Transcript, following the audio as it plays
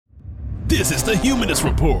This is the Humanist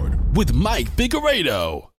Report with Mike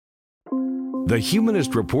Figueredo. The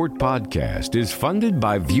Humanist Report podcast is funded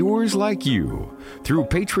by viewers like you through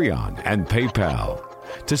Patreon and PayPal.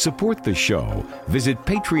 To support the show, visit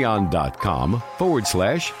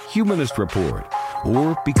patreon.com/Humanist Report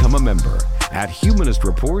or become a member at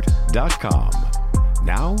humanistreport.com.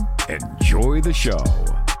 Now, enjoy the show.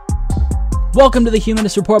 Welcome to the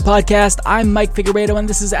Humanist Report podcast. I'm Mike Figueredo, and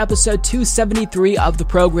this is episode 273 of the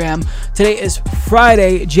program. Today is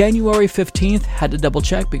Friday, January 15th. Had to double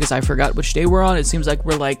check because I forgot which day we're on. It seems like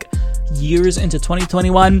we're like years into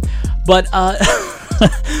 2021. But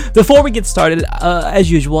before we get started,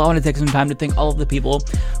 as usual, I want to take some time to thank all of the people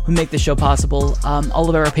who make this show possible. All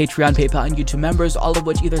of our Patreon, PayPal, and YouTube members, all of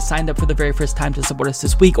which either signed up for the very first time to support us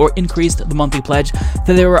this week or increased the monthly pledge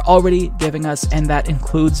that they were already giving us. And that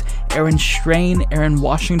includes Aaron Strain, Aaron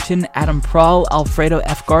Washington, Adam Prahl, Alfredo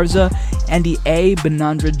F. Garza, Andy A.,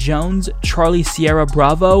 Benandra Jones, Charlie Sierra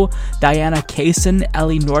Bravo, Diana Kaysen,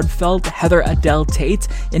 Ellie Nordfeld, Heather Adele Tate,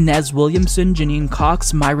 Inez Williamson, Janine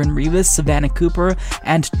Cox, Myron Rivas, Savannah Cooper,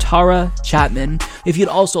 and Tara Chapman. If you'd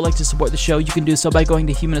also like to support the show, you can do so by going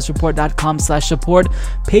to humanistreport.com/support,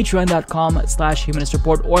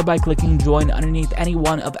 patreon.com/humanistreport, or by clicking join underneath any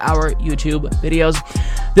one of our YouTube videos.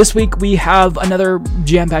 This week, we have another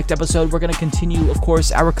jam-packed episode. We're going to continue, of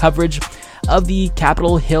course, our coverage of the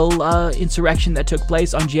Capitol Hill insurrection that took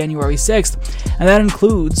place on January 6th, and that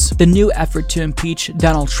includes the new effort to impeach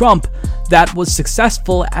Donald Trump that was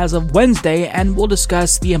successful as of Wednesday, and we'll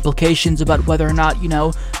discuss the implications about whether or not,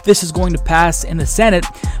 this is going to pass in the Senate.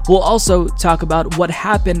 We'll also talk about what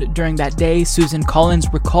happened during that day. Susan Collins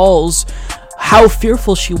recalls how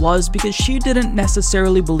fearful she was because she didn't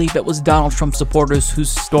necessarily believe it was Donald Trump supporters who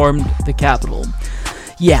stormed the Capitol.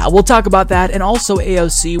 Yeah, we'll talk about that, and also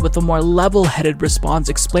AOC, with a more level-headed response,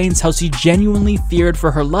 explains how she genuinely feared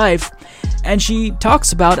for her life, and she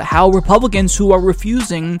talks about how Republicans who are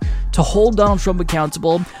refusing to hold Donald Trump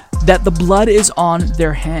accountable, that the blood is on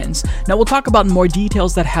their hands. Now, we'll talk about more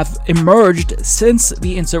details that have emerged since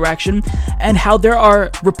the insurrection, and how there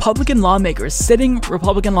are sitting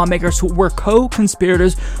Republican lawmakers who were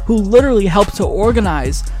co-conspirators who literally helped to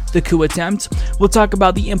organize the coup attempt. We'll talk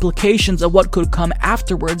about the implications of what could come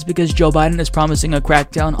afterwards because Joe Biden is promising a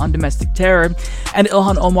crackdown on domestic terror, and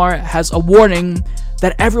Ilhan Omar has a warning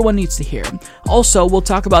that everyone needs to hear. Also, we'll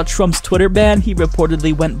talk about Trump's Twitter ban. He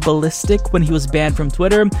reportedly went ballistic when he was banned from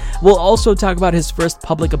Twitter. We'll also talk about his first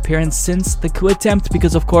public appearance since the coup attempt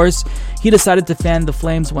because, of course, he decided to fan the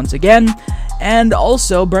flames once again. And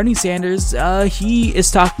also, Bernie Sanders, he is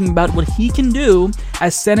talking about what he can do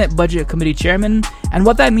as Senate Budget Committee Chairman and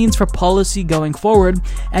what that means for policy going forward.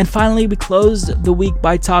 And finally, we closed the week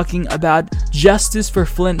by talking about justice for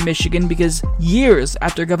Flint, Michigan, because years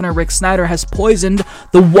after Governor Rick Snyder has poisoned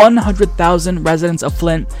the 100,000 residents of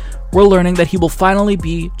Flint, we're learning that he will finally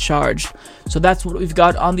be charged. So that's what we've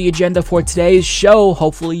got on the agenda for today's show.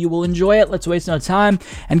 Hopefully you will enjoy it. Let's waste no time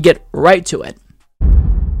and get right to it.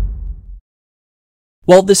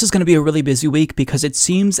 Well, this is going to be a really busy week because it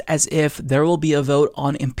seems as if there will be a vote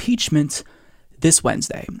on impeachment this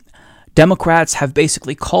Wednesday. Democrats have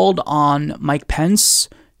basically called on Mike Pence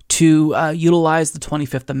to utilize the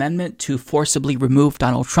 25th Amendment to forcibly remove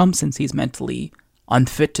Donald Trump since he's mentally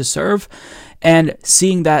unfit to serve. And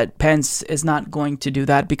seeing that Pence is not going to do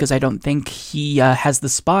that because I don't think he has the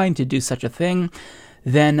spine to do such a thing,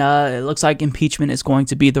 then it looks like impeachment is going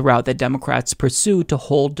to be the route that Democrats pursue to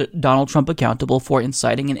hold Donald Trump accountable for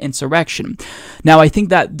inciting an insurrection. Now, I think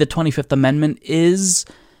that the 25th Amendment is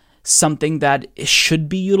something that should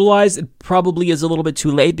be utilized. It probably is a little bit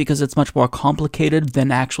too late because it's much more complicated than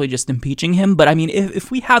actually just impeaching him. But I mean,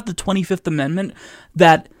 if we have the 25th Amendment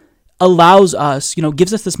that allows us,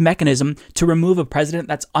 gives us this mechanism to remove a president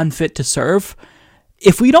that's unfit to serve,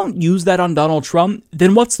 if we don't use that on Donald Trump,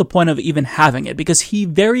 then what's the point of even having it? Because he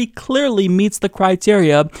very clearly meets the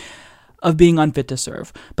criteria of being unfit to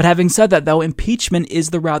serve. But having said that, though, impeachment is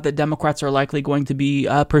the route that Democrats are likely going to be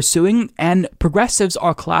pursuing, and progressives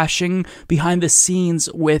are clashing behind the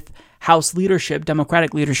scenes with House leadership,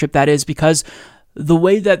 Democratic leadership, that is, because the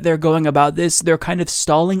way that they're going about this, they're kind of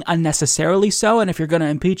stalling unnecessarily so. And if you're going to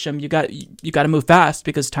impeach him, you got to move fast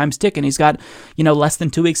because time's ticking. He's got, less than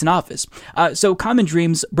 2 weeks in office. So Common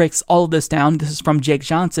Dreams breaks all of this down. This is from Jake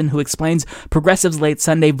Johnson, who explains progressives late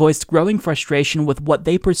Sunday voiced growing frustration with what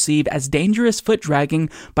they perceive as dangerous foot dragging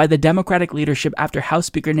by the Democratic leadership after House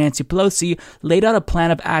Speaker Nancy Pelosi laid out a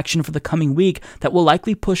plan of action for the coming week that will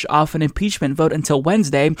likely push off an impeachment vote until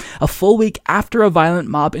Wednesday, a full week after a violent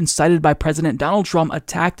mob incited by President Donald Donald Trump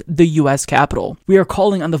attacked the U.S. Capitol. We are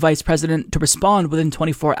calling on the vice president to respond within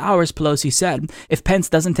 24 hours, Pelosi said. If Pence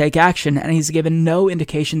doesn't take action, and he's given no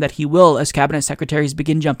indication that he will as cabinet secretaries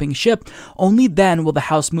begin jumping ship, only then will the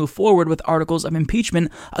House move forward with articles of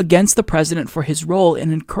impeachment against the president for his role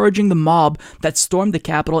in encouraging the mob that stormed the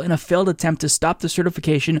Capitol in a failed attempt to stop the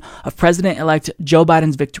certification of President-elect Joe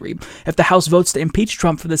Biden's victory. If the House votes to impeach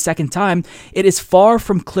Trump for the second time, it is far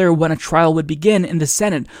from clear when a trial would begin in the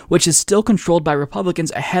Senate, which is still controlled by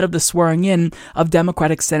Republicans ahead of the swearing-in of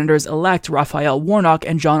Democratic Senators-elect Raphael Warnock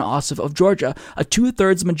and John Ossoff of Georgia. A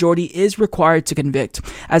two-thirds majority is required to convict.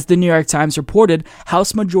 As the New York Times reported,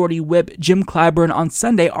 House Majority Whip Jim Clyburn on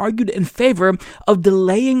Sunday argued in favor of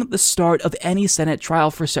delaying the start of any Senate trial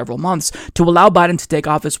for several months to allow Biden to take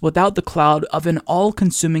office without the cloud of an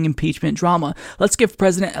all-consuming impeachment drama. Let's give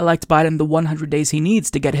President-elect Biden the 100 days he needs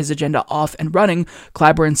to get his agenda off and running,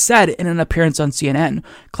 Clyburn said in an appearance on CNN.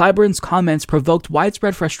 Clyburn's comments provoked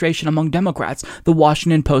widespread frustration among Democrats, the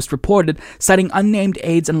Washington Post reported, citing unnamed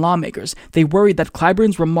aides and lawmakers. They worried that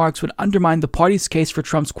Clyburn's remarks would undermine the party's case for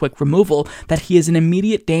Trump's quick removal, that he is an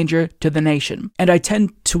immediate danger to the nation. And I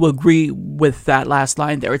tend to agree with that last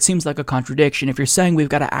line there. It seems like a contradiction. If you're saying we've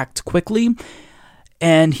got to act quickly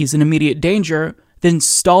and he's an immediate danger, then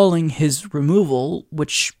stalling his removal,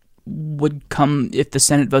 which would come if the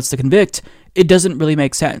Senate votes to convict, it doesn't really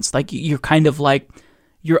make sense. Like, you're kind of like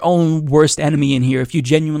your own worst enemy in here if you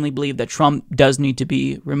genuinely believe that Trump does need to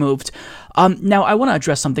be removed. Now, I want to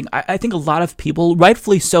address something. I think a lot of people,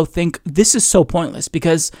 rightfully so, think this is so pointless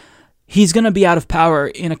because he's going to be out of power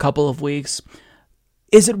in a couple of weeks.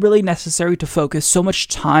 Is it really necessary to focus so much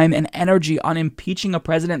time and energy on impeaching a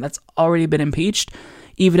president that's already been impeached,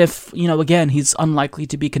 even if, again, he's unlikely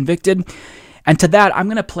to be convicted? And to that, I'm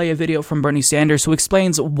going to play a video from Bernie Sanders who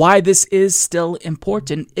explains why this is still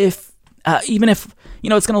important, even if,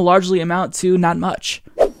 it's going to largely amount to not much.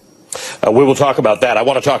 We will talk about that. I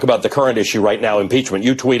want to talk about the current issue right now, impeachment.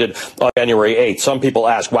 You tweeted on January 8th, some people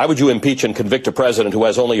ask, why would you impeach and convict a president who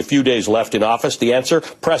has only a few days left in office? The answer,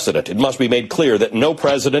 precedent. It must be made clear that no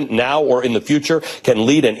president now or in the future can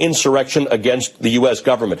lead an insurrection against the U.S.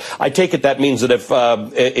 government. I take it that means that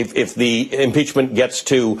if the impeachment gets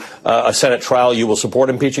to a Senate trial, you will support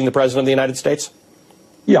impeaching the president of the United States?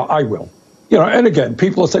 Yeah, I will. And again,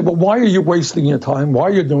 people will say, well, why are you wasting your time? Why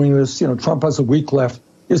are you doing this? Trump has a week left.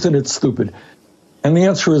 Isn't it stupid? And the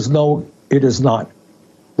answer is no, it is not.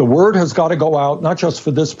 The word has got to go out, not just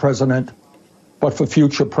for this president, but for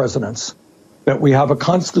future presidents, that we have a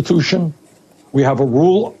constitution, we have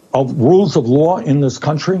rules of law in this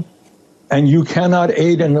country, and you cannot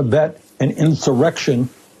aid and abet an insurrection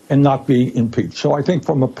and not be impeached. So I think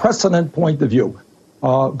from a precedent point of view,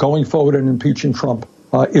 going forward and impeaching Trump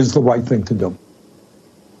is the right thing to do.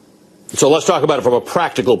 So let's talk about it from a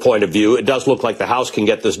practical point of view. It does look like the House can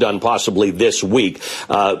get this done possibly this week. Mitch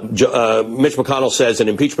McConnell says an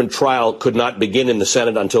impeachment trial could not begin in the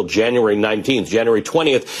Senate until January 19th. January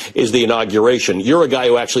 20th is the inauguration. You're a guy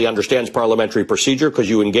who actually understands parliamentary procedure because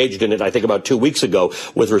you engaged in it, I think, about 2 weeks ago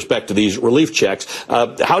with respect to these relief checks.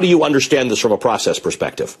 How do you understand this from a process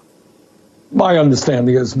perspective? My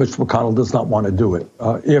understanding is Mitch McConnell does not want to do it.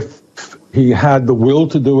 If he had the will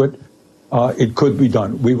to do it, it could be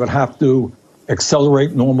done. We would have to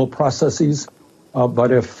accelerate normal processes,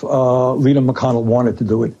 but if Leader McConnell wanted to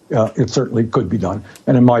do it, it certainly could be done.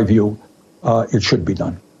 And in my view, it should be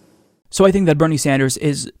done. So I think that Bernie Sanders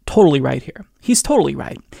is totally right here. He's totally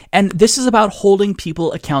right. And this is about holding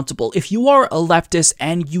people accountable. If you are a leftist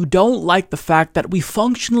and you don't like the fact that we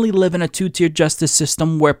functionally live in a two-tier justice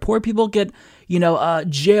system where poor people get,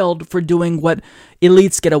 jailed for doing what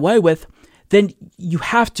elites get away with, then you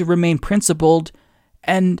have to remain principled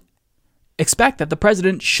and expect that the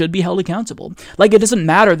president should be held accountable. Like, it doesn't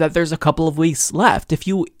matter that there's a couple of weeks left. If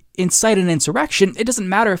you incite an insurrection, it doesn't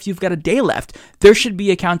matter if you've got a day left. There should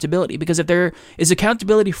be accountability, because if there is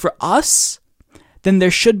accountability for us, then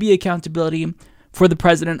there should be accountability for the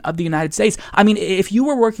president of the United States. I mean, if you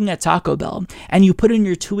were working at Taco Bell and you put in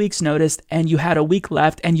your 2 weeks notice and you had a week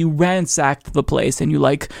left and you ransacked the place and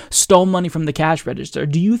you stole money from the cash register,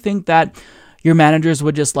 do you think that your managers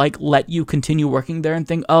would just let you continue working there and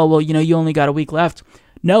think, oh, well, you only got a week left?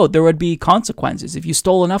 No, there would be consequences. If you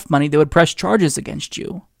stole enough money, they would press charges against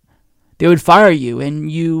you. They would fire you,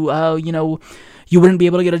 and you wouldn't be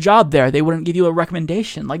able to get a job there. They wouldn't give you a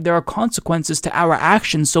recommendation. There are consequences to our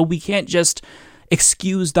actions, so we can't just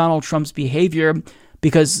excuse Donald Trump's behavior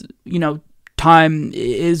because, time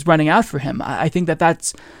is running out for him. I think that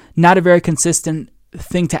that's not a very consistent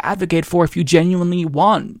thing to advocate for if you genuinely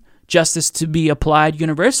want justice to be applied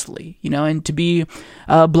universally, and to be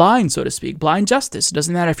blind, so to speak, blind justice. It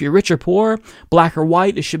doesn't matter if you're rich or poor, black or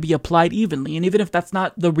white, it should be applied evenly. And even if that's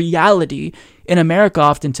not the reality in America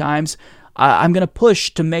oftentimes, I'm going to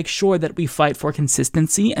push to make sure that we fight for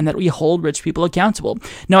consistency and that we hold rich people accountable.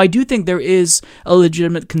 Now, I do think there is a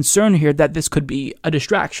legitimate concern here that this could be a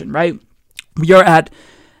distraction, right? We are at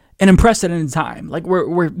an unprecedented time. Like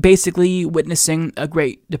we're basically witnessing a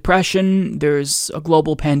Great Depression. There's a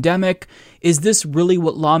global pandemic. Is this really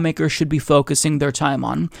what lawmakers should be focusing their time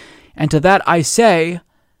on? And to that I say,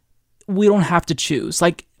 we don't have to choose.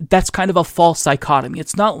 Like, that's kind of a false dichotomy.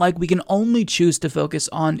 It's not like we can only choose to focus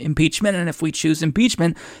on impeachment, and if we choose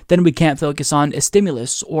impeachment, then we can't focus on a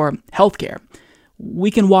stimulus or healthcare.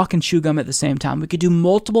 We can walk and chew gum at the same time. We could do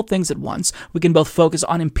multiple things at once. We can both focus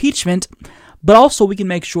on impeachment, but also we can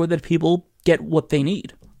make sure that people get what they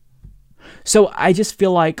need. So I just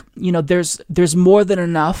feel like, there's more than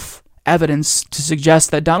enough evidence to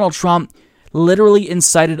suggest that Donald Trump literally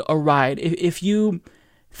incited a riot. If you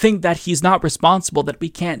think that he's not responsible, that we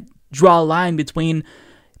can't draw a line between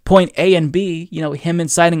point A and B, him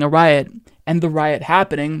inciting a riot and the riot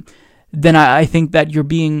happening, then I think that you're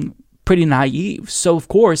being pretty naive. So, of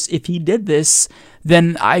course, if he did this,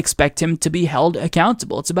 then I expect him to be held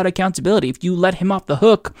accountable. It's about accountability. If you let him off the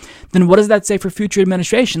hook, then what does that say for future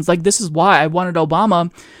administrations? Like, this is why I wanted Obama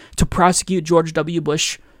to prosecute George W.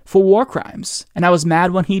 Bush for war crimes. And I was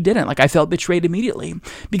mad when he didn't. Like, I felt betrayed immediately.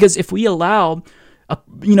 Because if we allow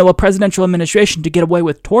a presidential administration to get away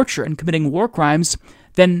with torture and committing war crimes,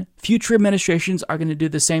 then future administrations are going to do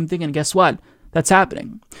the same thing. And guess what? That's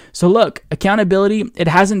happening. So look, accountability, it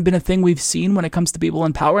hasn't been a thing we've seen when it comes to people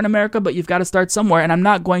in power in America, but you've got to start somewhere. And I'm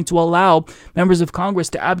not going to allow members of Congress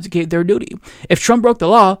to abdicate their duty. If Trump broke the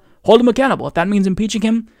law, hold him accountable. If that means impeaching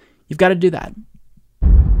him, you've got to do that.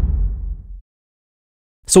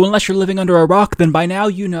 So unless you're living under a rock, then by now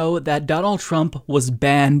you know that Donald Trump was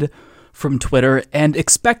banned from Twitter, and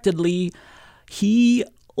expectedly, he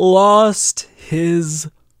lost his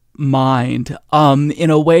mind in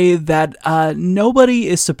a way that nobody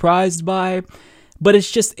is surprised by, but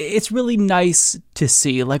it's really nice to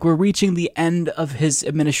see. Like, we're reaching the end of his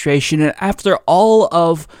administration, and after all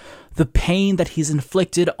of the pain that he's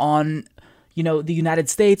inflicted on, the United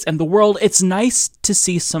States and the world, it's nice to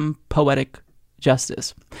see some poetic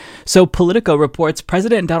justice. So Politico reports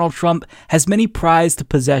President Donald Trump has many prized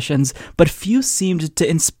possessions, but few seemed to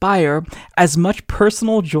inspire as much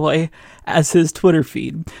personal joy as his Twitter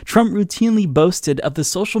feed. Trump routinely boasted of the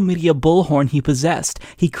social media bullhorn he possessed.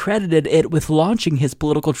 He credited it with launching his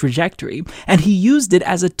political trajectory, and he used it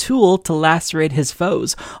as a tool to lacerate his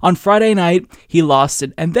foes. On Friday night, he lost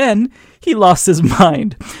it, and then he lost his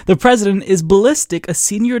mind. The president is ballistic, a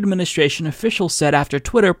senior administration official said after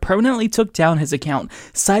Twitter permanently took down his account,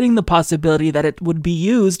 citing the possibility that it would be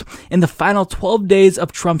used in the final 12 days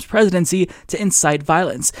of Trump's presidency to incite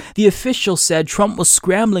violence. The official said Trump was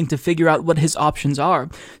scrambling to figure out what his options are.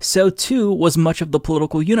 So too was much of the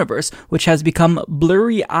political universe, which has become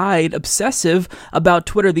blurry-eyed obsessive about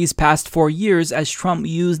Twitter these past 4 years as Trump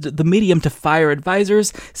used the medium to fire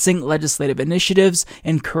advisors, sink legislative initiatives,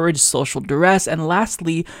 encourage social duress, and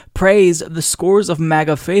lastly, praise the scores of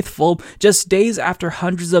MAGA faithful just days after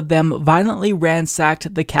hundreds of them violently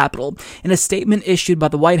ransacked the Capitol. In a statement issued by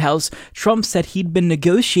the White House, Trump said he'd been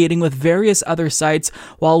negotiating with various other sites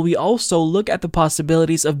while we also look at the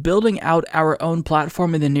possibilities of building out our own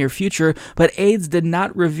platform in the near future, but aides did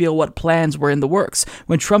not reveal what plans were in the works.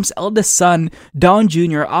 When Trump's eldest son, Don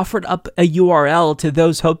Jr., offered up a URL to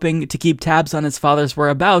those hoping to keep tabs on his father's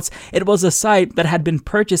whereabouts, it was a site that had been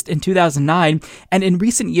purchased in 2009, and in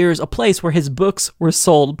recent years a place where his books were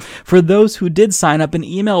sold. For those who did sign up, an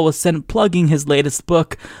email was sent plugging his latest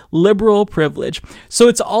book, Liberal Privilege. So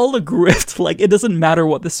it's all a grift. Like, it doesn't matter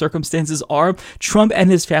what the circumstances are, Trump and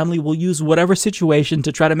his family will use whatever situation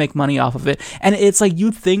to try to make money off of it. And it's like,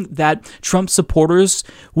 you'd think that Trump supporters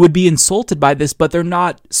would be insulted by this, but they're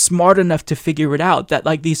not smart enough to figure it out, that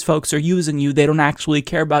like, these folks are using you, they don't actually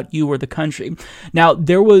care about you or the country. Now,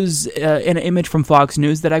 there was an image from Fox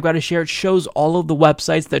News that I got to share. It shows all of the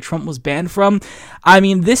websites that Trump was banned from. I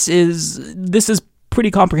mean, this is pretty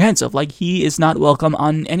comprehensive. Like, he is not welcome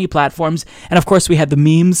on any platforms. And of course, we had the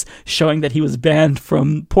memes showing that he was banned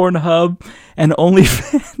from Pornhub and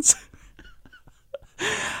OnlyFans.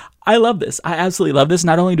 I love this. I absolutely love this.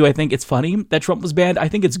 Not only do I think it's funny that Trump was banned, I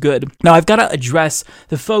think it's good. Now, I've got to address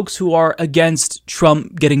the folks who are against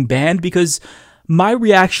Trump getting banned, because my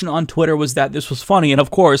reaction on Twitter was that this was funny, and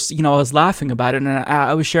of course, I was laughing about it, and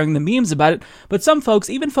I was sharing the memes about it, but some folks,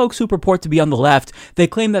 even folks who purport to be on the left, they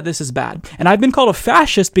claim that this is bad. And I've been called a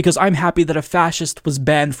fascist because I'm happy that a fascist was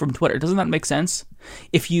banned from Twitter. Doesn't that make sense?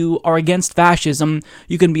 If you are against fascism,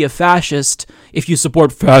 you can be a fascist if you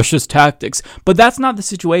support fascist tactics, but that's not the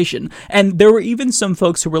situation. And there were even some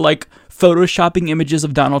folks who were like photoshopping images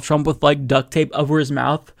of Donald Trump with like duct tape over his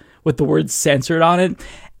mouth with the word censored on it.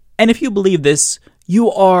 And if you believe this,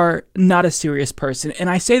 you are not a serious person. And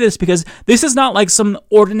I say this because this is not like some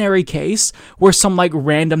ordinary case where some like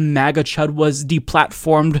random MAGA chud was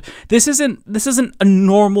deplatformed. This isn't a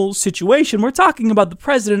normal situation. We're talking about the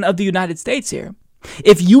president of the United States here.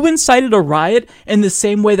 If you incited a riot in the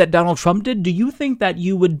same way that Donald Trump did, do you think that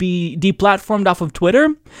you would be deplatformed off of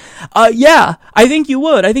Twitter? Yeah, I think you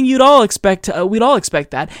would. I think we'd all expect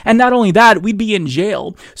that. And not only that, we'd be in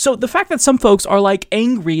jail. So the fact that some folks are like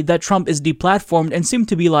angry that Trump is deplatformed and seem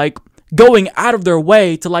to be like going out of their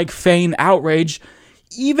way to like feign outrage,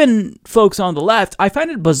 even folks on the left, I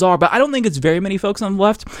find it bizarre, but I don't think it's very many folks on the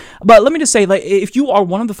left. But let me just say, like, if you are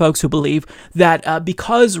one of the folks who believe that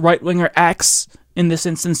because right-winger X, in this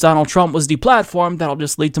instance Donald Trump, was deplatformed, that'll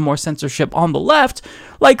just lead to more censorship on the left,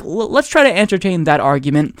 like, let's try to entertain that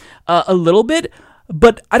argument a little bit.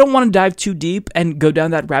 But I don't want to dive too deep and go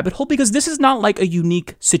down that rabbit hole because this is not like a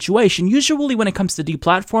unique situation. Usually when it comes to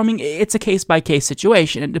deplatforming, it's a case-by-case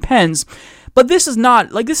situation. It depends. But this is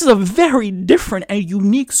not, like, this is a very different and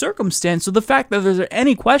unique circumstance. So the fact that there's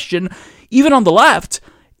any question, even on the left,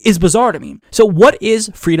 is bizarre to me. So what is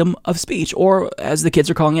freedom of speech? Or, as the kids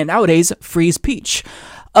are calling it nowadays, free speech.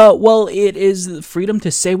 Well, it is the freedom to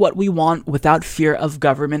say what we want without fear of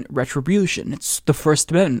government retribution. It's the First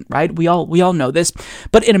Amendment, right? We all know this.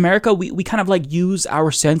 But in America, we kind of like use our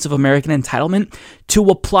sense of American entitlement to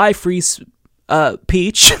apply free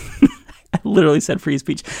speech. I literally said free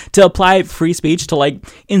speech. To apply free speech to like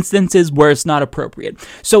instances where it's not appropriate.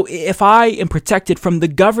 So if I am protected from the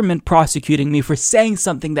government prosecuting me for saying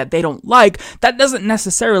something that they don't like, that doesn't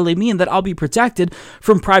necessarily mean that I'll be protected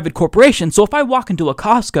from private corporations. So if I walk into a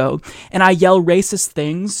Costco and I yell racist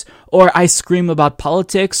things, or I scream about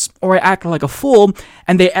politics, or I act like a fool,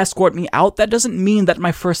 and they escort me out, that doesn't mean that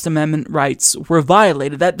my First Amendment rights were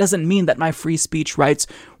violated. That doesn't mean that my free speech rights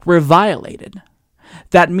were violated.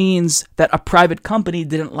 That means that a private company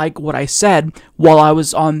didn't like what I said while I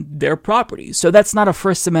was on their property. So that's not a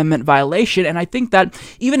First Amendment violation. And I think that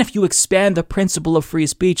even if you expand the principle of free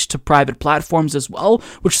speech to private platforms as well,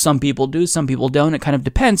 which some people do, some people don't, it kind of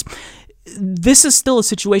depends, this is still a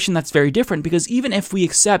situation that's very different, because even if we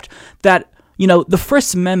accept that, the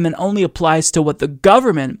First Amendment only applies to what the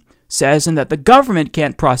government says and that the government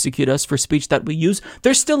can't prosecute us for speech that we use,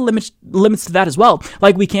 there's still limits to that as well.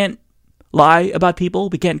 Like, we can't lie about people,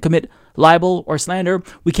 we can't commit libel or slander,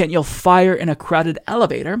 we can't yell fire in a crowded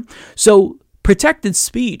elevator. So protected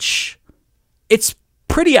speech, it's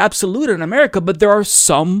pretty absolute in America, but there are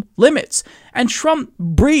some limits. And Trump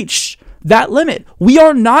breached that limit. We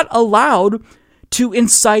are not allowed to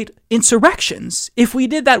incite insurrections. If we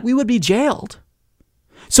did that, we would be jailed.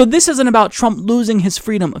 So this isn't about Trump losing his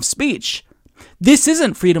freedom of speech. This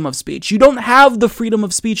isn't freedom of speech. You don't have the freedom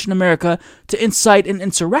of speech in America to incite an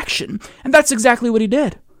insurrection. And that's exactly what he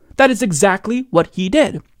did. That is exactly what he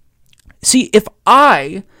did. See, if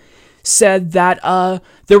I said that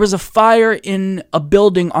there was a fire in a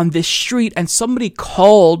building on this street and somebody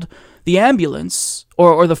called the ambulance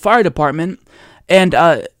or the fire department, and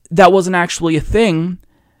that wasn't actually a thing,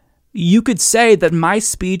 you could say that my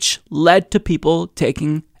speech led to people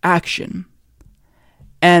taking action.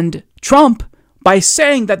 And Trump, by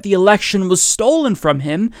saying that the election was stolen from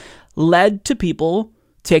him, led to people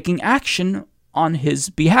taking action on his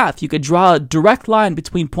behalf. You could draw a direct line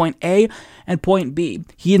between point A and point B.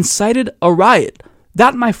 He incited a riot.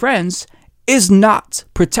 That, my friends, is not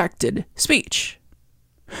protected speech.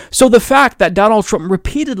 So the fact that Donald Trump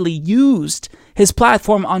repeatedly used his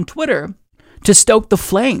platform on Twitter to stoke the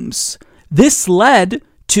flames, this led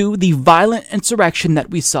to the violent insurrection that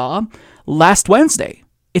we saw last Wednesday.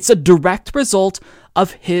 It's a direct result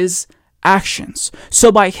of his actions.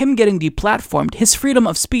 So by him getting deplatformed, his freedom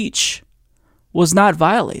of speech was not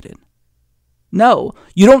violated. No,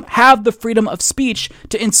 you don't have the freedom of speech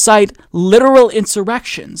to incite literal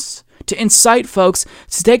insurrections, to incite folks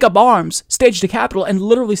to take up arms, stage the Capitol, and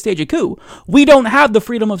literally stage a coup. We don't have the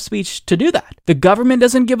freedom of speech to do that. The government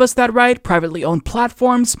doesn't give us that right. Privately owned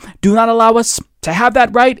platforms do not allow us to have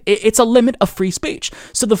that right. It's a limit of free speech.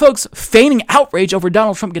 So the folks feigning outrage over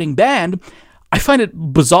Donald Trump getting banned, I find it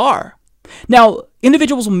bizarre. Now,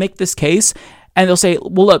 individuals will make this case, And they'll say,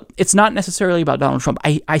 well, look, it's not necessarily about Donald Trump.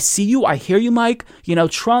 I see you. I hear you, Mike.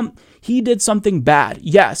 Trump, he did something bad.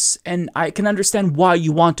 Yes. And I can understand why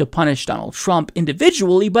you want to punish Donald Trump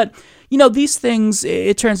individually. But, these things,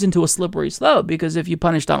 it turns into a slippery slope, because if you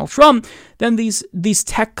punish Donald Trump, then these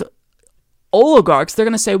tech oligarchs, they're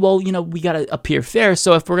going to say, well, we got to appear fair.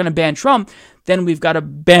 So if we're going to ban Trump, then we've got to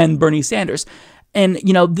ban Bernie Sanders. And,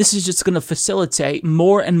 this is just going to facilitate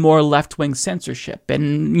more and more left-wing censorship.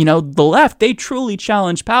 And, the left, they truly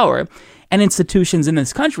challenge power and institutions in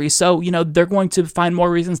this country. So, they're going to find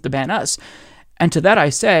more reasons to ban us. And to that I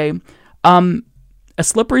say, a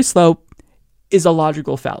slippery slope is a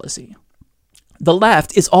logical fallacy. The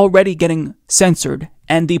left is already getting censored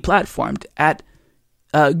and deplatformed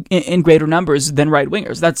in greater numbers than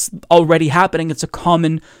right-wingers. That's already happening. It's a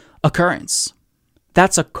common occurrence.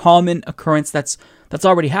 That's a common occurrence that's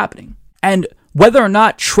already happening. And whether or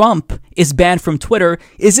not Trump is banned from Twitter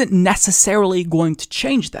isn't necessarily going to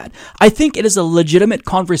change that. I think it is a legitimate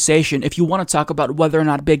conversation if you want to talk about whether or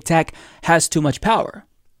not big tech has too much power.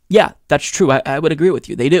 Yeah, that's true. I would agree with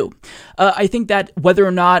you. They do. I think that whether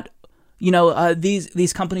or not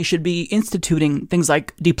these companies should be instituting things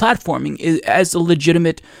like deplatforming as a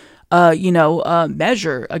legitimate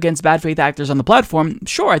measure against bad faith actors on the platform,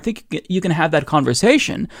 sure, I think you can have that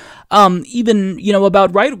conversation. Even,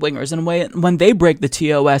 about right-wingers and when they break the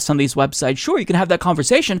TOS on these websites, sure, you can have that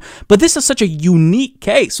conversation. But this is such a unique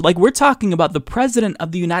case. Like, we're talking about the president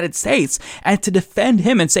of the United States, and to defend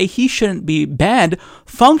him and say he shouldn't be banned,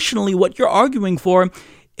 functionally what you're arguing for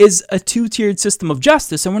is a two-tiered system of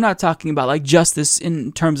justice. And we're not talking about like justice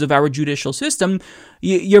in terms of our judicial system.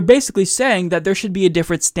 You're basically saying that there should be a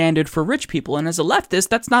different standard for rich people. And as a leftist,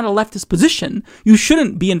 that's not a leftist position. You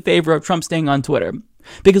shouldn't be in favor of Trump staying on Twitter,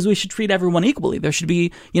 because we should treat everyone equally. There should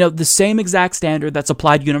be, the same exact standard that's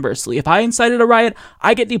applied universally. If I incited a riot,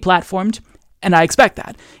 I get deplatformed, and I expect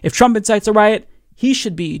that. If Trump incites a riot, he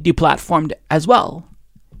should be deplatformed as well.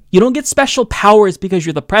 You don't get special powers because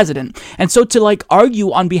you're the president. And so to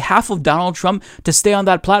argue on behalf of Donald Trump to stay on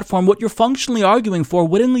that platform, what you're functionally arguing for,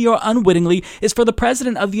 wittingly or unwittingly, is for the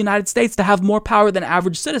president of the United States to have more power than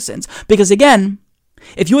average citizens. Because again,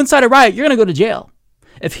 if you incite a riot, you're going to go to jail.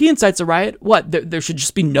 If he incites a riot, there should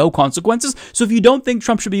just be no consequences. So if you don't think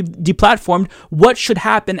Trump should be deplatformed, what should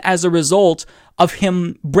happen as a result of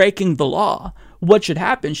him breaking the law? What should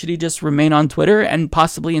happen? Should he just remain on Twitter and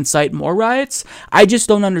possibly incite more riots? I just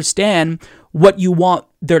don't understand what you want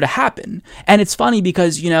there to happen. And it's funny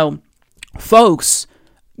because, folks,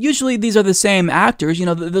 usually these are the same actors,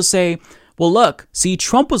 they'll say, well, look, see,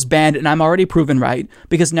 Trump was banned and I'm already proven right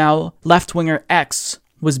because now left-winger X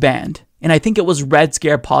was banned. And I think it was Red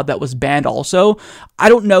Scare Pod that was banned also. I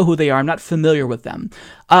don't know who they are. I'm not familiar with them.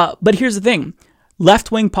 But here's the thing.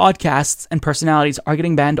 Left-wing podcasts and personalities are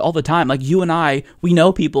getting banned all the time. Like you and I, we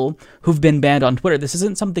know people who've been banned on Twitter. This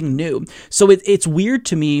isn't something new. So it's weird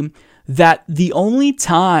to me that the only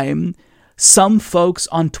time some folks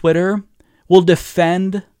on Twitter will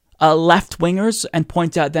defend left-wingers and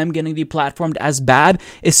point out them getting deplatformed as bad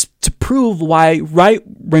is to prove why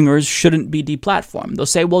right-wingers shouldn't be deplatformed. They'll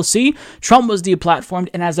say, well, see, Trump was deplatformed,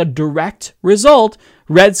 and as a direct result,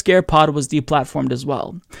 Red Scare Pod was deplatformed as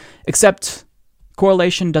well. Except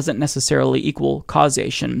correlation doesn't necessarily equal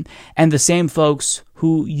causation. And the same folks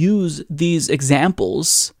who use these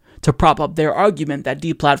examples to prop up their argument that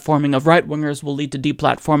deplatforming of right-wingers will lead to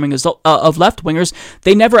deplatforming of left-wingers,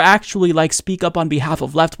 they never actually speak up on behalf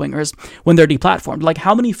of left-wingers when they're deplatformed.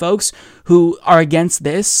 How many folks who are against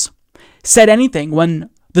this said anything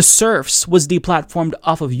when the Surfs was deplatformed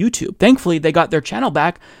off of YouTube? Thankfully, they got their channel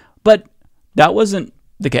back, but that wasn't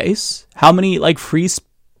the case. How many free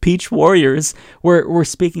speech warriors were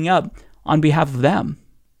speaking up on behalf of them?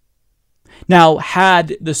 Now,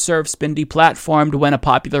 had the Surfs been deplatformed when a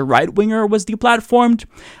popular right-winger was deplatformed,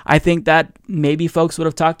 I think that maybe folks would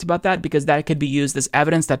have talked about that because that could be used as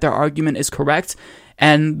evidence that their argument is correct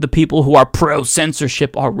and the people who are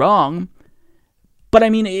pro-censorship are wrong. But I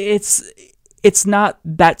mean, it's not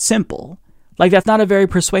that simple. That's not a very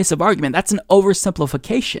persuasive argument. That's an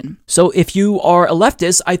oversimplification. So if you are a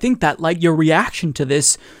leftist, I think that your reaction to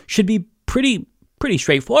this should be pretty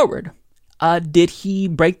straightforward. Did he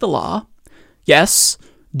break the law? Yes.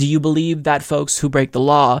 Do you believe that folks who break the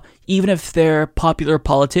law, even if they're popular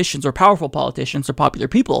politicians or powerful politicians or popular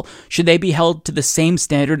people, should they be held to the same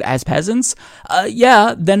standard as peasants?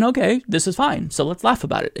 Yeah, then okay, this is fine. So let's laugh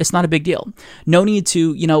about it. It's not a big deal. No need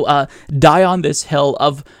to, die on this hill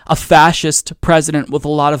of a fascist president with a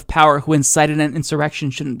lot of power who incited an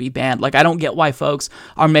insurrection shouldn't be banned. I don't get why folks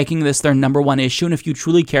are making this their number one issue. And if you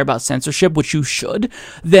truly care about censorship, which you should,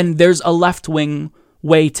 then there's a left-wing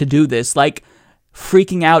way to do this.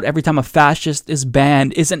 freaking out every time a fascist is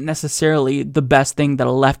banned isn't necessarily the best thing that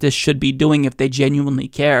a leftist should be doing if they genuinely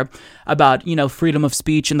care about, freedom of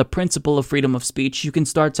speech and the principle of freedom of speech. You can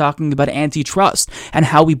start talking about antitrust and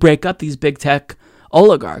how we break up these big tech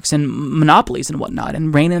oligarchs and monopolies and whatnot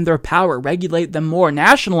and rein in their power, regulate them more,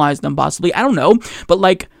 nationalize them possibly. I don't know. But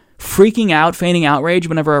freaking out, feigning outrage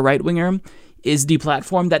whenever a right-winger is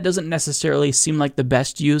deplatformed, that doesn't necessarily seem like the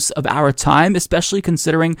best use of our time, especially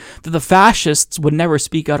considering that the fascists would never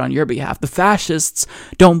speak out on your behalf. The fascists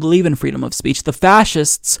don't believe in freedom of speech. The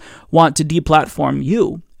fascists want to deplatform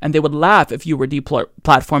you, and they would laugh if you were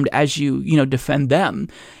deplatformed as you defend them.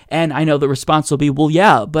 And I know the response will be, well,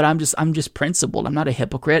 yeah, but I'm just principled. I'm not a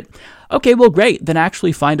hypocrite. Okay, well, great. Then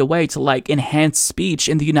actually find a way to enhance speech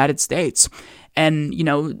in the United States and,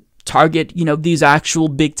 target, these actual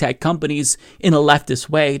big tech companies in a leftist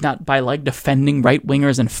way, not by defending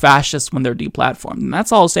right-wingers and fascists when they're deplatformed. And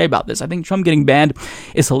that's all I'll say about this. I think Trump getting banned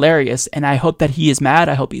is hilarious, and I hope that he is mad.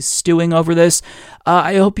 I hope he's stewing over this.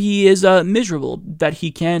 I hope he is miserable that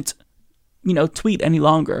he can't, tweet any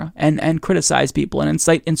longer and criticize people and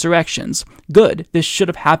incite insurrections. Good. This should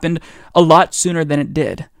have happened a lot sooner than it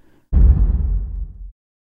did.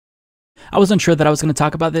 I wasn't sure that I was going to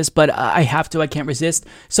talk about this, but I have to. I can't resist.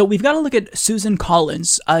 So we've got to look at Susan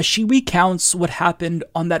Collins. She recounts what happened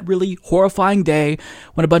on that really horrifying day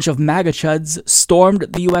when a bunch of MAGA chuds stormed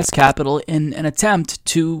the U.S. Capitol in an attempt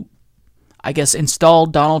to, I guess, install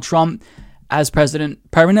Donald Trump as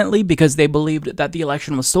president permanently because they believed that the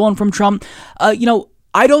election was stolen from Trump.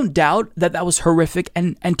 I don't doubt that was horrific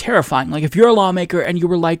and terrifying. If you're a lawmaker and you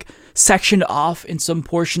were sectioned off in some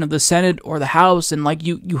portion of the Senate or the House and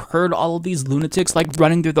you heard all of these lunatics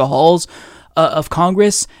running through the halls of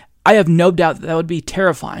Congress, I have no doubt that would be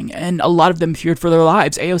terrifying. And a lot of them feared for their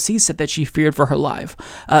lives. AOC said that she feared for her life.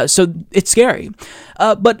 So it's scary.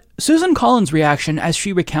 But Susan Collins' reaction as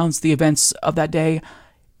she recounts the events of that day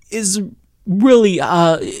is really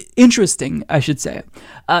interesting, I should say.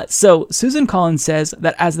 So Susan Collins says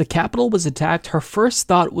that as the Capitol was attacked, her first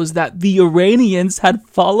thought was that the Iranians had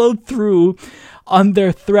followed through on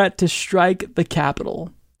their threat to strike the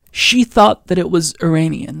Capitol. She thought that it was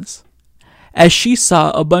Iranians, as she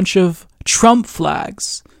saw a bunch of Trump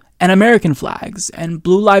flags and American flags and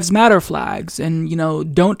Blue Lives Matter flags and,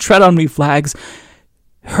 don't tread on me flags.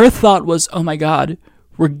 Her thought was, oh my God,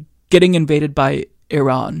 we're getting invaded by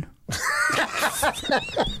Iran.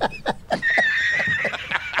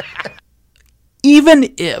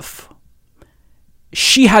 Even if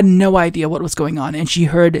she had no idea what was going on and she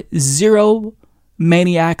heard zero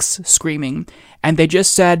maniacs screaming and they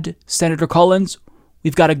just said, Senator Collins,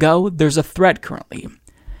 we've got to go, there's a threat currently.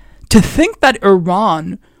 To think that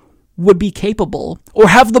Iran would be capable or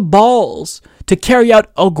have the balls to carry out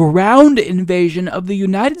a ground invasion of the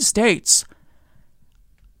United States,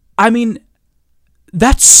 I mean,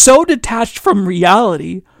 that's so detached from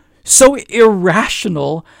reality, so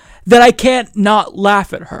irrational, that I can't not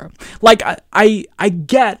laugh at her. I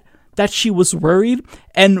get that she was worried,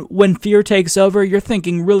 and when fear takes over, you're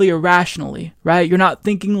thinking really irrationally, right? You're not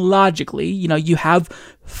thinking logically. You have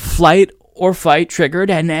flight or fight triggered,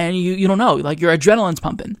 and you don't know, your adrenaline's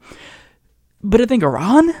pumping. But I think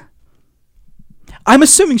Iran? I'm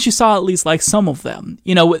assuming she saw at least some of them,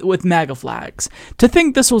 with MAGA flags. To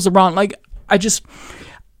think this was Iran, I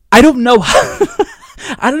don't know.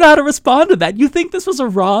 I don't know how to respond to that. You think this was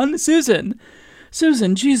Iran? Susan,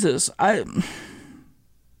 Jesus.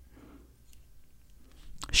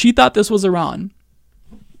 She thought this was Iran.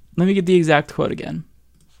 Let me get the exact quote again.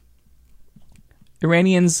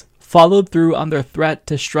 Iranians followed through on their threat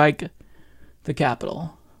to strike the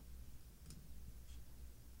Capitol.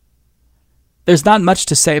 There's not much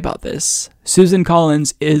to say about this. Susan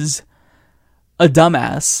Collins is a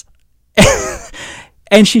dumbass.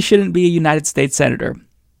 And she shouldn't be a United States Senator.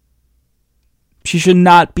 She should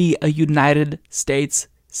not be a United States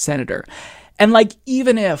Senator. And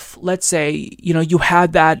even if, let's say, you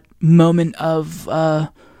had that moment of,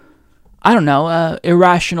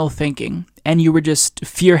 irrational thinking, and you were just,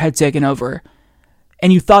 fear had taken over,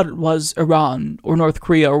 and you thought it was Iran or North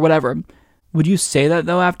Korea or whatever, would you say that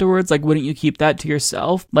though afterwards? Wouldn't you keep that to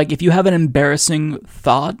yourself? If you have an embarrassing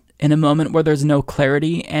thought in a moment where there's no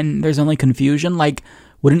clarity and there's only confusion,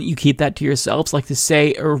 wouldn't you keep that to yourselves? To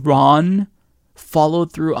say Iran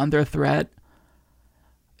followed through on their threat.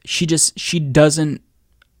 She doesn't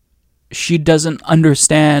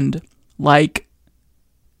understand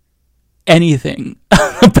anything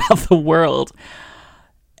about the world.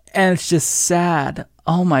 And it's just sad.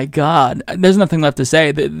 Oh my God. There's nothing left to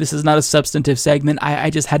say. This is not a substantive segment.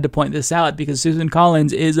 I just had to point this out because Susan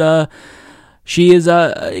Collins is a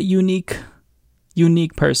unique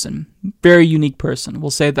unique person. Very unique person.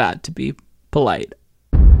 We'll say that to be polite.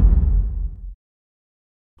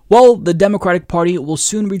 Well, the Democratic Party will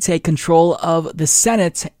soon retake control of the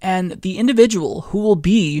Senate, and the individual who will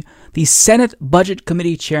be the Senate Budget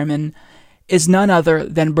Committee chairman is none other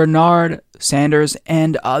than Bernard Sanders,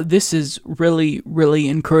 and this is really, really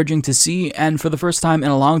encouraging to see, and for the first time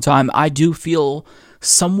in a long time, I do feel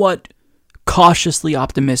somewhat cautiously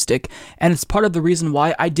optimistic, and it's part of the reason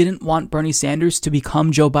why I didn't want Bernie Sanders to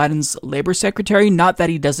become Joe Biden's labor secretary. Not that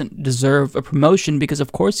he doesn't deserve a promotion, because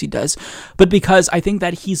of course he does, but because I think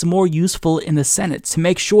that he's more useful in the Senate to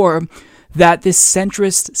make sure that this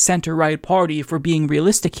centrist center-right party, if we're being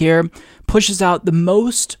realistic here, pushes out the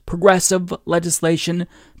most progressive legislation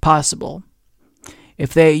possible.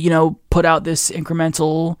 If they, put out this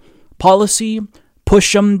incremental policy,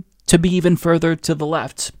 push them to be even further to the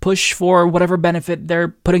left. Push for whatever benefit they're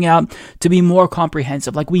putting out to be more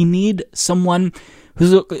comprehensive. Like, we need someone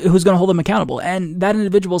who's going to hold them accountable. And that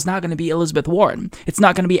individual is not going to be Elizabeth Warren. It's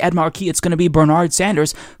not going to be Ed Markey. It's going to be Bernard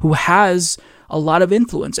Sanders, who has a lot of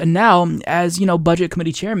influence. And now, as, Budget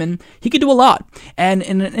Committee Chairman, he could do a lot. And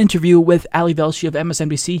in an interview with Ali Velshi of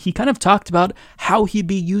MSNBC, he kind of talked about how he'd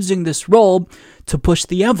be using this role to push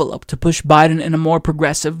the envelope, to push Biden in a more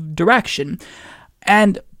progressive direction.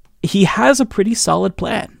 And he has a pretty solid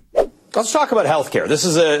plan. Let's talk about healthcare. This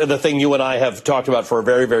is the thing you and I have talked about for a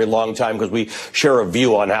very, very long time, because we share a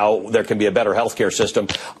view on how there can be a better healthcare system.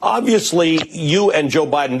 Obviously, you and Joe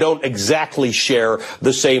Biden don't exactly share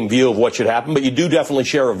the same view of what should happen, but you do definitely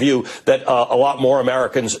share a view that a lot more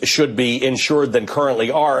Americans should be insured than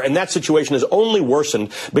currently are. And that situation has only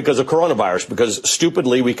worsened because of coronavirus, because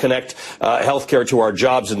stupidly we connect healthcare to our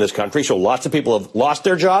jobs in this country. So lots of people have lost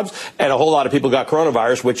their jobs, and a whole lot of people got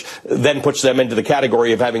coronavirus, which then puts them into the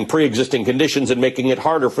category of having pre-existing conditions and making it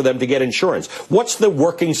harder for them to get insurance. What's the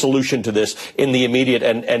working solution to this in the immediate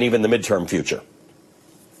and even the midterm future?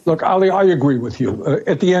 Look, Ali, I agree with you.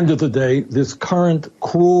 At the end of the day, this current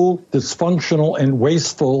cruel, dysfunctional, and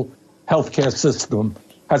wasteful healthcare system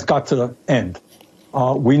has got to end.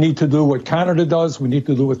 We need to do what Canada does. We need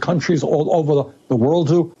to do what countries all over the world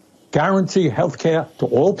do. Guarantee healthcare to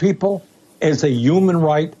all people as a human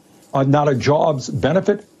right, not a jobs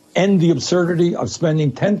benefit. End the absurdity of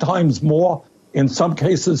spending 10 times more, in some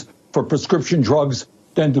cases, for prescription drugs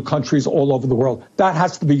than do countries all over the world. That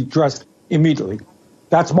has to be addressed immediately.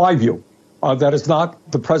 That's my view. That is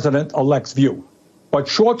not the president-elect's view. But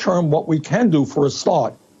short-term, what we can do for a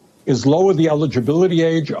start is lower the eligibility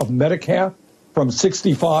age of Medicare from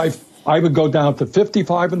 65. I would go down to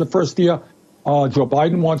 55 in the first year. Joe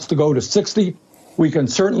Biden wants to go to 60. We can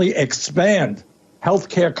certainly expand health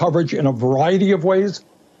care coverage in a variety of ways.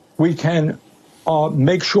 We can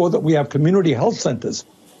make sure that we have community health centers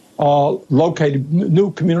located,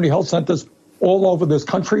 new community health centers all over this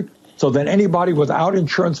country, so that anybody without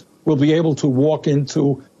insurance will be able to walk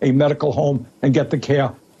into a medical home and get the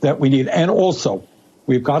care that we need. And also,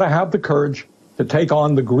 we've got to have the courage to take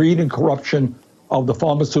on the greed and corruption of the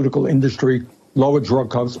pharmaceutical industry, lower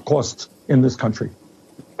drug costs in this country.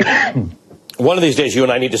 One of these days, you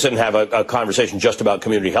and I need to sit and have a conversation just about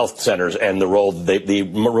community health centers and the role, the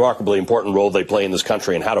remarkably important role they play in this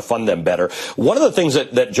country and how to fund them better. One of the things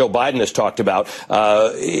that Joe Biden has talked about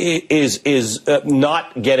is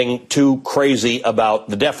not getting too crazy about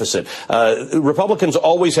the deficit. Republicans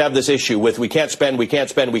always have this issue with we can't spend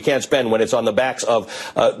when it's on the backs of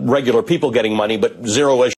regular people getting money, but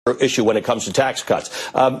zero issue when it comes to tax cuts.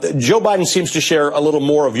 Joe Biden seems to share a little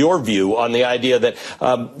more of your view on the idea that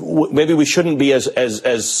maybe we shouldn't be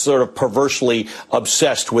as sort of perversely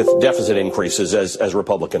obsessed with deficit increases as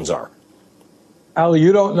Republicans are. Ali,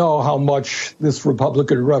 you don't know how much this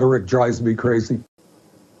Republican rhetoric drives me crazy.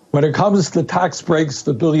 When it comes to tax breaks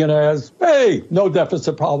for billionaires, hey, no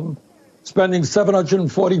deficit problem. Spending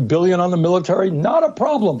 $740 billion on the military, not a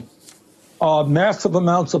problem. Massive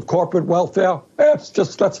amounts of corporate welfare,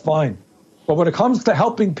 that's fine. But when it comes to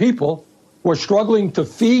helping people who are struggling to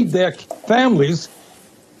feed their families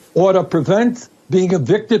or to prevent being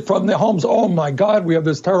evicted from their homes, oh my God, we have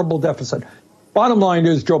this terrible deficit. Bottom line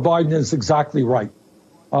is Joe Biden is exactly right.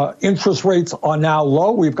 Interest rates are now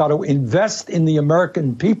low. We've got to invest in the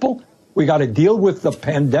American people. We got to deal with the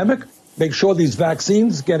pandemic, make sure these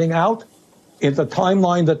vaccines getting out in the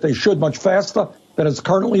timeline that they should much faster than is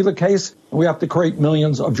currently the case. And we have to create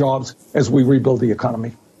millions of jobs as we rebuild the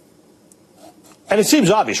economy. And it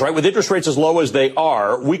seems obvious, right? With interest rates as low as they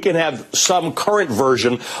are, we can have some current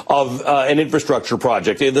version of an infrastructure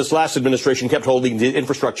project. This last administration kept holding the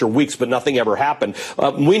infrastructure weeks, but nothing ever happened.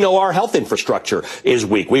 We know our health infrastructure is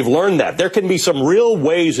weak. We've learned that. There can be some real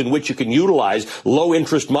ways in which you can utilize low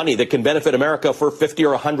interest money that can benefit America for 50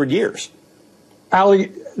 or 100 years.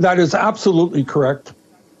 Ali, that is absolutely correct.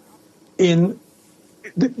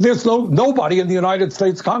 There's nobody in the United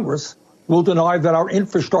States Congress will deny that our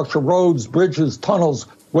infrastructure, roads, bridges, tunnels,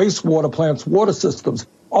 wastewater plants, water systems,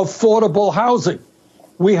 affordable housing.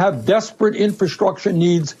 We have desperate infrastructure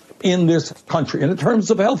needs in this country. And in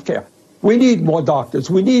terms of healthcare, we need more doctors,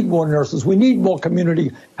 we need more nurses, we need more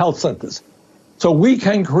community health centers. So we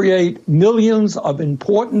can create millions of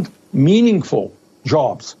important, meaningful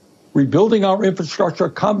jobs, rebuilding our infrastructure,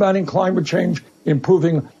 combating climate change,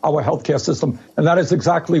 improving our healthcare system. And that is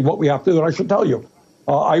exactly what we have to do. And I should tell you,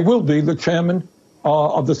 I will be the chairman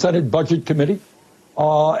of the Senate Budget Committee.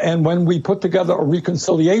 And when we put together a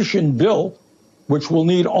reconciliation bill, which will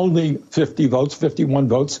need only 50 votes, 51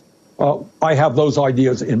 votes, I have those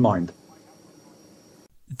ideas in mind.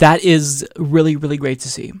 That is really, really great to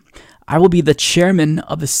see. I will be the chairman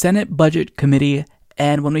of the Senate Budget Committee,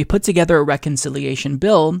 and when we put together a reconciliation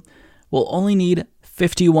bill, we'll only need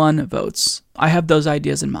 51 votes. I have those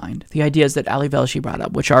ideas in mind, the ideas that Ali Velshi brought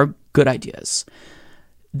up, which are good ideas.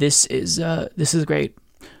 This is great.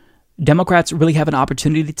 Democrats really have an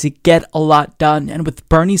opportunity to get a lot done, and with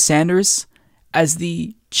Bernie Sanders as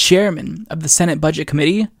the chairman of the Senate Budget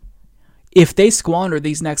Committee, if they squander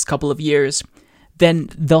these next couple of years, then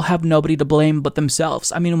they'll have nobody to blame but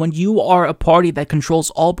themselves. I mean, when you are a party that controls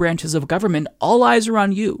all branches of government, all eyes are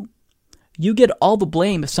on you. You get all the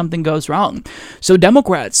blame if something goes wrong. So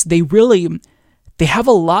Democrats, they have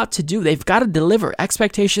a lot to do. They've got to deliver.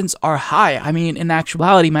 Expectations are high. I mean, in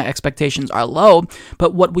actuality, my expectations are low.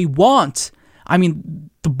 But what we want, I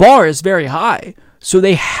mean, the bar is very high. So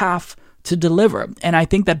they have to deliver. And I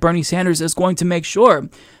think that Bernie Sanders is going to make sure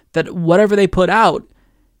that whatever they put out,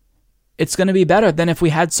 it's going to be better than if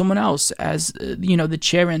we had someone else as, the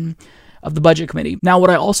chairman of the Budget Committee. Now,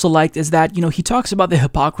 what I also liked is that, he talks about the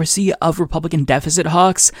hypocrisy of Republican deficit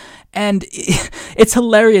hawks, and it's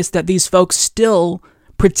hilarious that these folks still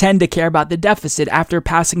pretend to care about the deficit after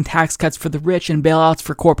passing tax cuts for the rich and bailouts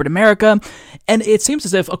for corporate America. And it seems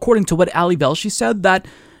as if, according to what Ali Velshi said, that,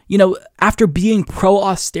 after being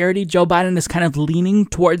pro-austerity, Joe Biden is kind of leaning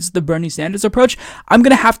towards the Bernie Sanders approach. I'm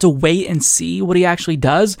going to have to wait and see what he actually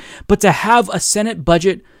does. But to have a Senate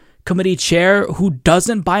Budget Committee chair who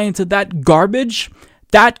doesn't buy into that garbage,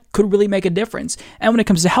 that could really make a difference. And when it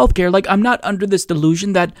comes to healthcare, I'm not under this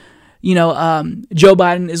delusion that, Joe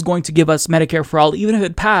Biden is going to give us Medicare for all. Even if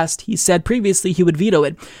it passed, he said previously he would veto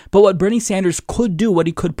it. But what Bernie Sanders could do, what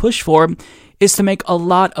he could push for, is to make a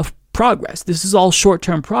lot of progress. This is all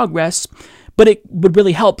short-term progress, but it would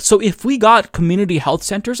really help. So if we got community health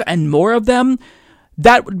centers and more of them,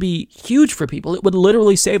 that would be huge for people. It would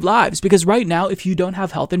literally save lives, because right now, if you don't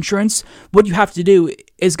have health insurance, what you have to do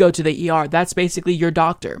is go to the ER. That's basically your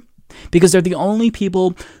doctor, because they're the only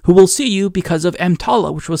people who will see you because of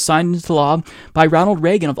EMTALA, which was signed into law by Ronald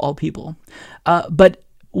Reagan, of all people. But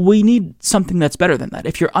we need something that's better than that.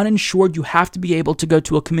 If you're uninsured, you have to be able to go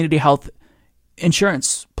to a community health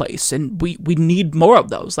insurance place, and we need more of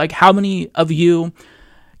those. How many of you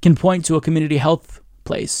can point to a community health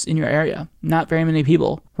place in your area? Not very many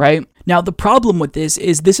people, right? Now, the problem with this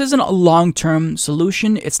isn't a long-term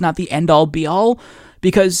solution. It's not the end-all be-all,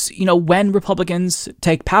 because, when Republicans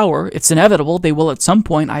take power, it's inevitable. They will at some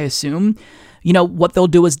point, I assume. What they'll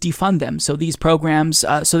do is defund them. So these programs,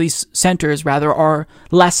 these centers, rather, are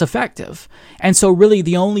less effective. And so really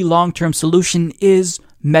the only long-term solution is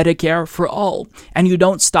Medicare for all. And you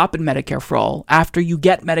don't stop at Medicare for all. After you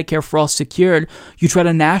get Medicare for all secured, you try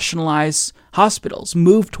to nationalize hospitals,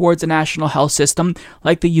 move towards a national health system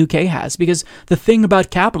like the UK has. Because the thing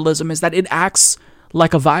about capitalism is that it acts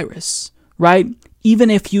like a virus, right?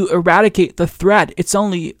 Even if you eradicate the threat, it's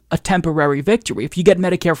only a temporary victory. If you get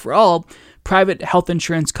Medicare for all, private health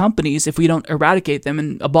insurance companies, if we don't eradicate them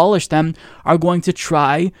and abolish them, are going to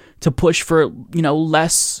try to push for,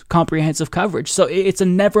 less comprehensive coverage. So it's a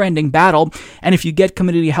never-ending battle. And if you get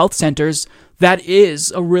community health centers, that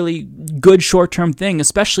is a really good short-term thing,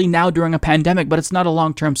 especially now during a pandemic, but it's not a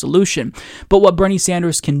long-term solution. But what Bernie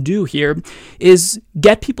Sanders can do here is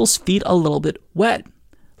get people's feet a little bit wet.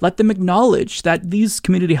 Let them acknowledge that these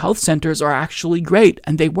community health centers are actually great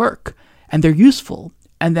and they work and they're useful.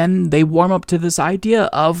 And then they warm up to this idea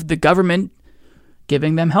of the government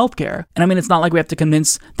giving them health care. And I mean, it's not like we have to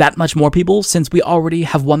convince that much more people since we already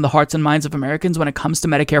have won the hearts and minds of Americans when it comes to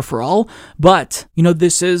Medicare for all. But,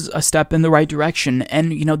 this is a step in the right direction.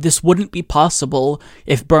 And, this wouldn't be possible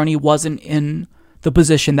if Bernie wasn't in the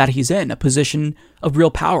position that he's in, a position of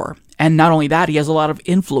real power. And not only that, he has a lot of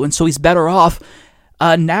influence, so he's better off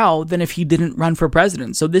now than if he didn't run for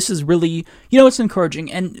president. So this is really, it's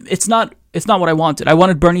encouraging, and it's not what I wanted. I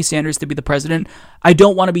wanted Bernie Sanders to be the president. I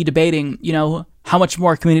don't want to be debating, how much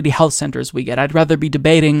more community health centers we get. I'd rather be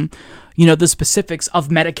debating, the specifics of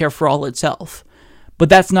Medicare for all itself. But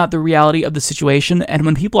that's not the reality of the situation, and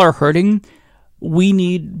when people are hurting, we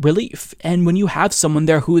need relief. And when you have someone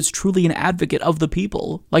there who is truly an advocate of the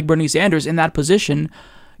people, like Bernie Sanders in that position,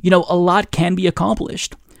 a lot can be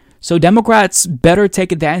accomplished. So Democrats better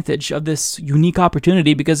take advantage of this unique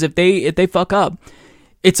opportunity, because if they fuck up,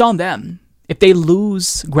 it's on them. If they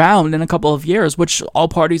lose ground in a couple of years, which all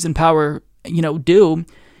parties in power, do,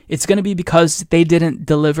 it's going to be because they didn't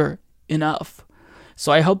deliver enough.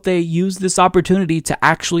 So I hope they use this opportunity to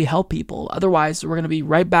actually help people. Otherwise, we're going to be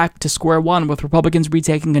right back to square one with Republicans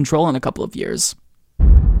retaking control in a couple of years.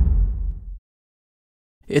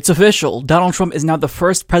 It's official. Donald Trump is now the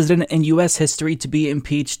first president in U.S. history to be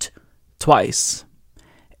impeached twice.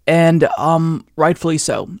 And rightfully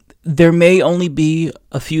so. There may only be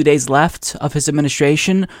a few days left of his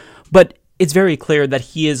administration, but it's very clear that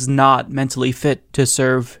he is not mentally fit to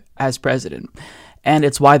serve as president. And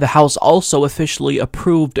it's why the House also officially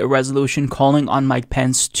approved a resolution calling on Mike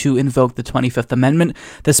Pence to invoke the 25th Amendment.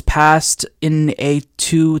 This passed in a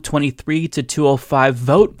 223 to 205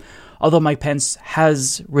 vote. Although Mike Pence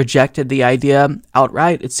has rejected the idea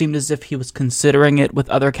outright, it seemed as if he was considering it with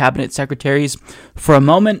other cabinet secretaries for a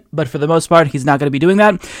moment, but for the most part, he's not going to be doing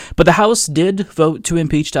that. But the House did vote to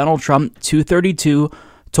impeach Donald Trump 232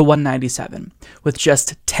 to 197, with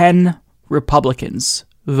just 10 Republicans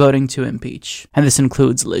voting to impeach. And this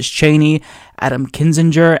includes Liz Cheney, Adam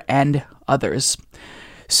Kinzinger, and others.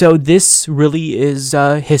 So this really is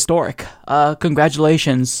historic.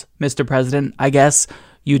 Congratulations, Mr. President, I guess.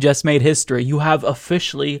 You just made history. You have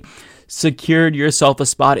officially secured yourself a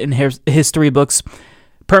spot in history books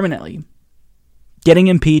permanently. Getting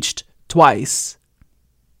impeached twice.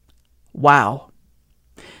 Wow.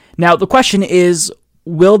 Now, the question is,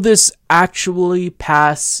 will this actually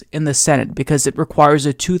pass in the Senate? Because it requires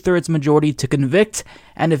a 2/3 majority to convict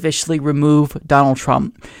and officially remove Donald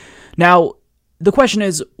Trump. Now, the question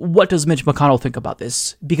is, what does Mitch McConnell think about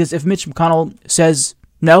this? Because if Mitch McConnell says,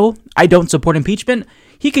 no, I don't support impeachment,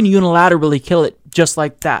 he can unilaterally kill it just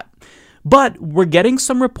like that. But we're getting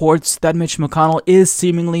some reports that Mitch McConnell is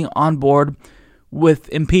seemingly on board with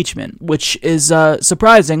impeachment, which is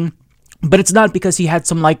surprising. But it's not because he had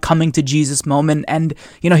some coming to Jesus moment and,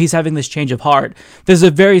 he's having this change of heart. There's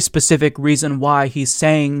a very specific reason why he's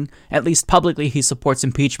saying, at least publicly, he supports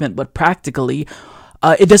impeachment, but practically,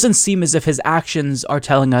 it doesn't seem as if his actions are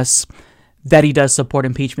telling us that he does support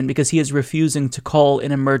impeachment, because he is refusing to call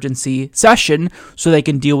an emergency session so they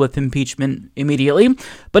can deal with impeachment immediately.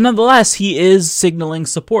 But nonetheless, he is signaling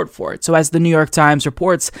support for it. So as the New York Times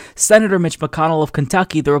reports, Senator Mitch McConnell of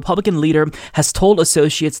Kentucky, the Republican leader, has told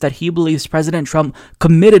associates that he believes President Trump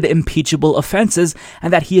committed impeachable offenses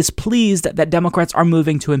and that he is pleased that Democrats are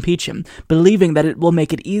moving to impeach him, believing that it will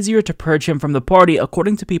make it easier to purge him from the party,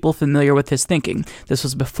 according to people familiar with his thinking. This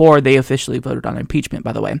was before they officially voted on impeachment,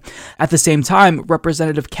 by the way. At the same time,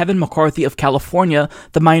 Representative Kevin McCarthy of California,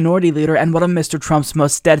 the minority leader and one of Mr. Trump's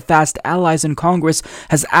most steadfast allies in Congress,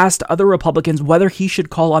 has asked other Republicans whether he should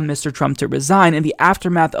call on Mr. Trump to resign in the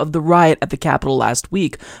aftermath of the riot at the Capitol last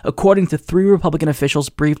week, according to 3 Republican officials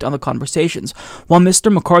briefed on the conversations. While Mr.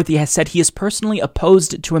 McCarthy has said he is personally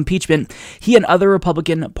opposed to impeachment, he and other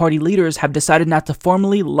Republican Party leaders have decided not to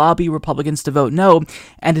formally lobby Republicans to vote no,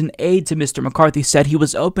 and an aide to Mr. McCarthy said he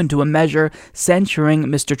was open to a measure censuring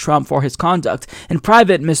Mr. Trump for his conduct. In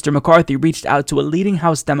private, Mr. McCarthy reached out to a leading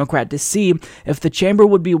House Democrat to see if the chamber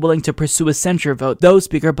would be willing to pursue a censure vote, though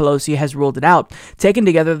Speaker Pelosi has ruled it out. Taken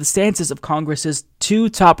together, the stances of Congress's 2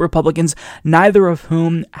 top Republicans, neither of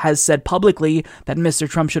whom has said publicly that Mr.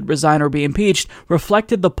 Trump should resign or be impeached,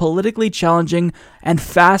 reflected the politically challenging and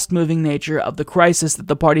fast-moving nature of the crisis that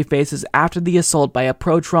the party faces after the assault by a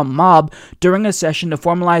pro-Trump mob during a session to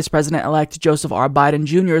formalize President-elect Joseph R. Biden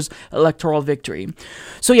Jr.'s electoral victory.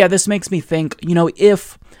 So yeah, this makes me think,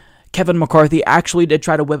 if Kevin McCarthy actually did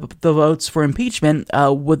try to whip up the votes for impeachment,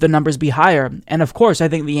 would the numbers be higher? And of course, I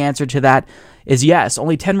think the answer to that is yes.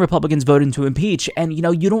 Only 10 Republicans voted to impeach, and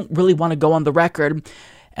you don't really want to go on the record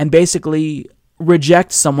and basically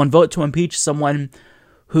reject someone, vote to impeach someone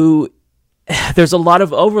who there's a lot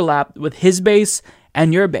of overlap with his base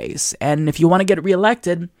and your base. And if you want to get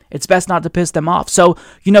reelected, it's best not to piss them off. So,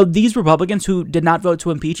 these Republicans who did not vote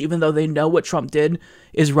to impeach, even though they know what Trump did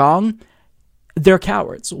is wrong, they're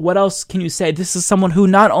cowards. What else can you say? This is someone who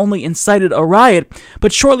not only incited a riot,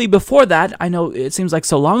 but shortly before that, I know it seems like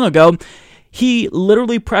so long ago, he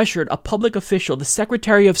literally pressured a public official, the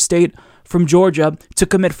Secretary of State from Georgia, to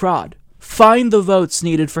commit fraud. Find the votes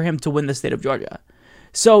needed for him to win the state of Georgia.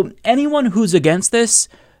 So anyone who's against this,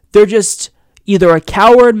 they're just either a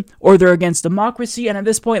coward or they're against democracy. And at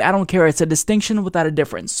this point, I don't care. It's a distinction without a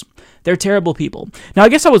difference. They're terrible people. Now, I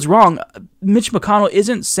guess I was wrong. Mitch McConnell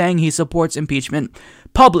isn't saying he supports impeachment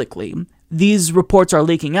publicly. These reports are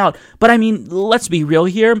leaking out. But I mean, let's be real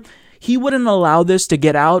here. He wouldn't allow this to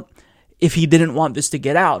get out if he didn't want this to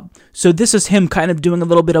get out. So this is him kind of doing a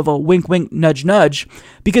little bit of a wink, wink, nudge, nudge,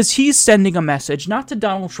 because he's sending a message, not to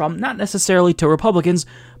Donald Trump, not necessarily to Republicans,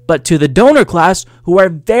 but to the donor class who are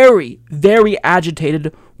very, very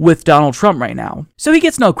agitated with Donald Trump right now. So he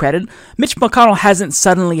gets no credit. Mitch McConnell hasn't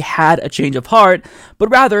suddenly had a change of heart, but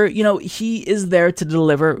rather, he is there to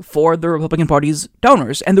deliver for the Republican Party's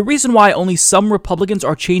donors. And the reason why only some Republicans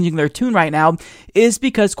are changing their tune right now is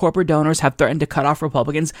because corporate donors have threatened to cut off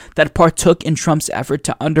Republicans that partook in Trump's effort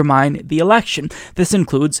to undermine the election. This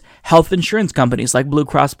includes health insurance companies like Blue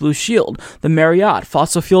Cross Blue Shield, the Marriott,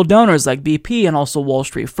 fossil fuel donors like BP, and also Wall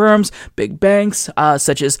Street firms, big banks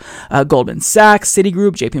such as Goldman Sachs,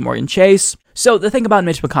 Citigroup, JP Morgan Chase. So the thing about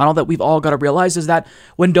Mitch McConnell that we've all got to realize is that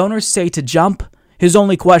when donors say to jump, his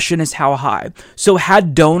only question is how high. So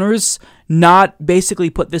had donors not basically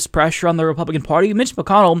put this pressure on the Republican Party, Mitch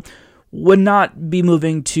McConnell would not be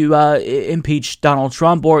moving to impeach Donald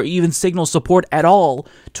Trump or even signal support at all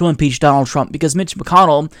to impeach Donald Trump, because Mitch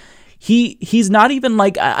McConnell, he's not even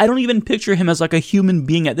like, I don't even picture him as like a human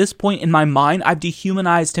being at this point in my mind. I've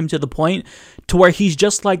dehumanized him to the point to where he's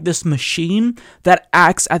just like this machine that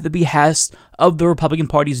acts at the behest of the Republican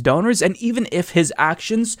Party's donors. And even if his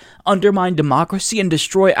actions undermine democracy and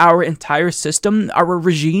destroy our entire system, our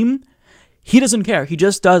regime, he doesn't care. He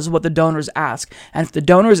just does what the donors ask. And if the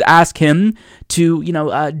donors ask him to,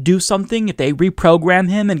 do something, if they reprogram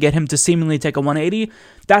him and get him to seemingly take a 180,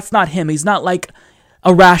 that's not him. He's not like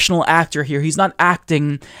a rational actor here. He's not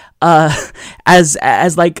acting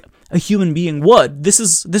as like a human being would. This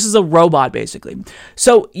is a robot, basically.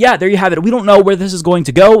 So yeah, there you have it. We don't know where this is going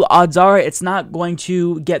to go. Odds are it's not going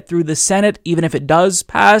to get through the Senate, even if it does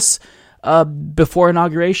pass before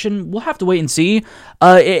inauguration. We'll have to wait and see.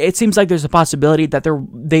 It seems like there's a possibility that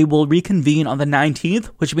they will reconvene on the 19th,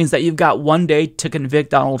 which means that you've got one day to convict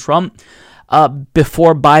Donald Trump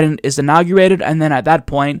before Biden is inaugurated, and then at that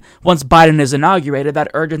point, once Biden is inaugurated,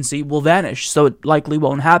 that urgency will vanish, so it likely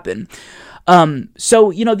won't happen.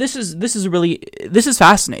 So this is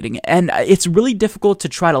fascinating, and it's really difficult to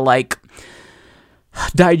try to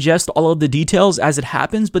digest all of the details as it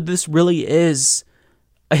happens, but this really is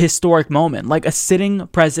a historic moment. Like, a sitting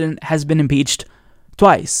president has been impeached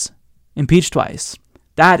twice.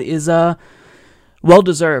 That is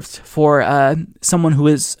well-deserved for someone who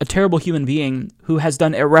is a terrible human being who has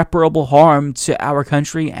done irreparable harm to our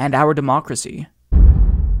country and our democracy.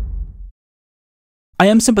 I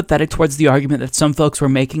am sympathetic towards the argument that some folks were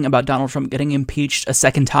making about Donald Trump getting impeached a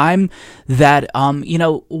second time, that,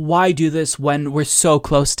 why do this when we're so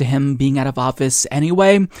close to him being out of office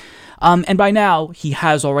anyway? And by now, he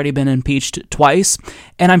has already been impeached twice,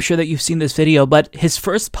 and I'm sure that you've seen this video, but his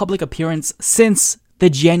first public appearance since the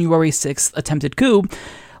January 6th attempted coup,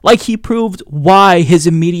 he proved why his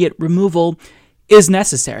immediate removal is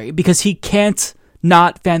necessary, because he can't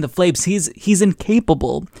not fan the flames. He's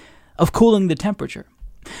incapable of cooling the temperature.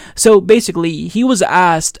 So basically, he was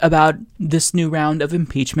asked about this new round of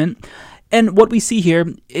impeachment, and what we see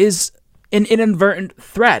here is an inadvertent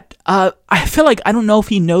threat. I feel like, I don't know if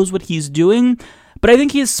he knows what he's doing, but I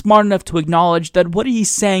think he is smart enough to acknowledge that what he's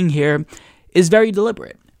saying here is very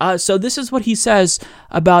deliberate. So this is what he says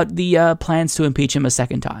about the plans to impeach him a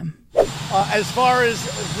second time. As far as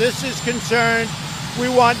this is concerned, we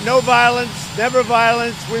want no violence, never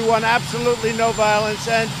violence. We want absolutely no violence.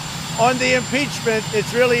 And on the impeachment,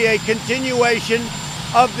 it's really a continuation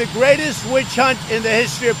of the greatest witch hunt in the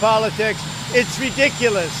history of politics. It's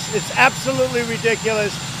ridiculous. It's absolutely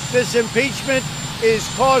ridiculous. This impeachment is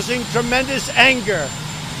causing tremendous anger,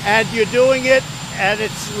 and you're doing it, and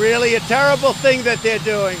it's really a terrible thing that they're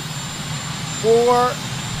doing. For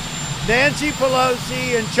Nancy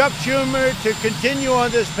Pelosi and Chuck Schumer to continue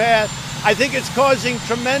on this path, I think it's causing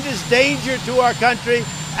tremendous danger to our country,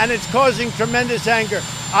 and it's causing tremendous anger.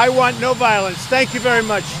 I want no violence. Thank you very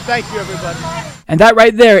much. Thank you, everybody. And that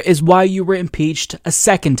right there is why you were impeached a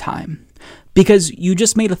second time. Because you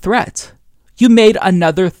just made a threat. you made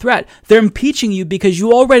another threat. They're impeaching you because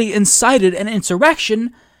you already incited an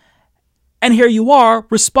insurrection, and here you are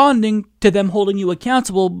responding to them holding you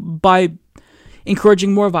accountable by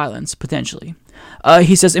encouraging more violence, potentially.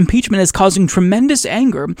 He says impeachment is causing tremendous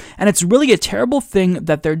anger, and it's really a terrible thing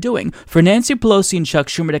that they're doing. For Nancy Pelosi and Chuck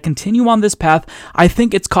Schumer to continue on this path, I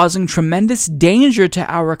think it's causing tremendous danger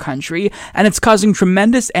to our country, and it's causing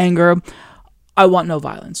tremendous anger. I want no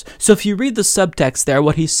violence. So if you read the subtext there,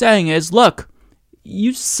 what he's saying is, look,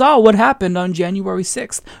 you saw what happened on January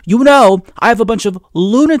 6th. You know, I have a bunch of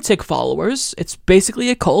lunatic followers. It's basically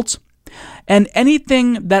a cult. And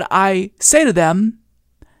anything that I say to them,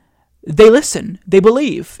 they listen, they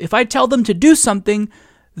believe. If I tell them to do something,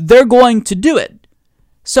 they're going to do it.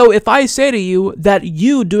 So if I say to you that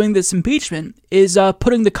you doing this impeachment is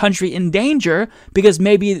putting the country in danger because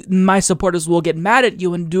maybe my supporters will get mad at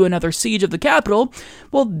you and do another siege of the Capitol,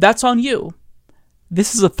 well, that's on you.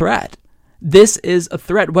 This is a threat. This is a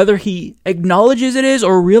threat. Whether he acknowledges it is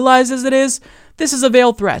or realizes it is, this is a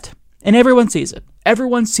veiled threat. And everyone sees it.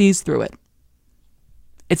 Everyone sees through it.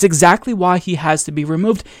 It's exactly why he has to be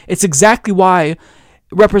removed. It's exactly why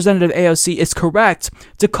Representative AOC is correct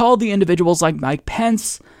to call the individuals like Mike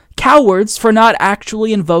Pence cowards for not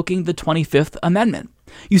actually invoking the 25th Amendment.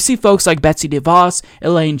 You see folks like Betsy DeVos,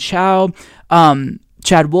 Elaine Chao,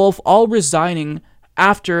 Chad Wolf, all resigning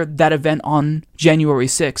after that event on January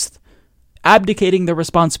 6th, abdicating their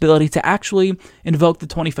responsibility to actually invoke the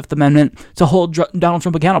 25th Amendment to hold Donald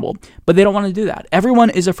Trump accountable. But they don't want to do that. Everyone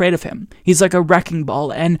is afraid of him. He's like a wrecking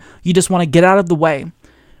ball, and you just want to get out of the way.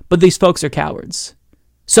 But these folks are cowards.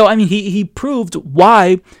 So, I mean, he proved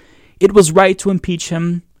why it was right to impeach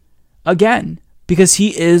him again, because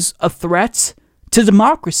he is a threat to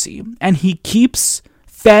democracy, and he keeps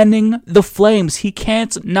fanning the flames. He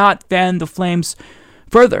can't not fan the flames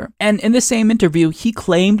further. And in the same interview, he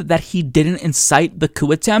claimed that he didn't incite the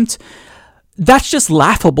coup attempt. That's just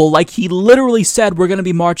laughable. Like, he literally said, we're going to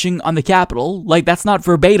be marching on the Capitol. Like, that's not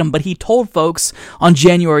verbatim, but he told folks on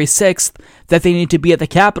January 6th that they need to be at the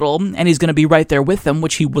Capitol, and he's going to be right there with them,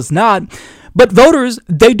 which he was not. But voters,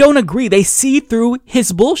 they don't agree. They see through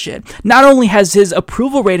his bullshit. Not only has his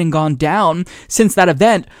approval rating gone down since that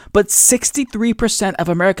event, but 63% of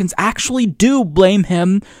Americans actually do blame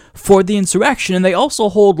him for the insurrection. And they also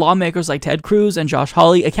hold lawmakers like Ted Cruz and Josh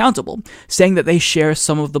Hawley accountable, saying that they share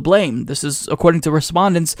some of the blame. This is according to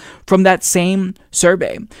respondents from that same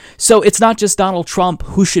survey. So it's not just Donald Trump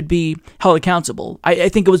who should be held accountable. I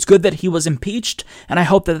think it was good that he was impeached, and I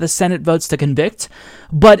hope that the Senate votes to convict.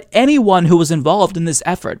 But anyone who was involved in this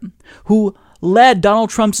effort, who led Donald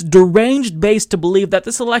Trump's deranged base to believe that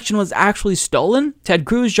this election was actually stolen, Ted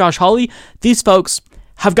Cruz, Josh Hawley, these folks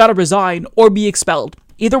have got to resign or be expelled.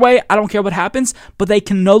 Either way, I don't care what happens, but they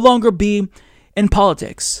can no longer be in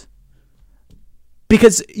politics.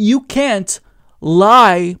 Because you can't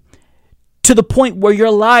lie to the point where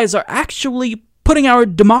your lies are actually putting our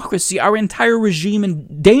democracy, our entire regime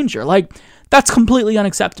in danger. Like, that's completely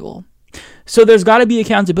unacceptable. So there's got to be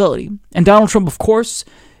accountability. And Donald Trump, of course,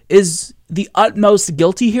 is the utmost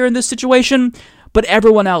guilty here in this situation. But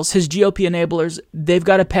everyone else, his GOP enablers, they've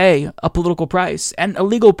got to pay a political price and a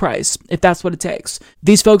legal price if that's what it takes.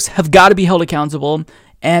 These folks have got to be held accountable.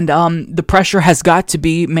 And the pressure has got to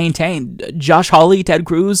be maintained. Josh Hawley, Ted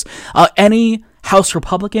Cruz, any House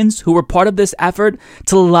Republicans who were part of this effort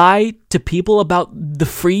to lie to people about the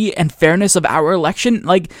free and fairness of our election,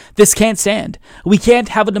 like, this can't stand. We can't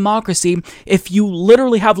have a democracy if you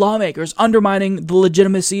literally have lawmakers undermining the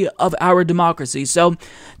legitimacy of our democracy. So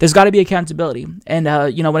there's got to be accountability. And,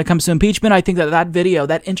 when it comes to impeachment, I think that video,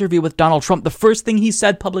 that interview with Donald Trump, the first thing he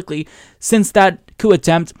said publicly since that coup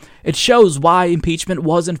attempt, it shows why impeachment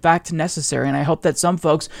was in fact necessary. And I hope that some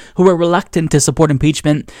folks who were reluctant to support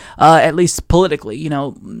impeachment, at least politically,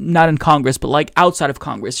 not in Congress, but like outside of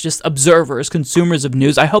Congress, just observers, consumers of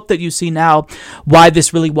news, I hope that you see now why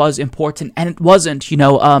this really was important and it wasn't,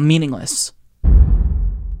 meaningless.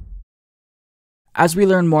 As we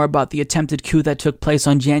learn more about the attempted coup that took place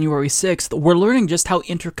on January 6th, we're learning just how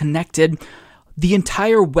interconnected the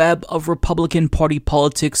entire web of Republican Party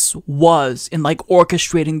politics was in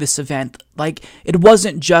orchestrating this event. It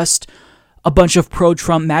wasn't just a bunch of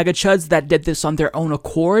pro-Trump MAGA chuds that did this on their own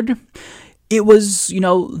accord. It was,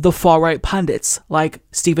 the far-right pundits like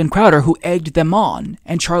Steven Crowder who egged them on,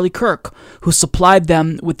 and Charlie Kirk who supplied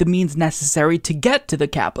them with the means necessary to get to the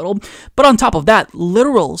Capitol. But on top of that,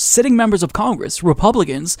 literal sitting members of Congress,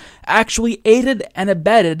 Republicans, actually aided and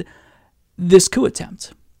abetted this coup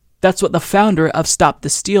attempt. That's what the founder of Stop the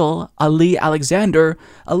Steal, Ali Alexander,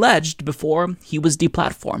 alleged before he was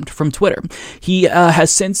deplatformed from Twitter. He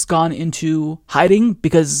has since gone into hiding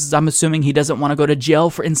because I'm assuming he doesn't want to go to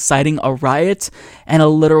jail for inciting a riot and a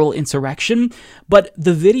literal insurrection. But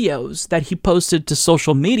the videos that he posted to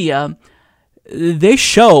social media, they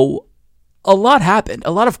show a lot happened.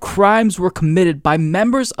 A lot of crimes were committed by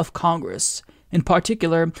members of Congress. In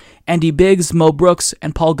particular, Andy Biggs, Mo Brooks,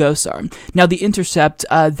 and Paul Gosar. Now, The Intercept,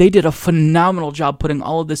 they did a phenomenal job putting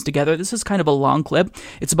all of this together. This is kind of a long clip.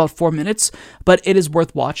 It's about 4 minutes, but it is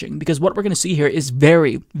worth watching because what we're going to see here is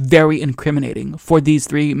very, very incriminating for these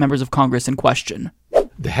three members of Congress in question.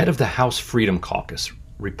 The head of the House Freedom Caucus,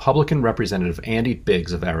 Republican Representative Andy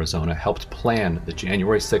Biggs of Arizona, helped plan the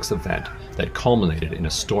January 6th event that culminated in a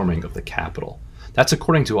storming of the Capitol. That's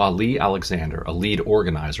according to Ali Alexander, a lead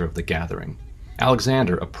organizer of the gathering.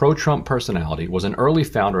 Alexander, a pro-Trump personality, was an early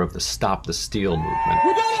founder of the Stop the Steal movement.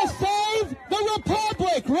 We gotta save the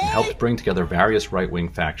Republic, right? And helped bring together various right-wing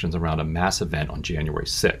factions around a mass event on January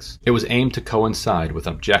 6th. It was aimed to coincide with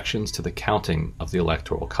objections to the counting of the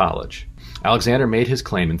Electoral College. Alexander made his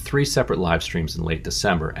claim in 3 separate live streams in late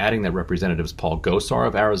December, adding that Representatives Paul Gosar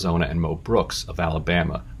of Arizona and Mo Brooks of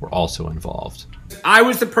Alabama were also involved. I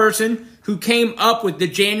was the person who came up with the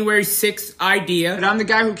January 6th idea. And I'm the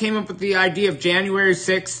guy who came up with the idea of January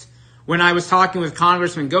 6th when I was talking with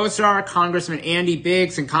Congressman Gosar, Congressman Andy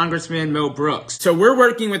Biggs, and Congressman Mo Brooks. So we're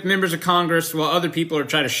working with members of Congress while other people are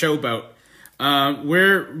trying to showboat.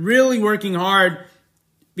 We're really working hard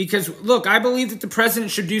because, look, I believe that the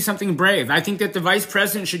president should do something brave. I think that the vice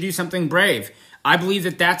president should do something brave. I believe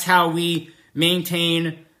that that's how we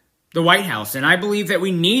maintain the White House, and I believe that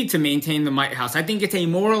we need to maintain the White House. I think it's a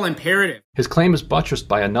moral imperative. His claim is buttressed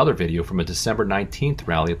by another video from a December 19th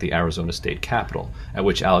rally at the Arizona State Capitol, at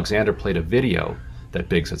which Alexander played a video that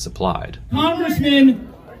Biggs had supplied.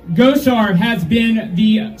 Congressman Gosar has been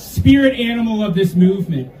the spirit animal of this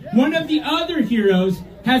movement. One of the other heroes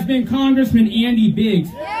has been Congressman Andy Biggs.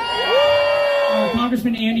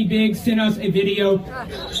 Congressman Andy Biggs sent us a video.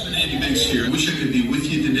 Congressman Andy Biggs here. I wish I could be with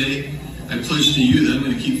you today. I pledge to you that I'm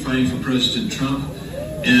going to keep fighting for President Trump.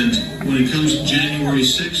 And when it comes to January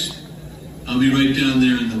 6th, I'll be right down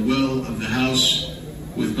there in the well of the House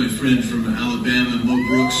with my friend from Alabama, Mo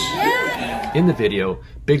Brooks. In the video,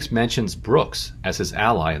 Biggs mentions Brooks as his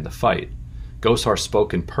ally in the fight. Gosar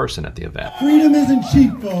spoke in person at the event. Freedom isn't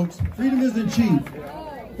cheap, folks. Freedom isn't cheap.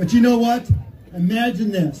 But you know what?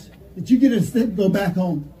 Imagine this, that you get to go back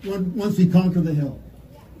home once we conquer the Hill.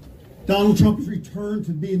 Donald Trump has returned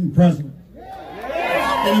to being president.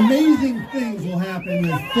 And amazing things will happen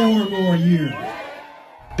in 4 more years.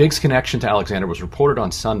 Biggs' connection to Alexander was reported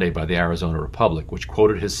on Sunday by the Arizona Republic, which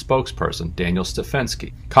quoted his spokesperson, Daniel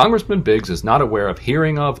Stefanski. Congressman Biggs is not aware of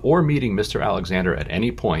hearing of or meeting Mr. Alexander at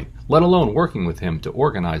any point, let alone working with him to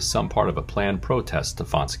organize some part of a planned protest,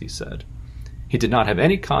 Stefanski said. He did not have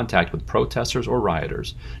any contact with protesters or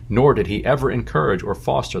rioters, nor did he ever encourage or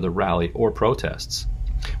foster the rally or protests.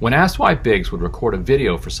 When asked why Biggs would record a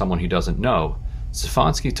video for someone he doesn't know,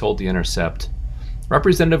 Stefanski told The Intercept,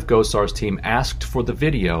 Representative Gosar's team asked for the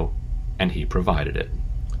video, and he provided it.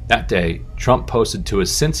 That day, Trump posted to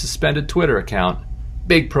his since-suspended Twitter account,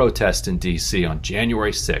 "Big protest in D.C. on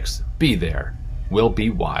January 6th. Be there. Will be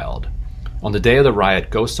wild." On the day of the riot,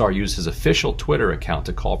 Gosar used his official Twitter account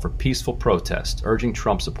to call for peaceful protest, urging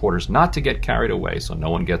Trump supporters not to get carried away so no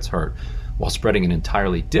one gets hurt, while spreading an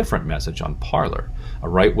entirely different message on Parler, a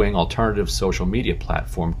right-wing alternative social media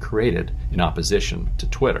platform created in opposition to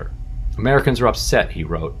Twitter. Americans are upset, he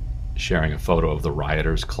wrote, sharing a photo of the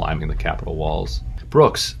rioters climbing the Capitol walls.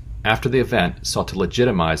 Brooks, after the event, sought to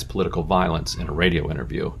legitimize political violence in a radio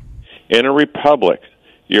interview. In a republic,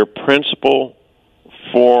 your principal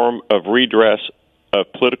form of redress of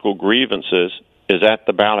political grievances is at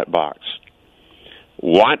the ballot box.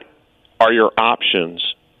 What are your options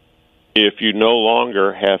if you no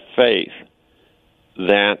longer have faith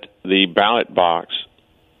that the ballot box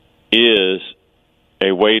is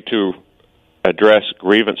a way to address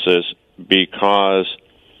grievances because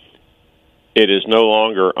it is no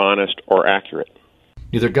longer honest or accurate?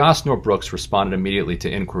 Neither Goss nor Brooks responded immediately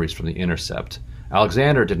to inquiries from The Intercept.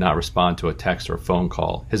 Alexander did not respond to a text or phone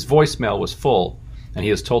call. His voicemail was full, and he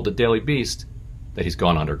has told the Daily Beast that he's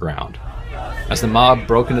gone underground. As the mob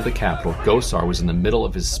broke into the Capitol, Gosar was in the middle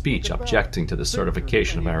of his speech objecting to the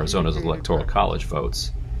certification of Arizona's Electoral College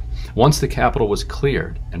votes. Once the Capitol was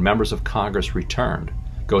cleared and members of Congress returned,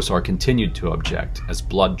 Gosar continued to object as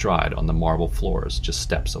blood dried on the marble floors just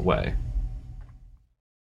steps away.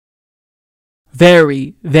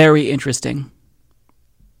 Very, very interesting.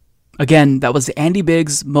 Again, that was Andy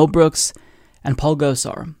Biggs, Mo Brooks, and Paul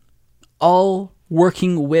Gosar. all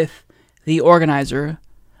working with the organizer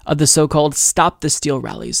of the so-called Stop the Steal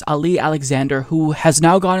rallies, Ali Alexander, who has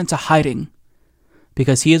now gone into hiding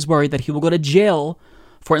because he is worried that he will go to jail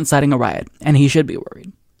for inciting a riot, and he should be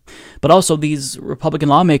worried. But also, these Republican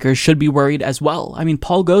lawmakers should be worried as well. I mean,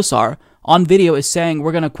 Paul Gosar on video is saying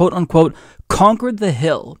we're going to, quote-unquote, conquer the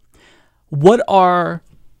Hill. What are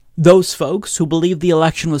those folks who believe the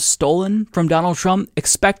election was stolen from Donald Trump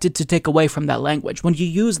expected to take away from that language? When you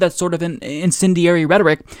use that sort of an incendiary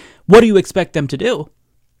rhetoric, what do you expect them to do?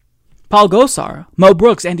 Paul Gosar, Mo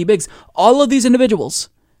Brooks, Andy Biggs, all of these individuals,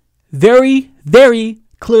 very, very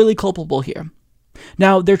clearly culpable here.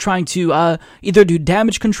 Now, they're trying to either do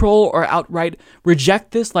damage control or outright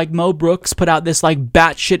reject this, like Mo Brooks put out this like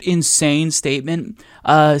batshit insane statement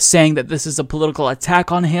saying that this is a political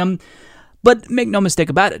attack on him. But make no mistake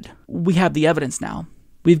about it, we have the evidence now.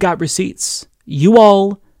 We've got receipts. You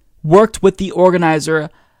all worked with the organizer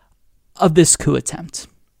of this coup attempt.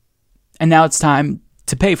 And now it's time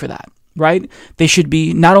to pay for that, right? They should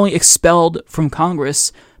be not only expelled from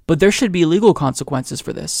Congress, but there should be legal consequences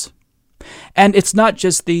for this. And it's not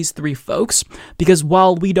just these three folks, because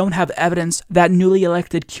while we don't have evidence that newly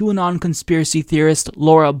elected QAnon conspiracy theorist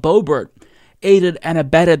Laura Boebert aided and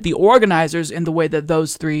abetted the organizers in the way that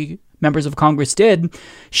those three members of Congress did,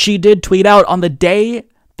 she did tweet out on the day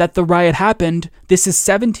that the riot happened. This is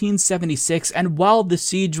 1776, and while the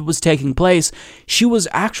siege was taking place, she was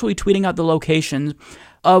actually tweeting out the location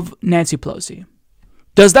of Nancy Pelosi.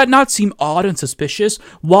 Does that not seem odd and suspicious?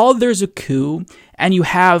 While there's a coup and you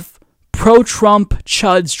have pro-Trump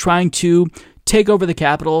chuds trying to take over the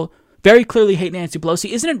Capitol, very clearly hate Nancy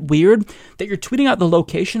Pelosi, isn't it weird that you're tweeting out the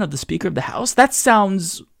location of the Speaker of the House? That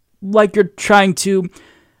sounds like you're trying to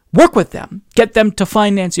work with them, get them to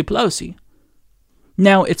find Nancy Pelosi.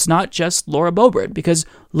 Now, it's not just Laura Boebert, because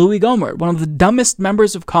Louis Gohmert, one of the dumbest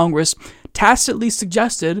members of Congress, tacitly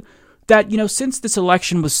suggested that, since this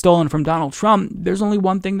election was stolen from Donald Trump, there's only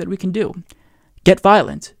one thing that we can do. Get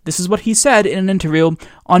violent. This is what he said in an interview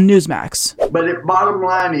on Newsmax. But the bottom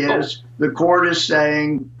line is, the court is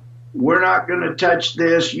saying, we're not going to touch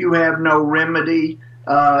this. You have no remedy.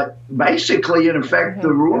 Basically, in effect,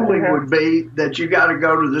 the ruling would be that you got to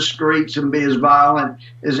go to the streets and be as violent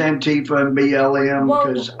as Antifa and BLM.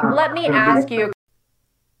 Well, let me ask you.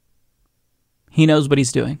 He knows what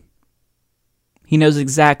he's doing. He knows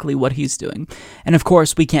exactly what he's doing. And of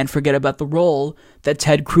course, we can't forget about the role that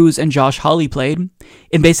Ted Cruz and Josh Hawley played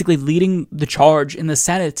in basically leading the charge in the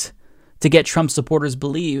Senate to get Trump supporters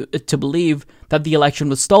believe that the election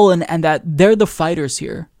was stolen and that they're the fighters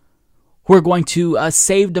here who are going to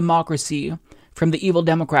save democracy from the evil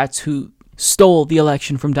Democrats who stole the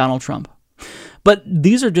election from Donald Trump. But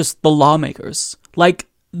these are just the lawmakers. Like,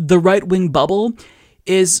 the right-wing bubble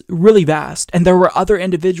is really vast, and there were other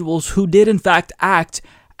individuals who did in fact act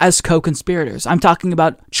as co-conspirators. I'm talking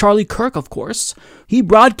about Charlie Kirk, of course. He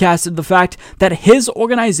broadcasted the fact that his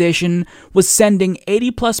organization was sending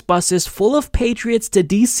 80-plus buses full of patriots to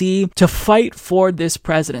D.C. to fight for this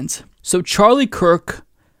president. So Charlie Kirk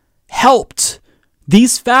helped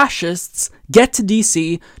these fascists get to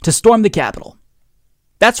D.C. to storm the Capitol.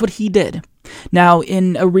 That's what he did. Now,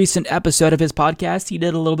 in a recent episode of his podcast, he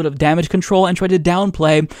did a little bit of damage control and tried to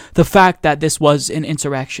downplay the fact that this was an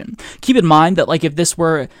insurrection. Keep in mind that, if this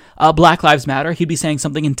were Black Lives Matter, he'd be saying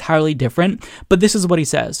something entirely different, but this is what he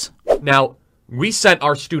says. Now, we sent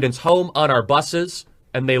our students home on our buses,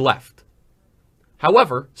 and they left.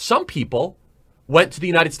 However, some people went to the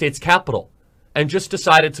United States Capitol and just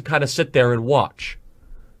decided to kind of sit there and watch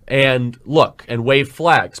and look and wave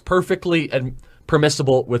flags, perfectly and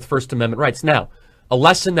permissible with First Amendment rights. Now, a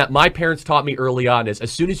lesson that my parents taught me early on is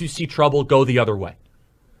as soon as you see trouble, go the other way.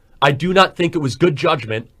 I do not think it was good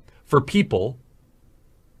judgment for people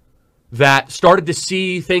that started to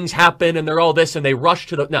see things happen and they're all this and they rush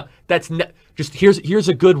to the... No, that's just here's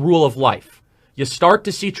a good rule of life. You start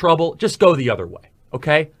to see trouble, just go the other way,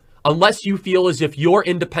 okay? Unless you feel as if your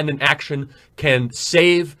independent action can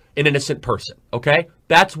save an innocent person, okay?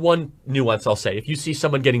 That's one nuance I'll say. If you see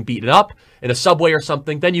someone getting beaten up in a subway or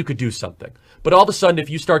something, then you could do something. But all of a sudden, if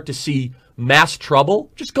you start to see mass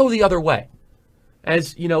trouble, just go the other way.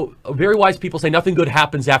 As, very wise people say, nothing good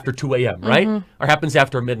happens after 2 a.m., right? Or happens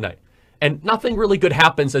after midnight. And nothing really good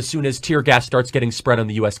happens as soon as tear gas starts getting spread on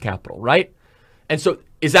the U.S. Capitol, right? And so,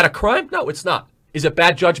 is that a crime? No, it's not. Is it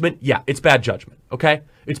bad judgment? Yeah, it's bad judgment, okay?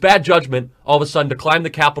 It's bad judgment all of a sudden to climb the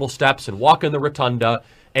Capitol steps and walk in the rotunda,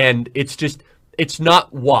 and it's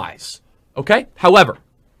not wise, okay? However,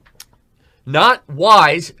 not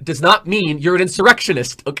wise does not mean you're an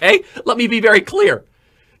insurrectionist, okay? Let me be very clear.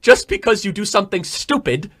 Just because you do something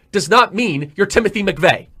stupid does not mean you're Timothy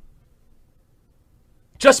McVeigh,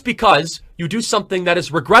 Just because you do something that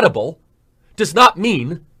is regrettable does not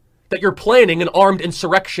mean that you're planning an armed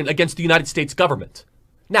insurrection against the United States government.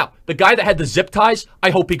 Now, the guy that had the zip ties,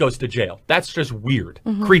 I hope he goes to jail. That's just weird,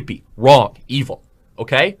 creepy, wrong, evil,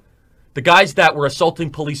 okay? The guys that were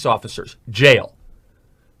assaulting police officers, jail.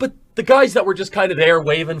 But the guys that were just kind of there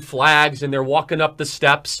waving flags and they're walking up the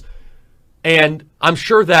steps, and I'm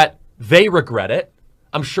sure that they regret it.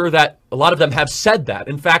 I'm sure that a lot of them have said that.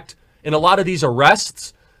 In fact, in a lot of these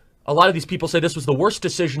arrests, a lot of these people say this was the worst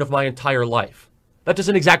decision of my entire life. That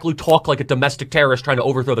doesn't exactly talk like a domestic terrorist trying to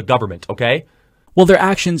overthrow the government, okay? Well, their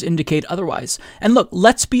actions indicate otherwise. And look,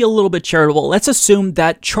 let's be a little bit charitable. Let's assume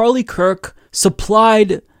that Charlie Kirk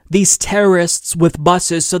supplied these terrorists with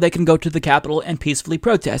buses so they can go to the Capitol and peacefully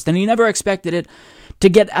protest. And he never expected it to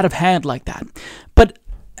get out of hand like that. But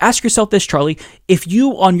ask yourself this, Charlie. If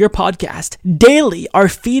you, on your podcast, daily are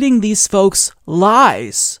feeding these folks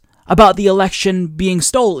lies about the election being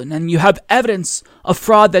stolen, and you have evidence of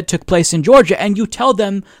fraud that took place in Georgia, and you tell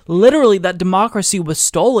them literally that democracy was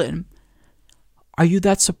stolen, are you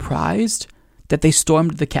that surprised that they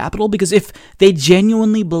stormed the Capitol? Because if they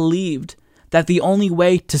genuinely believed that the only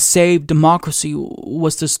way to save democracy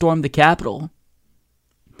was to storm the Capitol,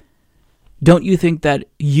 don't you think that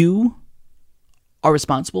you are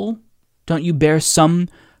responsible? Don't you bear some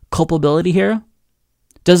culpability here?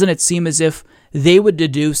 Doesn't it seem as if they would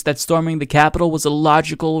deduce that storming the Capitol was a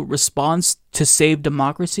logical response to save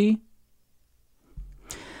democracy?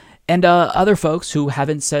 And other folks who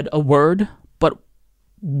haven't said a word, but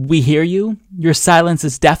we hear you, your silence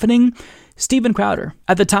is deafening. Steven Crowder.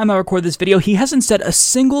 At the time I record this video, he hasn't said a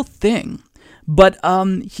single thing, but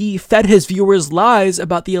he fed his viewers lies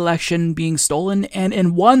about the election being stolen, and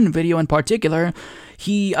in one video in particular,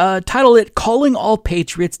 he titled it, "Calling All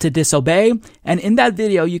Patriots to Disobey," and in that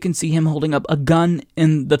video, you can see him holding up a gun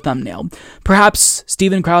in the thumbnail. Perhaps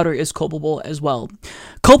Steven Crowder is culpable as well.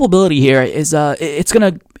 Culpability here is, I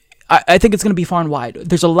think it's gonna be far and wide.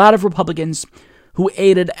 There's a lot of Republicans who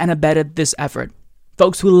aided and abetted this effort.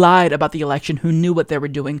 Folks who lied about the election, who knew what they were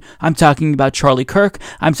doing. I'm talking about Charlie Kirk.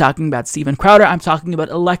 I'm talking about Steven Crowder. I'm talking about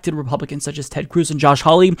elected Republicans such as Ted Cruz and Josh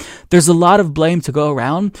Hawley. There's a lot of blame to go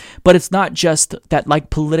around, but it's not just that, like,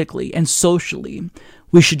 politically and socially,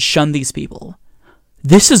 we should shun these people.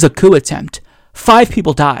 This is a coup attempt. 5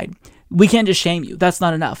 people died. We can't just shame you. That's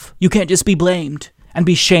not enough. You can't just be blamed and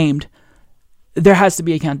be shamed. There has to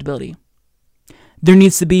be accountability. There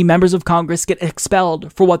needs to be members of Congress get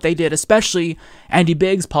expelled for what they did, especially Andy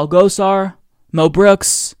Biggs, Paul Gosar, Mo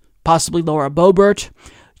Brooks, possibly Laura Boebert.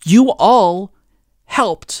 You all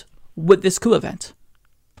helped with this coup event.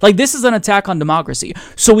 Like, this is an attack on democracy,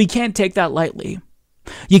 so we can't take that lightly.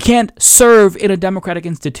 You can't serve in a democratic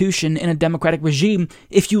institution, in a democratic regime,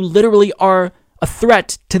 if you literally are a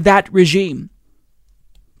threat to that regime.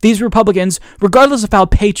 These Republicans, regardless of how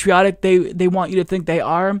patriotic they want you to think they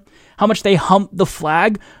are, how much they hump the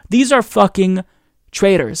flag, these are fucking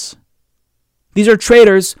traitors. These are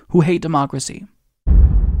traitors who hate democracy.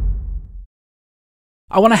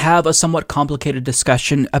 I want to have a somewhat complicated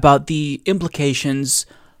discussion about the implications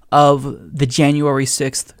of the January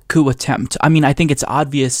 6th coup attempt. I mean, I think it's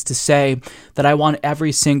obvious to say that I want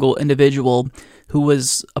every single individual who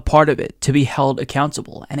was a part of it to be held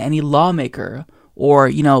accountable, and any lawmaker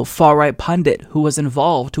or, far-right pundit who was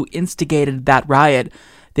involved, who instigated that riot,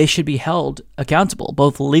 they should be held accountable,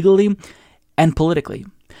 both legally and politically.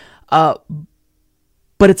 But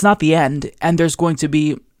it's not the end, and there's going to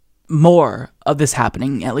be more of this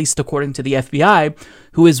happening, at least according to the FBI,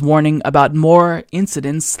 who is warning about more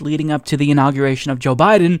incidents leading up to the inauguration of Joe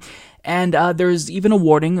Biden. And there's even a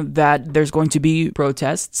warning that there's going to be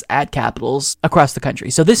protests at capitals across the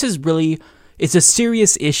country. So this is really, it's a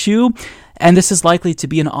serious issue, and this is likely to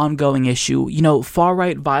be an ongoing issue.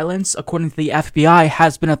 Far-right violence, according to the FBI,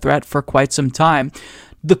 has been a threat for quite some time.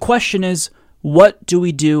 The question is, what do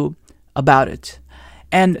we do about it?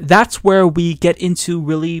 And that's where we get into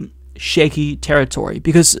really shaky territory,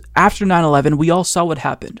 because after 9/11, we all saw what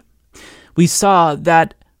happened. We saw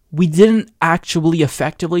that we didn't actually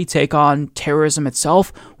effectively take on terrorism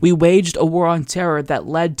itself. We waged a war on terror that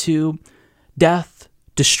led to death,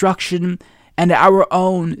 destruction, and our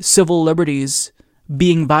own civil liberties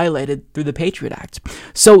being violated through the Patriot Act.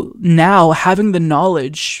 So now, having the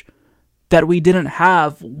knowledge that we didn't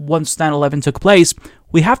have once 9/11 took place,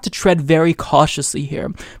 we have to tread very cautiously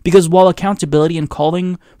here, because while accountability and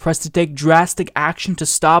calling for us to take drastic action to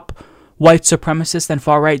stop white supremacist and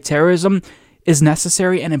far-right terrorism is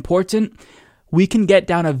necessary and important, we can get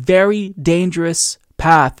down a very dangerous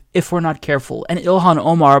path if we're not careful, and Ilhan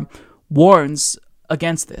Omar warns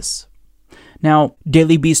against this. Now,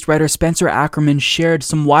 Daily Beast writer Spencer Ackerman shared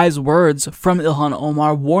some wise words from Ilhan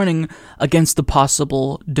Omar warning against the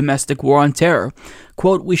possible domestic war on terror.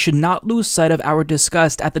 Quote, "We should not lose sight of our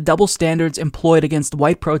disgust at the double standards employed against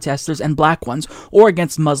white protesters and black ones, or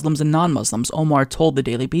against Muslims and non-Muslims," Omar told the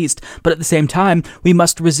Daily Beast. "But at the same time, we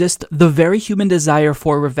must resist the very human desire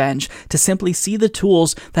for revenge, to simply see the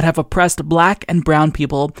tools that have oppressed black and brown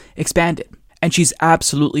people expanded." And she's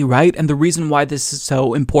absolutely right. And the reason why this is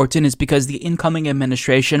so important is because the incoming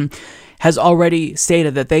administration has already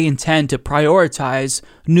stated that they intend to prioritize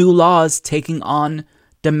new laws taking on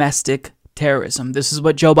domestic terrorism. This is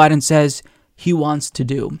what Joe Biden says he wants to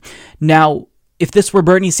do. Now, if this were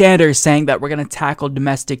Bernie Sanders saying that we're going to tackle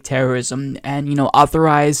domestic terrorism and,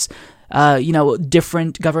 authorize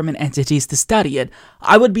different government entities to study it,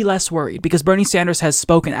 I would be less worried because Bernie Sanders has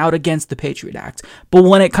spoken out against the Patriot Act. But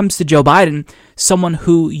when it comes to Joe Biden, someone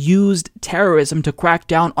who used terrorism to crack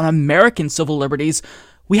down on American civil liberties,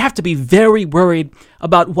 we have to be very worried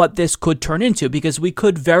about what this could turn into, because we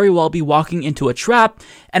could very well be walking into a trap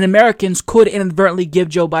and Americans could inadvertently give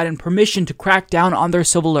Joe Biden permission to crack down on their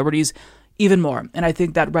civil liberties even more. And I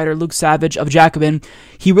think that writer Luke Savage of Jacobin,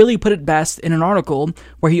 he really put it best in an article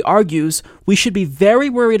where he argues we should be very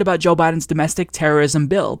worried about Joe Biden's domestic terrorism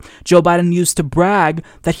bill. Joe Biden used to brag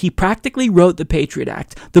that he practically wrote the Patriot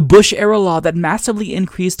Act, the Bush-era law that massively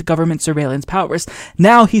increased government surveillance powers.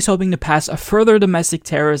 Now he's hoping to pass a further domestic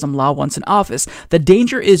terrorism law once in office. The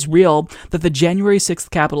danger is real that the January 6th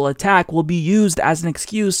Capitol attack will be used as an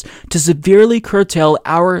excuse to severely curtail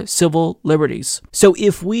our civil liberties. So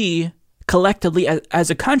if we collectively as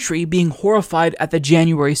a country, being horrified at the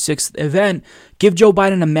January 6th event, give Joe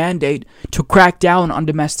Biden a mandate to crack down on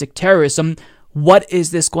domestic terrorism, what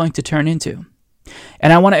is this going to turn into?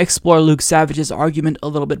 And I want to explore Luke Savage's argument a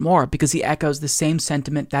little bit more because he echoes the same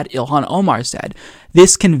sentiment that Ilhan Omar said.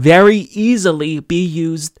 This can very easily be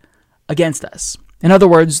used against us. In other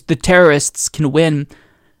words, the terrorists can win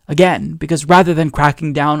again, because rather than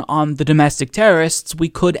cracking down on the domestic terrorists, we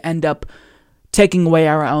could end up taking away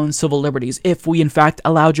our own civil liberties if we in fact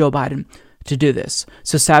allow Joe Biden to do this.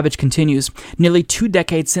 So Savage continues, nearly 2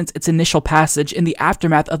 decades since its initial passage in the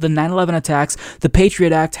aftermath of the 9/11 attacks, the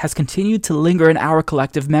Patriot Act has continued to linger in our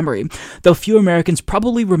collective memory. Though few Americans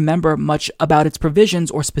probably remember much about its provisions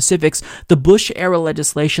or specifics, the Bush-era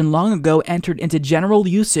legislation long ago entered into general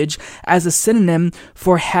usage as a synonym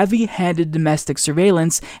for heavy-handed domestic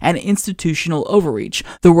surveillance and institutional overreach.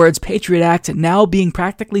 The words Patriot Act now being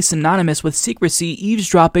practically synonymous with secrecy,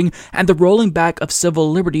 eavesdropping, and the rolling back of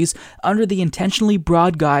civil liberties under the intentionally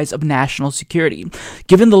broad guise of national security.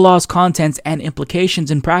 Given the law's contents and implications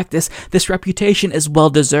in practice, this reputation is well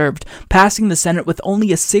deserved. Passing the Senate with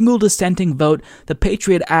only a single dissenting vote, the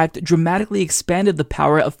Patriot Act dramatically expanded the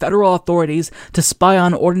power of federal authorities to spy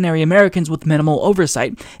on ordinary Americans with minimal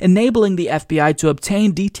oversight, enabling the FBI to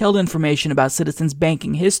obtain detailed information about citizens'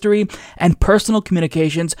 banking history and personal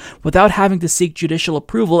communications without having to seek judicial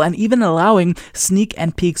approval, and even allowing sneak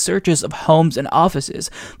and peek searches of homes and offices.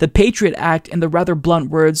 The Patriot Act, in the rather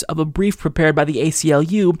blunt words of a brief prepared by the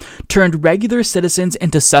ACLU, turned regular citizens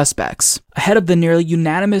into suspects. Ahead of the nearly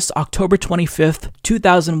unanimous October 25th,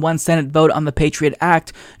 2001 Senate vote on the Patriot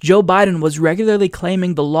Act, Joe Biden was regularly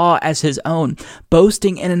claiming the law as his own,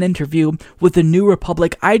 boasting in an interview with the New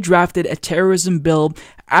Republic, "I drafted a terrorism bill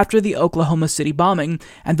after the Oklahoma City bombing,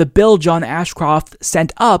 and the bill John Ashcroft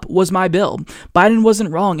sent up was my bill." Biden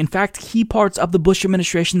wasn't wrong. In fact, key parts of the Bush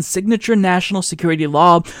administration's signature national security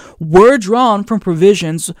law were drawn from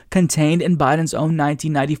provisions contained in Biden's own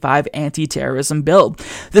 1995 anti-terrorism bill.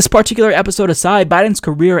 This particular episode aside, Biden's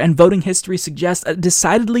career and voting history suggests a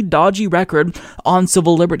decidedly dodgy record on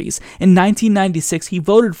civil liberties. In 1996, he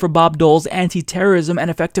voted for Bob Dole's Anti-Terrorism and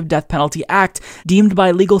Effective Death Penalty Act, deemed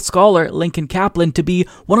by legal scholar Lincoln Kaplan to be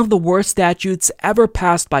one of the worst statutes ever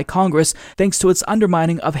passed by Congress, thanks to its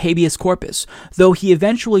undermining of habeas corpus. Though he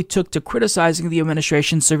eventually took to criticizing the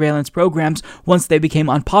administration's surveillance programs once they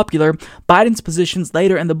became unpopular, Biden's positions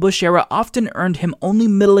later in the Bush era often earned him only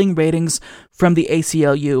middling ratings from the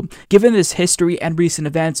ACLU. Given this history and recent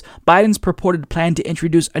events, Biden's purported plan to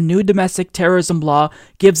introduce a new domestic terrorism law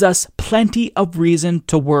gives us plenty of reason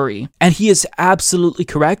to worry. And he is absolutely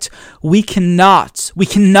correct. We cannot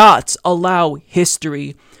allow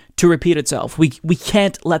history to repeat itself. We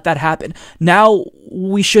can't let that happen. Now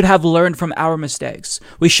we should have learned from our mistakes.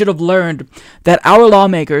 We should have learned that our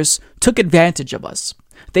lawmakers took advantage of us.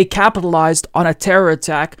 They capitalized on a terror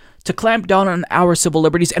attack to clamp down on our civil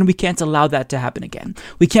liberties, and we can't allow that to happen again.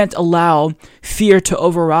 We can't allow fear to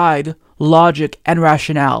override logic and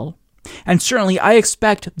rationale. And certainly I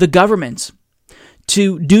expect the government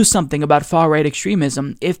to do something about far-right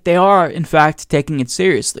extremism if they are, in fact, taking it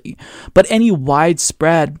seriously. But any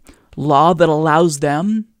widespread law that allows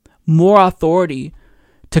them more authority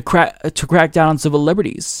to crack down on civil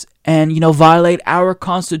liberties and, violate our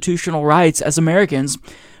constitutional rights as Americans,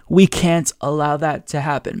 we can't allow that to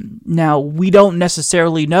happen. Now, we don't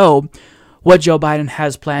necessarily know what Joe Biden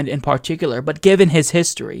has planned in particular, but given his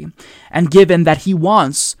history and given that he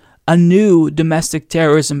wants a new domestic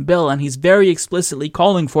terrorism bill, and he's very explicitly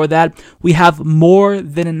calling for that, we have more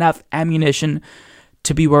than enough ammunition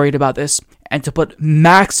to be worried about this and to put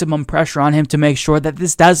maximum pressure on him to make sure that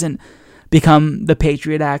this doesn't become the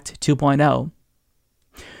Patriot Act 2.0.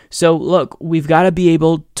 So look, we've got to be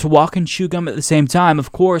able to walk and chew gum at the same time.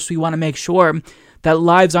 Of course, we want to make sure that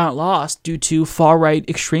lives aren't lost due to far-right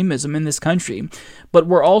extremism in this country. But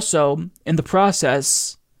we're also, in the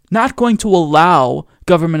process, not going to allow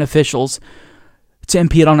government officials to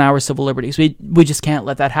impede on our civil liberties. We just can't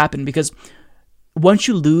let that happen, because once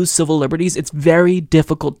you lose civil liberties, it's very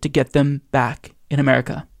difficult to get them back in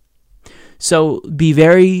America. So be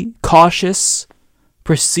very cautious,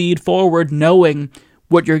 proceed forward knowing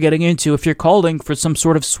what you're getting into if you're calling for some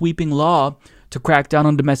sort of sweeping law to crack down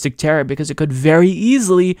on domestic terror, because it could very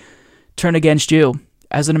easily turn against you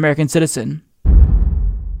as an American citizen.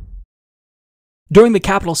 During the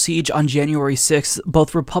Capitol siege on January 6th,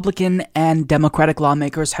 both Republican and Democratic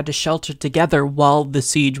lawmakers had to shelter together while the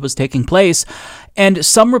siege was taking place, and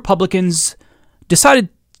some Republicans decided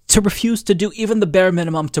to refuse to do even the bare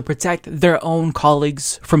minimum to protect their own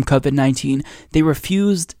colleagues from COVID-19. They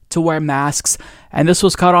refused to wear masks, and this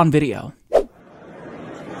was caught on video.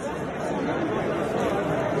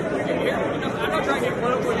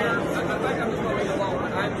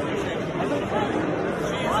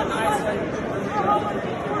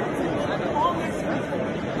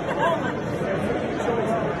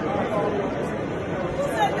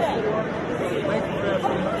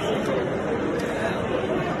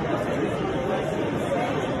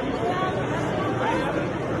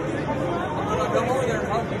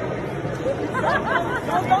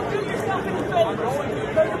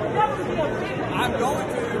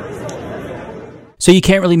 So you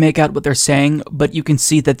can't really make out what they're saying, but you can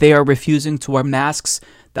see that they are refusing to wear masks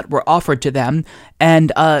that were offered to them.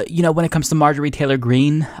 And, when it comes to Marjorie Taylor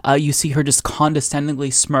Greene, you see her just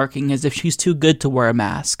condescendingly smirking as if she's too good to wear a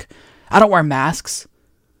mask. I don't wear masks.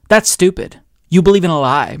 That's stupid. You believe in a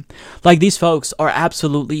lie. Like, these folks are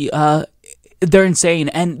absolutely, they're insane.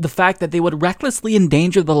 And the fact that they would recklessly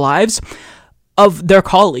endanger the lives of their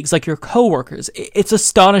colleagues, like your coworkers, it's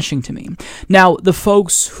astonishing to me. Now, the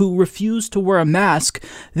folks who refuse to wear a mask,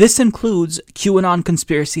 this includes QAnon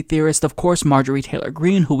conspiracy theorist, of course, Marjorie Taylor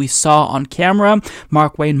Greene, who we saw on camera,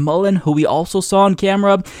 Mark Wayne Mullen, who we also saw on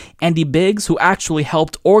camera, Andy Biggs, who actually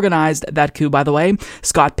helped organize that coup, by the way,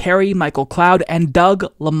 Scott Perry, Michael Cloud, and Doug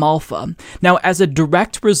LaMalfa. Now, as a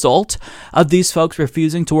direct result of these folks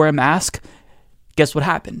refusing to wear a mask, guess what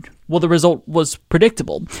happened? Well, the result was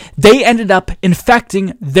predictable. They ended up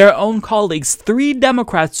infecting their own colleagues. 3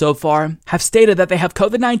 Democrats so far have stated that they have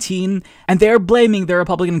COVID-19, and they are blaming their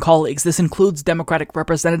Republican colleagues. This includes Democratic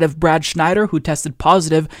Representative Brad Schneider, who tested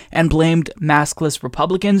positive and blamed maskless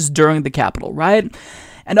Republicans during the Capitol riot.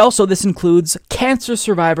 And also this includes cancer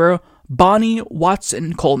survivor Bonnie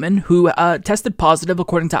Watson Coleman, who tested positive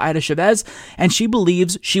according to Ida Chavez, and she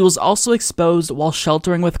believes she was also exposed while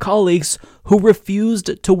sheltering with colleagues who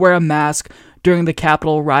refused to wear a mask during the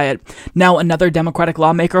Capitol riot. Now, another Democratic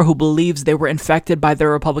lawmaker who believes they were infected by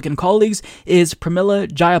their Republican colleagues is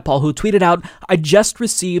Pramila Jayapal, who tweeted out, "I just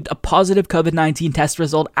received a positive COVID-19 test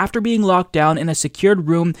result after being locked down in a secured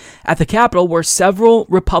room at the Capitol where several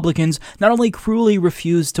Republicans not only cruelly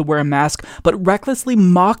refused to wear a mask, but recklessly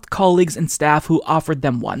mocked colleagues and staff who offered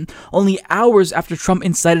them one. Only hours after Trump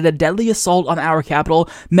incited a deadly assault on our Capitol,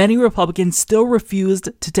 many Republicans still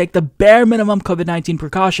refused to take the bare minimum COVID-19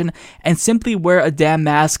 precaution and simply wear a damn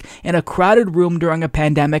mask in a crowded room during a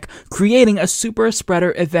pandemic, creating a super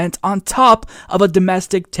spreader event on top of a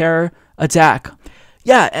domestic terror attack."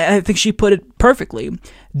 Yeah, and I think she put it perfectly.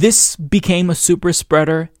 This became a super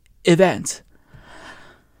spreader event.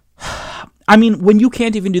 I mean, when you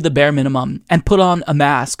can't even do the bare minimum and put on a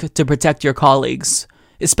mask to protect your colleagues,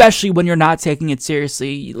 especially when you're not taking it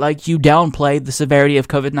seriously, like you downplay the severity of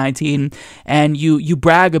COVID-19 and you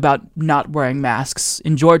brag about not wearing masks.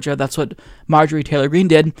 In Georgia, that's what Marjorie Taylor Greene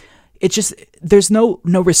did. It's just, there's no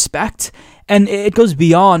respect, and it goes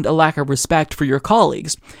beyond a lack of respect for your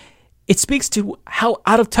colleagues. It speaks to how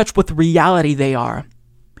out of touch with reality they are.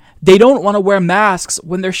 They don't want to wear masks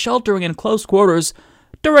when they're sheltering in close quarters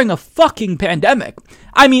during a fucking pandemic.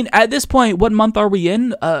 I mean, at this point, what month are we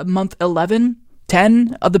in? Month 11?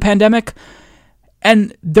 10 of the pandemic.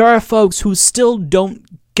 And there are folks who still don't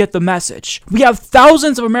get the message. We have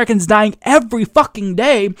thousands of Americans dying every fucking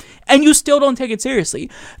day, and you still don't take it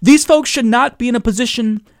seriously. These folks should not be in a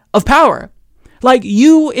position of power. Like,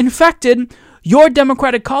 you infected your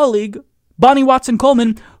Democratic colleague, Bonnie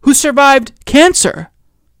Watson-Coleman, who survived cancer.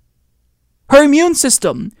 Her immune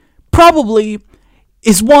system probably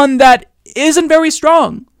is one that isn't very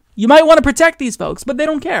strong. You might want to protect these folks, but they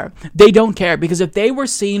don't care. They don't care because if they were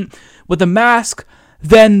seen with a mask,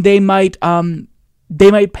 then they might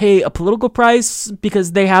pay a political price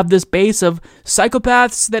because they have this base of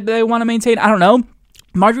psychopaths that they want to maintain. I don't know.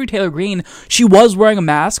 Marjorie Taylor Greene, she was wearing a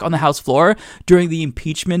mask on the House floor during the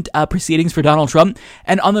impeachment proceedings for Donald Trump,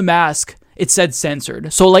 and on the mask, it said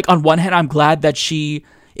censored. So, like, on one hand, I'm glad that she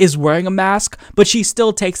is wearing a mask, but she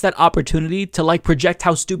still takes that opportunity to, like, project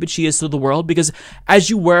how stupid she is to the world, because as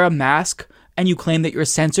you wear a mask and you claim that you're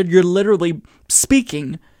censored, you're literally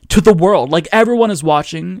speaking to the world. Like, everyone is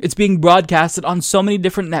watching. It's being broadcasted on so many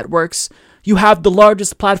different networks. You have the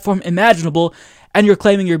largest platform imaginable, and you're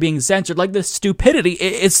claiming you're being censored. Like, the stupidity,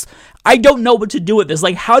 I don't know what to do with this.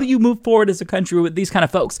 Like, how do you move forward as a country with these kind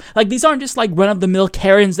of folks? Like, these aren't just, like, run-of-the-mill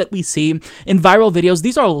Karens that we see in viral videos.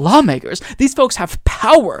 These are lawmakers. These folks have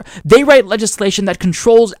power. They write legislation that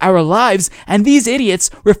controls our lives, and these idiots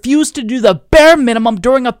refuse to do the bare minimum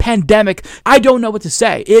during a pandemic. I don't know what to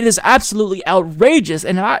say. It is absolutely outrageous,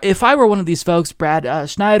 and if I were one of these folks, Brad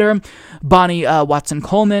Schneider, Bonnie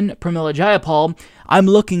Watson-Coleman, Pramila Jayapal, I'm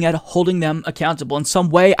looking at holding them accountable in some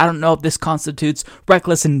way. I don't know if this constitutes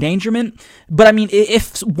reckless endangerment, but I mean,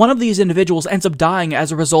 if one of these individuals ends up dying as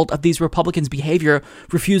a result of these Republicans' behavior,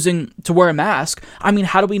 refusing to wear a mask, I mean,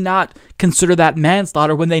 how do we not consider that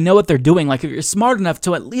manslaughter when they know what they're doing? Like, if you're smart enough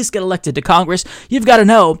to at least get elected to Congress, you've got to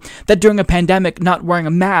know that during a pandemic, not wearing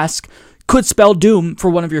a mask could spell doom for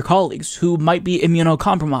one of your colleagues who might be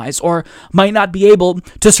immunocompromised or might not be able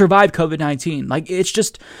to survive COVID-19. Like, it's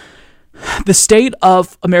just the state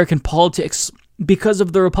of American politics because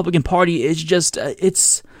of the Republican Party is just,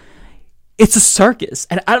 it's a circus.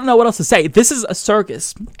 And I don't know what else to say. This is a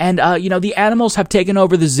circus. And, the animals have taken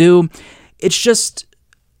over the zoo. It's just,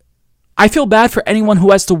 I feel bad for anyone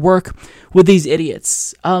who has to work with these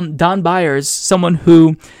idiots. Don Byers, someone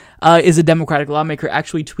who is a Democratic lawmaker,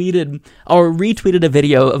 actually tweeted or retweeted a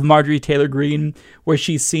video of Marjorie Taylor Greene where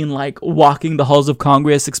she's seen, like, walking the halls of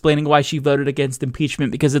Congress explaining why she voted against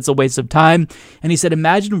impeachment because it's a waste of time. And he said,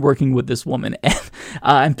 imagine working with this woman. And,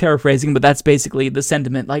 I'm paraphrasing, but that's basically the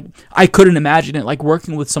sentiment. Like, I couldn't imagine it. Like,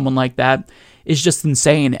 working with someone like that is just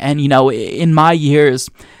insane. And, in my years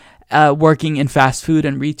working in fast food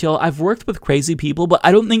and retail, I've worked with crazy people, but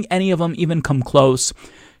I don't think any of them even come close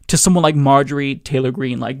to someone like Marjorie Taylor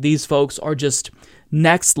Greene. Like, these folks are just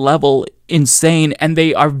next level insane, and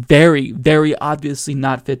they are very, very obviously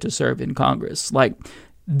not fit to serve in Congress. Like,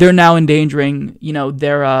 they're now endangering,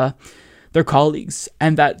 their colleagues,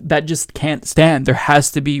 and that just can't stand. There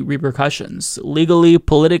has to be repercussions. Legally,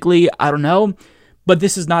 politically, I don't know, but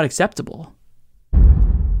this is not acceptable.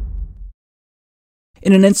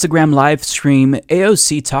 In an Instagram live stream,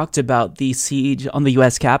 AOC talked about the siege on the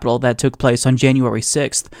U.S. Capitol that took place on January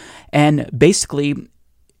 6th, and basically,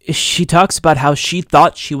 she talks about how she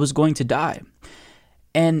thought she was going to die.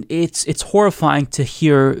 And it's horrifying to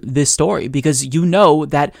hear this story, because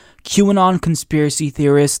that QAnon conspiracy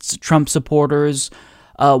theorists, Trump supporters,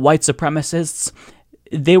 white supremacists,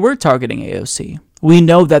 they were targeting AOC. We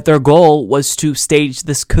know that their goal was to stage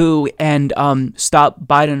this coup and stop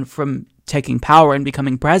Biden from taking power and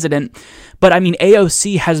becoming president. But I mean,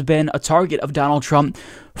 AOC has been a target of Donald Trump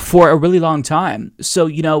for a really long time. So,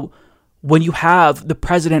 when you have the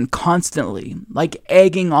president constantly, like,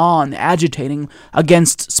 egging on, agitating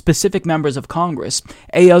against specific members of Congress,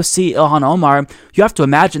 AOC, Ilhan Omar, you have to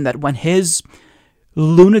imagine that when his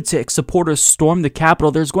lunatic supporters storm the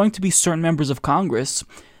Capitol, there's going to be certain members of Congress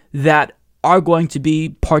that are going to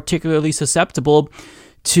be particularly susceptible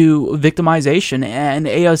to victimization. And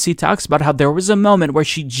AOC talks about how there was a moment where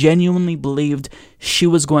she genuinely believed she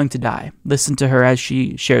was going to die. Listen to her as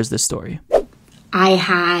she shares this story. I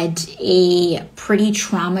had a pretty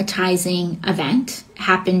traumatizing event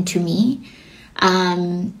happen to me.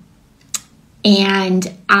 And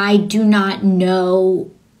I do not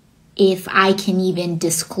know if I can even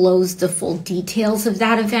disclose the full details of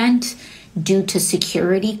that event due to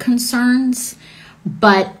security concerns.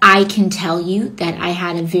 But I can tell you that I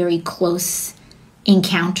had a very close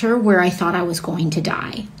encounter where I thought I was going to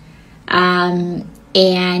die.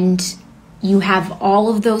 And you have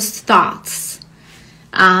all of those thoughts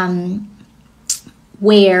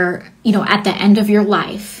where, at the end of your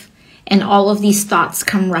life, and all of these thoughts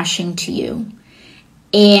come rushing to you.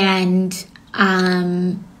 And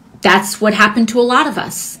that's what happened to a lot of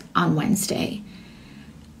us on Wednesday.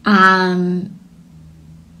 And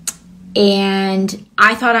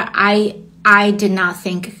I thought I did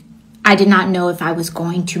not know if I was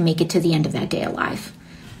going to make it to the end of that day alive.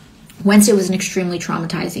 Wednesday was an extremely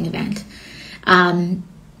traumatizing event. And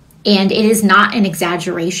it is not an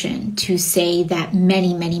exaggeration to say that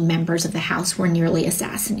many, many members of the House were nearly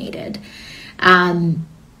assassinated.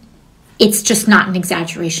 It's just not an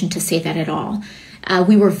exaggeration to say that at all.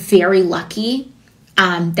 We were very lucky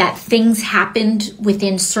that things happened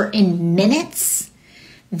within certain minutes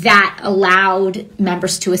that allowed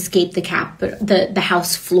members to escape the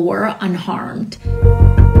House floor unharmed.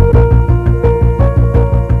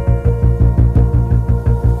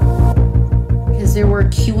 Because there were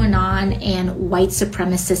QAnon and white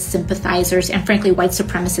supremacist sympathizers and frankly white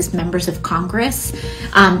supremacist members of Congress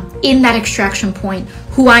in that extraction point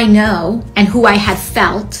who I know and who I had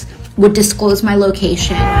felt would disclose my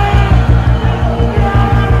location.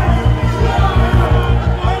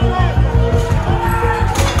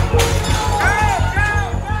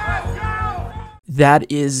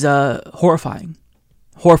 That is horrifying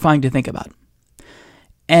to think about.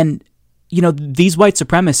 And, these white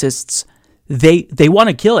supremacists, they want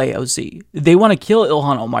to kill AOC. They want to kill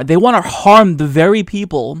Ilhan Omar. They want to harm the very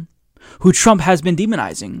people who Trump has been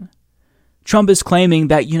demonizing. Trump is claiming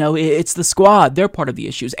that, it's the squad. They're part of the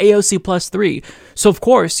issues. AOC plus 3. So, of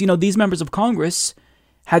course, these members of Congress,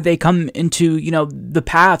 had they come into, the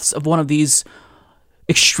paths of one of these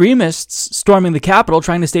extremists storming the Capitol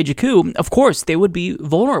trying to stage a coup, of course, they would be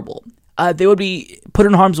vulnerable. They would be put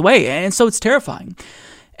in harm's way. And so it's terrifying.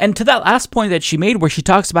 And to that last point that she made where she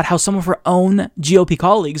talks about how some of her own GOP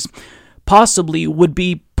colleagues possibly would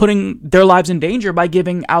be putting their lives in danger by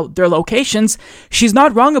giving out their locations, she's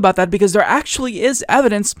not wrong about that because there actually is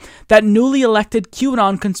evidence that newly elected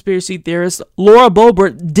QAnon conspiracy theorist Laura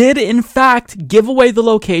Boebert did in fact give away the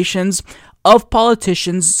locations of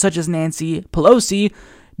politicians such as Nancy Pelosi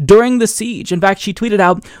during the siege. In fact, she tweeted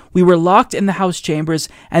out, "We were locked in the House chambers,"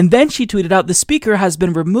 and then she tweeted out, "The speaker has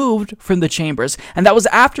been removed from the chambers." And that was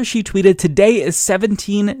after she tweeted, "Today is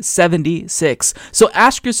 1776. So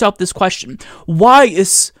ask yourself this question. Why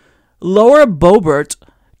is Laura Boebert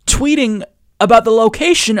tweeting about the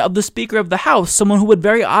location of the Speaker of the House, someone who would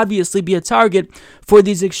very obviously be a target for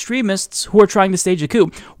these extremists who are trying to stage a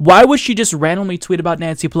coup? Why would she just randomly tweet about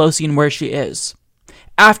Nancy Pelosi and where she is?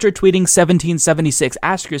 After tweeting 1776,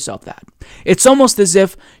 ask yourself that. It's almost as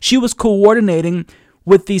if she was coordinating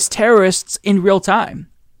with these terrorists in real time.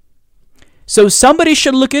 So somebody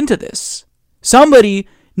should look into this. Somebody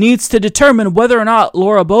needs to determine whether or not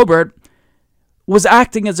Laura Boebert was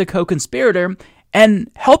acting as a co-conspirator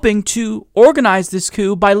and helping to organize this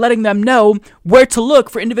coup by letting them know where to look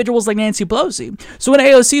for individuals like Nancy Pelosi. So when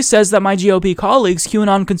AOC says that my GOP colleagues,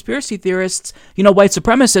 QAnon conspiracy theorists, white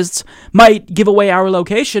supremacists, might give away our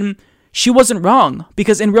location, she wasn't wrong,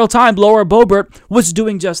 because in real time, Laura Boebert was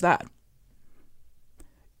doing just that.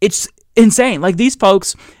 It's insane. Like, these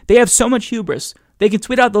folks, they have so much hubris. They can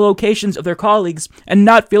tweet out the locations of their colleagues and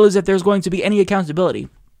not feel as if there's going to be any accountability.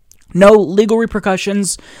 No legal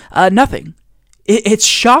repercussions, nothing. It's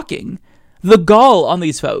shocking, the gall on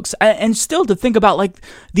these folks. And still to think about, like,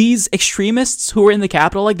 these extremists who were in the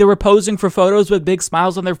Capitol, like, they were posing for photos with big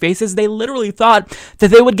smiles on their faces. They literally thought that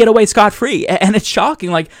they would get away scot-free. And it's shocking.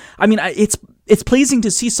 Like, I mean, it's pleasing to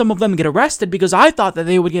see some of them get arrested because I thought that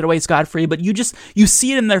they would get away scot-free. But you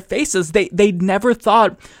see it in their faces. They never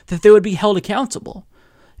thought that they would be held accountable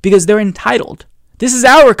because they're entitled. This is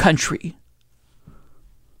our country.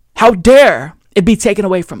 How dare it be taken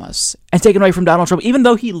away from us and taken away from Donald Trump? Even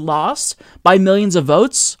though he lost by millions of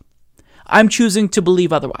votes, I'm choosing to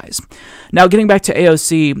believe otherwise. Now, getting back to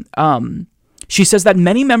AOC, she says that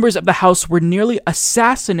many members of the House were nearly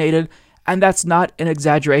assassinated, and that's not an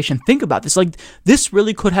exaggeration. Think about this. Like, this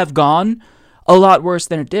really could have gone a lot worse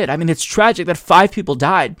than it did. I mean, it's tragic that 5 people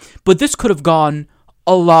died, but this could have gone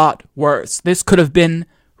a lot worse. This could have been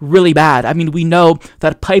really bad. I mean, we know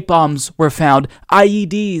that pipe bombs were found,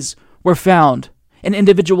 IEDs were found. An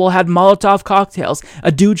individual had Molotov cocktails.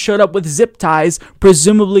 A dude showed up with zip ties,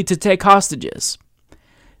 presumably to take hostages.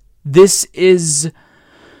 This is,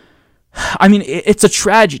 I mean, it's a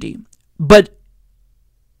tragedy, but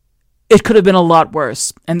it could have been a lot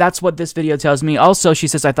worse. And that's what this video tells me. Also, she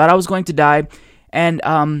says, I thought I was going to die. And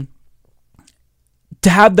to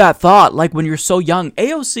have that thought, like when you're so young,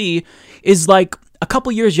 AOC is like a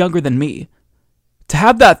couple years younger than me. To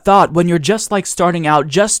have that thought when you're just like starting out,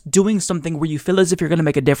 just doing something where you feel as if you're going to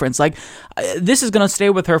make a difference, like this is going to stay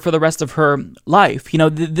with her for the rest of her life, you know,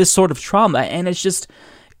 this sort of trauma. And it's just,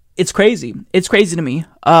 it's crazy. It's crazy to me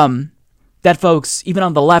that folks, even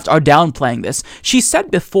on the left, are downplaying this. She said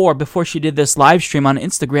before she did this live stream on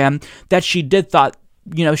Instagram that she did thought,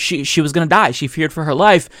 she was going to die. She feared for her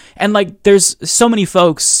life. And like, there's so many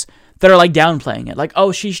folks that are like downplaying it. Like,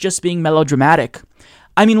 oh, she's just being melodramatic.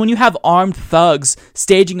 I mean, when you have armed thugs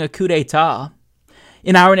staging a coup d'etat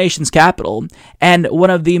in our nation's capital, and one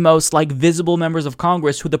of the most like visible members of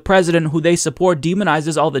Congress, who the president, who they support,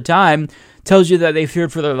 demonizes all the time, tells you that they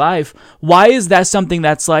feared for their life. Why is that something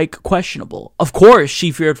that's like questionable? Of course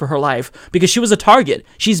she feared for her life, because she was a target.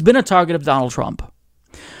 She's been a target of Donald Trump.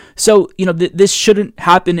 So, this shouldn't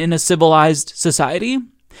happen in a civilized society.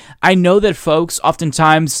 I know that folks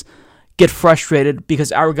oftentimes get frustrated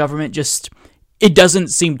because our government it doesn't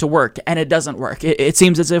seem to work, and it doesn't work. It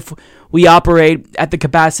seems as if we operate at the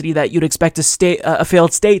capacity that you'd expect a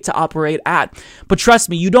failed state to operate at. But trust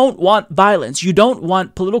me, you don't want violence. You don't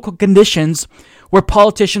want political conditions where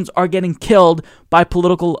politicians are getting killed by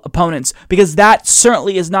political opponents, because that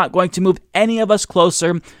certainly is not going to move any of us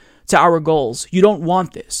closer to our goals. You don't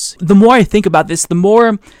want this. The more I think about this, the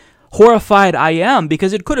more horrified I am,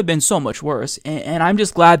 because it could have been so much worse. And I'm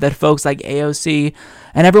just glad that folks like AOC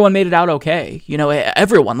and everyone made it out okay.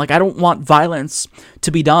 Everyone. Like, I don't want violence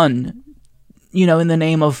to be done, in the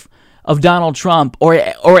name of Donald Trump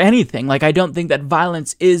or anything. Like, I don't think that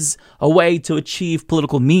violence is a way to achieve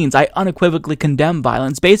political means. I unequivocally condemn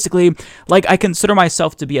violence. Basically, like, I consider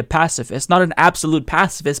myself to be a pacifist, not an absolute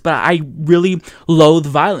pacifist, but I really loathe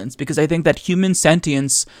violence because I think that human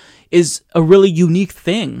sentience is a really unique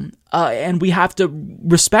thing. And we have to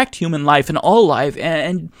respect human life and all life,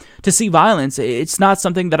 and to see violence, it's not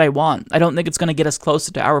something that I want. I don't think it's going to get us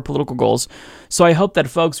closer to our political goals. So I hope that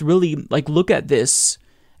folks really look at this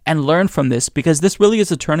and learn from this, because this really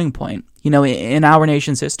is a turning point, in our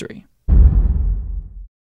nation's history.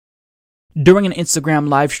 During an Instagram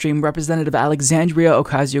live stream, Representative Alexandria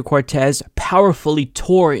Ocasio-Cortez powerfully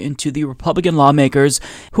tore into the Republican lawmakers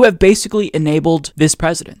who have basically enabled this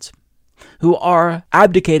president, who are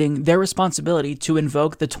abdicating their responsibility to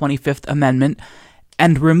invoke the 25th Amendment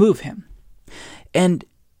and remove him. And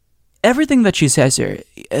everything that she says here,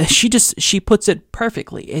 she puts it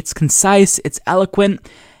perfectly. It's concise, it's eloquent,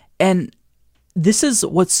 and this is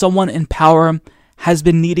what someone in power has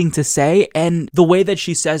been needing to say, and the way that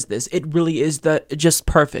she says this, it really is just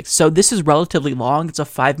perfect. So this is relatively long. It's a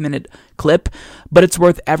 5-minute clip, but it's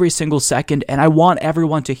worth every single second, and I want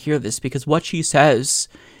everyone to hear this, because what she says,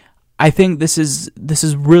 I think this is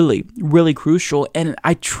really, really crucial, and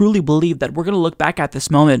I truly believe that we're going to look back at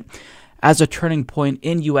this moment as a turning point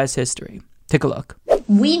in U.S. history. Take a look.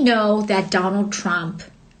 We know that Donald Trump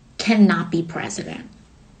cannot be president.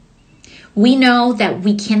 We know that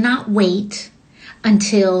we cannot wait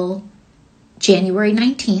until January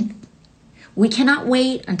 19th. We cannot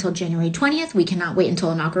wait until January 20th. We cannot wait until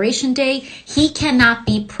Inauguration Day. He cannot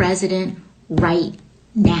be president right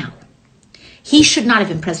now. He should not have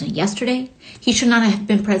been president yesterday. He should not have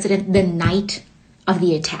been president the night of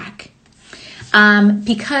the attack.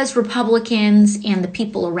 Because Republicans and the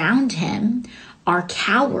people around him are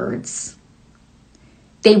cowards,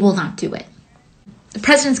 they will not do it. The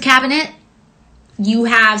president's cabinet, you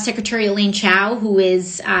have Secretary Elaine Chao, who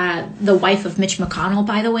is the wife of Mitch McConnell,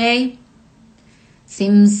 by the way.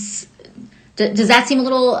 Does that seem a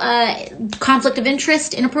little conflict of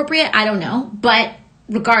interest, inappropriate? I don't know. But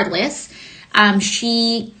regardless,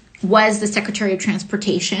 she was the Secretary of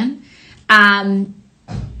Transportation.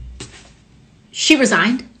 She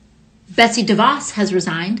resigned. Betsy DeVos has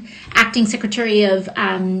resigned. Acting Secretary of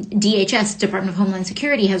DHS, Department of Homeland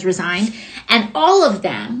Security, has resigned. And all of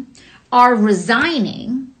them are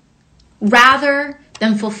resigning rather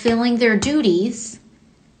than fulfilling their duties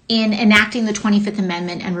in enacting the 25th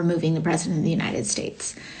Amendment and removing the President of the United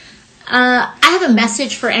States. I have a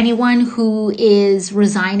message for anyone who is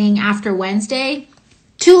resigning after Wednesday.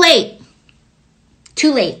 Too late.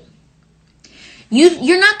 Too late.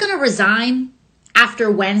 You're not going to resign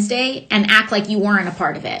after Wednesday and act like you weren't a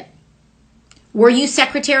part of it. Were you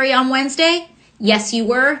secretary on Wednesday? Yes, you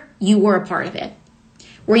were. You were a part of it.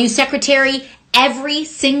 Were you secretary every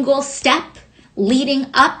single step leading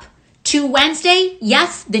up to Wednesday?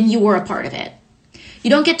 Yes, then you were a part of it. You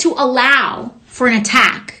don't get to allow for an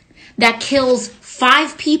attack that kills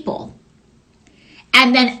 5 people,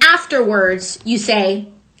 and then afterwards you say,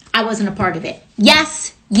 I wasn't a part of it.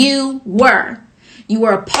 Yes, you were. You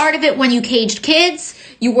were a part of it when you caged kids.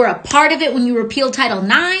 You were a part of it when you repealed Title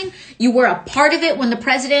IX. You were a part of it when the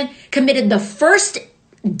president committed the first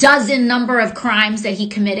dozen number of crimes that he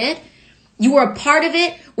committed. You were a part of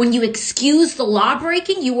it when you excused the law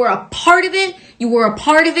breaking. You were a part of it. You were a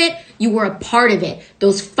part of it. You were a part of it.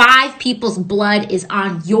 Those 5 people's blood is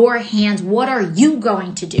on your hands. What are you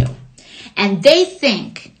going to do? And they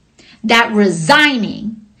think that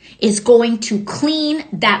resigning is going to clean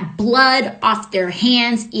that blood off their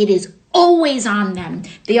hands. It is always on them.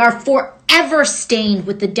 They are forever stained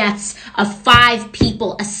with the deaths of 5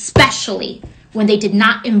 people, especially when they did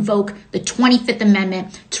not invoke the 25th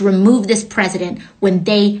Amendment to remove this president when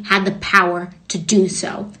they had the power to do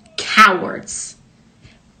so. Cowards.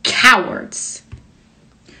 Cowards.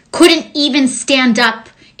 Couldn't even stand up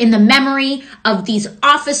in the memory of these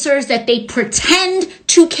officers that they pretend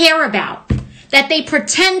to care about.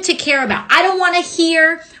 I don't want to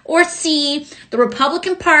hear or see the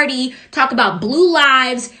Republican Party talk about blue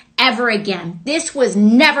lives ever again. This was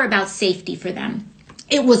never about safety for them.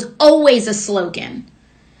 It was always a slogan.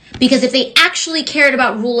 Because if they actually cared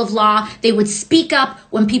about rule of law, they would speak up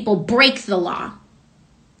when people break the law.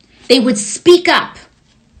 They would speak up.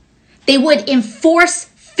 They would enforce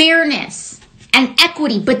fairness and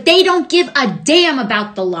equity, but they don't give a damn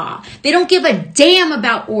about the law. They don't give a damn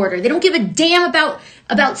about order. They don't give a damn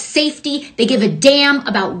about safety. They give a damn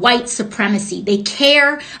about white supremacy. They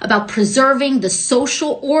care about preserving the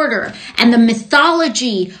social order and the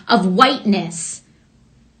mythology of whiteness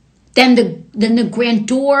than the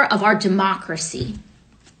grandeur of our democracy.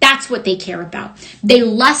 That's what they care about. They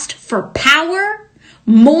lust for power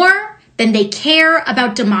more than they care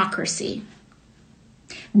about democracy.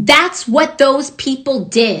 That's what those people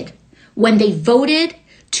did when they voted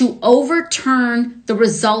to overturn the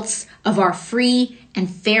results of our free and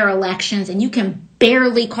fair elections. And you can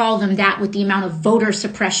barely call them that with the amount of voter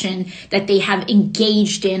suppression that they have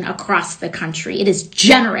engaged in across the country. It is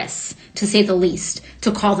generous, to say the least,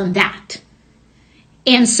 to call them that.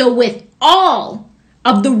 And so with all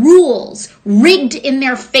of the rules rigged in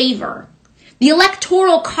their favor, the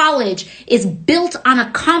Electoral College is built on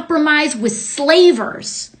a compromise with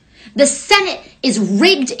slavers. The Senate is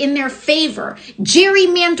rigged in their favor.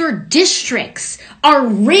 Gerrymandered districts are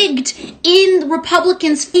rigged in the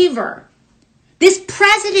Republicans' favor. This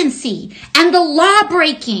presidency and the law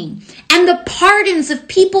breaking and the pardons of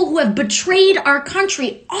people who have betrayed our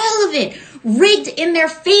country, all of it rigged in their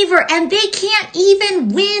favor, and they can't even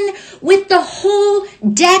win with the whole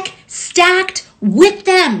deck stacked with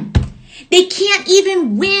them. They can't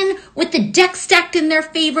even win with the deck stacked in their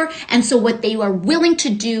favor. And so what they are willing to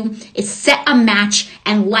do is set a match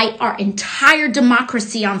and light our entire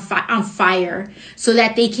democracy on fire so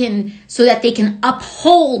that they can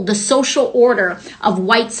uphold the social order of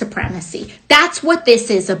white supremacy. That's what this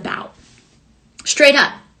is about. Straight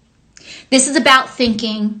up. This is about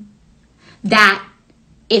thinking that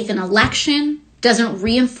if an election doesn't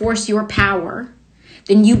reinforce your power,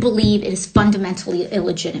 then you believe it is fundamentally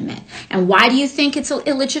illegitimate. And why do you think it's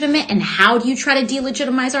illegitimate? And how do you try to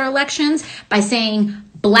delegitimize our elections? By saying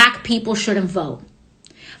black people shouldn't vote.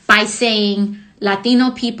 By saying Latino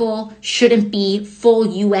people shouldn't be full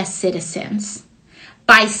U.S. citizens.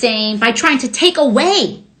 By trying to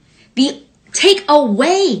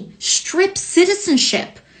strip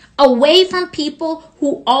citizenship away from people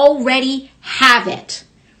who already have it.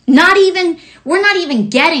 We're not even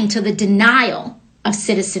getting to the denial of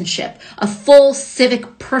citizenship, a full civic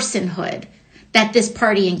personhood that this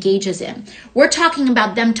party engages in. We're talking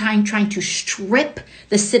about them trying to strip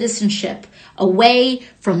the citizenship away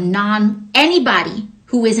from anybody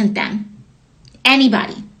who isn't them.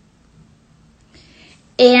 Anybody.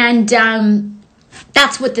 And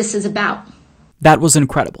that's what this is about. That was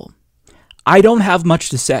incredible. I don't have much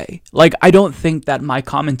to say. I don't think that my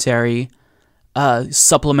commentary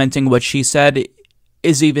supplementing what she said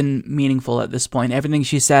is even meaningful at this point. Everything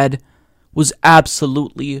she said was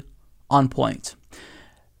absolutely on point.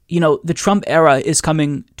 The Trump era is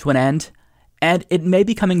coming to an end, and it may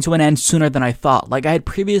be coming to an end sooner than I thought. I had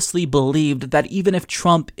previously believed that even if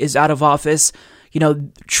Trump is out of office,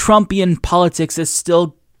 Trumpian politics is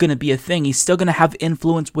still going to be a thing. He's still going to have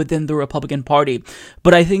influence within the Republican Party.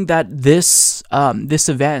 But I think that this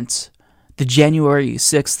event, the January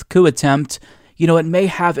 6th coup attempt, it may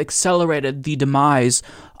have accelerated the demise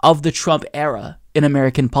of the Trump era in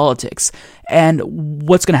American politics. And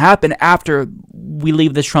what's going to happen after we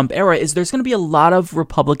leave the Trump era is there's going to be a lot of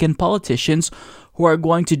Republican politicians who are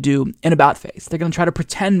going to do an about face. They're going to try to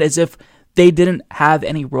pretend as if they didn't have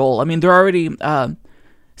any role. I mean, they're already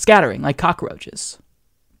scattering like cockroaches.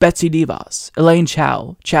 Betsy DeVos, Elaine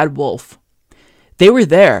Chao, Chad Wolf. They were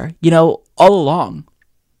there, all along.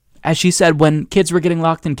 As she said, when kids were getting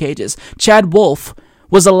locked in cages, Chad Wolf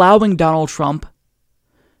was allowing Donald Trump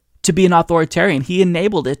to be an authoritarian. He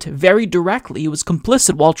enabled it very directly. He was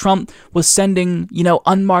complicit while Trump was sending,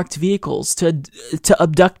 unmarked vehicles to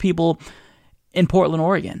abduct people in Portland,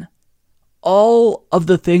 Oregon. All of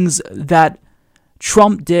the things that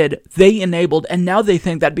Trump did, they enabled, and now they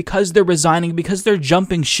think that because they're resigning, because they're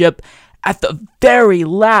jumping ship at the very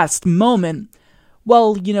last moment,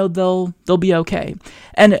 well, they'll be okay.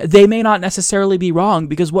 And they may not necessarily be wrong,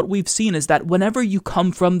 because what we've seen is that whenever you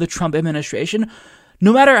come from the Trump administration,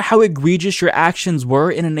 no matter how egregious your actions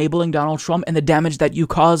were in enabling Donald Trump and the damage that you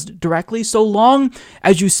caused directly, so long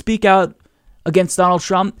as you speak out against Donald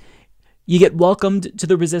Trump, you get welcomed to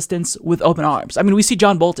the resistance with open arms. I mean, we see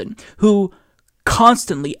John Bolton, who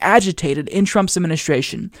constantly agitated in Trump's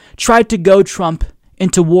administration, tried to goad Trump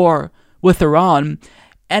into war with Iran,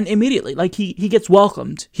 and immediately, he gets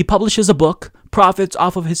welcomed. He publishes a book, profits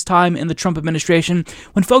off of his time in the Trump administration,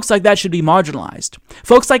 when folks like that should be marginalized.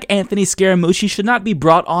 Folks like Anthony Scaramucci should not be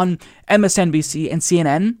brought on MSNBC and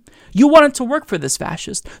CNN. You wanted to work for this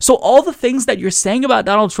fascist. So all the things that you're saying about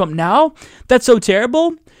Donald Trump now, that's so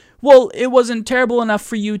terrible, well, it wasn't terrible enough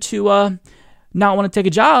for you to not want to take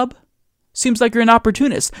a job. Seems like you're an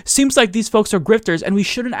opportunist. Seems like these folks are grifters, and we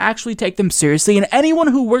shouldn't actually take them seriously. And anyone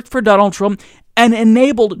who worked for Donald Trump and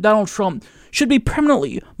enabled Donald Trump should be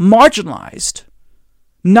permanently marginalized,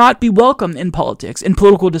 not be welcome in politics, in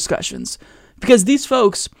political discussions, because these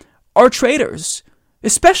folks are traitors.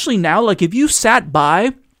 Especially now, if you sat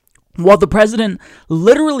by while the president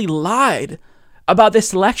literally lied about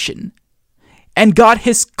this election and got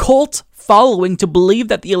his cult following to believe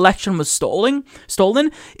that the election was stolen,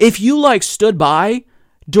 if you stood by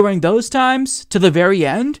during those times to the very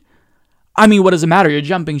end, I mean, what does it matter? You're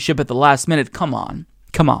jumping ship at the last minute. Come on.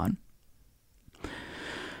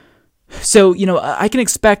 So, I can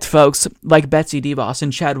expect folks like Betsy DeVos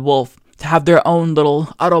and Chad Wolf to have their own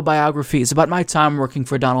little autobiographies about my time working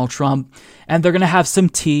for Donald Trump, and they're going to have some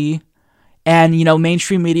tea, and,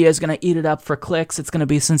 mainstream media is going to eat it up for clicks. It's going to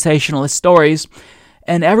be sensationalist stories,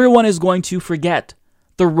 and everyone is going to forget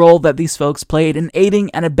the role that these folks played in aiding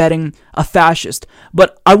and abetting a fascist.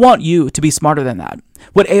 But I want you to be smarter than that.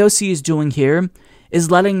 What AOC is doing here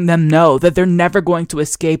is letting them know that they're never going to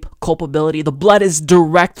escape culpability. The blood is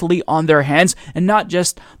directly on their hands, and not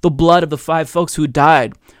just the blood of the 5 folks who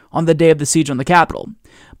died on the day of the siege on the Capitol,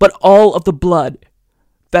 but all of the blood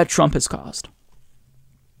that Trump has caused.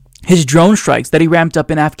 His drone strikes that he ramped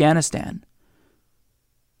up in Afghanistan,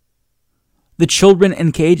 the children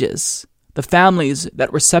in cages, the families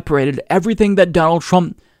that were separated, everything that Donald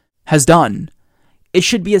Trump has done, it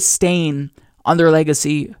should be a stain on their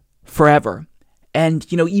legacy forever. And,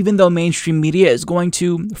 even though mainstream media is going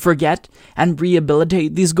to forget and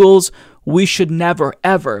rehabilitate these ghouls, we should never,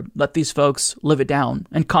 ever let these folks live it down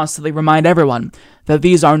and constantly remind everyone that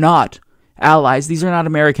these are not allies. These are not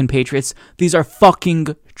American patriots. These are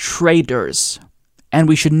fucking traitors. And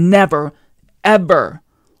we should never, ever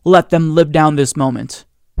let them live down this moment.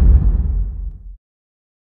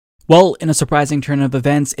 Well, in a surprising turn of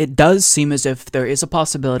events, it does seem as if there is a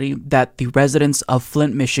possibility that the residents of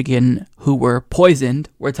Flint, Michigan, who were poisoned,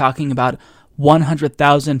 we're talking about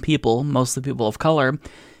 100,000 people, mostly people of color,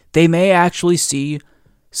 they may actually see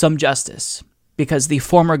some justice, because the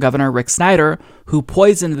former governor, Rick Snyder, who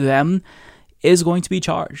poisoned them, is going to be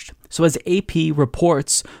charged. So as AP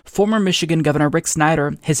reports, former Michigan Governor Rick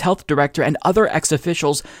Snyder, his health director, and other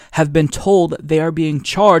ex-officials have been told they are being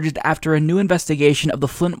charged after a new investigation of the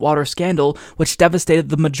Flint water scandal, which devastated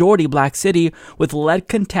the majority black city with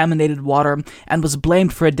lead-contaminated water and was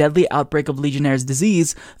blamed for a deadly outbreak of Legionnaire's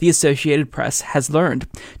disease, the Associated Press has learned.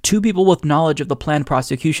 2 people with knowledge of the planned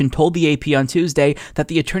prosecution told the AP on Tuesday that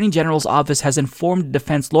the Attorney General's office has informed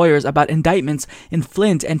defense lawyers about indictments in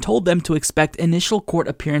Flint and told them to expect initial court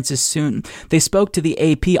appearances soon. They spoke to the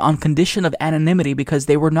AP on condition of anonymity because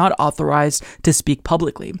they were not authorized to speak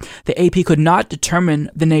publicly. The AP could not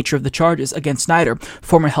determine the nature of the charges against Snyder,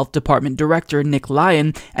 former Health Department Director Nick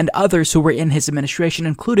Lyon, and others who were in his administration,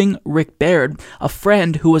 including Rick Baird, a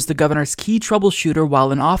friend who was the governor's key troubleshooter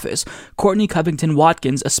while in office. Courtney Covington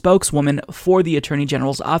Watkins, a spokeswoman for the Attorney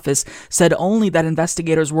General's office, said only that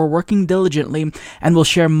investigators were working diligently and will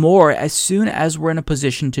share more as soon as we're in a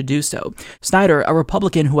position to do so. Snyder, a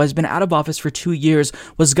Republican who has been out of office for 2 years,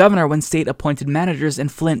 was governor when state-appointed managers in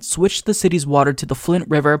Flint switched the city's water to the Flint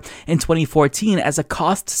River in 2014 as a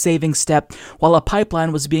cost-saving step while a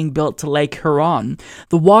pipeline was being built to Lake Huron.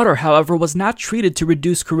 The water, however, was not treated to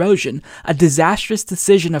reduce corrosion, a disastrous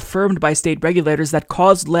decision affirmed by state regulators that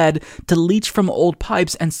caused lead to leach from old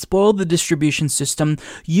pipes and spoil the distribution system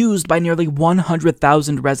used by nearly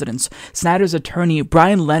 100,000 residents. Snyder's attorney,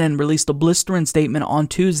 Brian Lennon, released a blistering statement on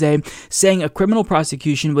Tuesday saying a criminal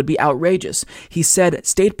prosecution would would be outrageous. He said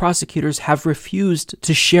state prosecutors have refused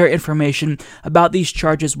to share information about these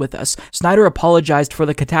charges with us. Snyder apologized for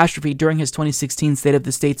the catastrophe during his 2016 State of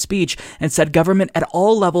the State speech and said government at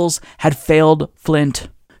all levels had failed Flint.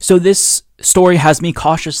 So this story has me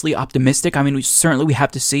cautiously optimistic. I mean, we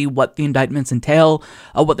have to see what the indictments entail,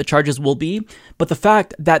 what the charges will be. But the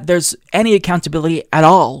fact that there's any accountability at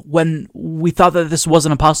all when we thought that this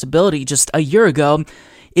wasn't a possibility just a year ago,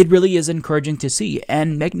 it really is encouraging to see.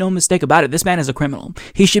 And make no mistake about it, this man is a criminal.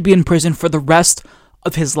 He should be in prison for the rest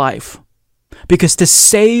of his life. Because to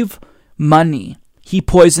save money, he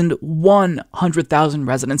poisoned 100,000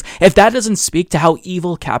 residents. If that doesn't speak to how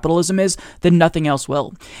evil capitalism is, then nothing else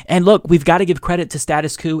will. And look, we've got to give credit to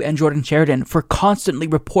Status Quo and Jordan Sheridan for constantly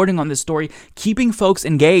reporting on this story, keeping folks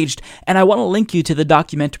engaged. And I want to link you to the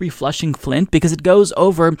documentary Flushing Flint because it goes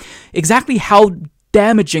over exactly how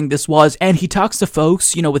damaging this was. And he talks to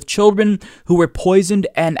folks, with children who were poisoned,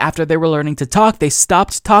 and after they were learning to talk, they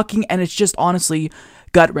stopped talking, and it's just honestly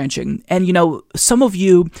gut-wrenching. And some of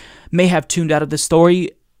you may have tuned out of this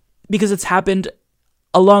story because it's happened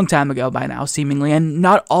a long time ago by now, seemingly, and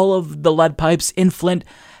not all of the lead pipes in Flint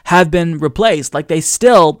have been replaced. Like, they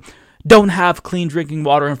still don't have clean drinking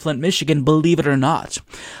water in Flint, Michigan, believe it or not.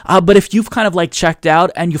 But if you've kind of checked out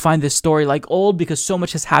and you find this story old because so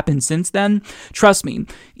much has happened since then, trust me,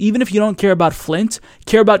 even if you don't care about Flint,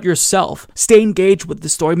 care about yourself. Stay engaged with the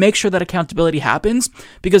story. Make sure that accountability happens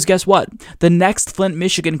because guess what? The next Flint,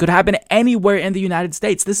 Michigan could happen anywhere in the United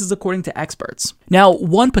States. This is according to experts. Now,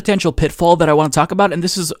 one potential pitfall that I want to talk about, and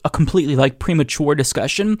this is a completely premature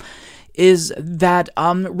discussion, is that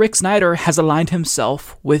Rick Snyder has aligned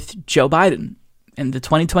himself with Joe Biden. In the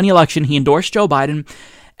 2020 election, he endorsed Joe Biden,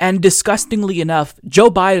 and disgustingly enough,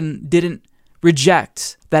 Joe Biden didn't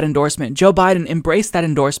reject that endorsement. Joe Biden embraced that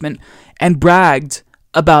endorsement and bragged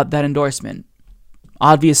about that endorsement.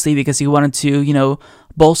 Obviously, because he wanted to,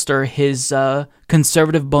 bolster his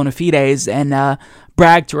conservative bona fides and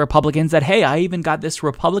brag to Republicans that, hey, I even got this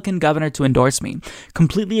Republican governor to endorse me,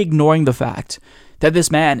 completely ignoring the fact that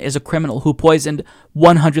this man is a criminal who poisoned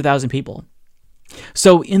 100,000 people.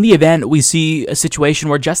 So in the event, we see a situation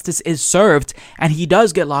where justice is served and he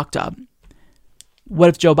does get locked up. What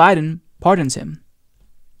if Joe Biden pardons him?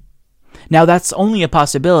 Now, that's only a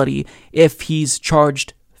possibility if he's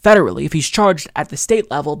charged federally. If he's charged at the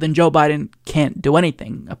state level, then Joe Biden can't do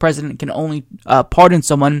anything. A president can only pardon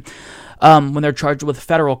someone when they're charged with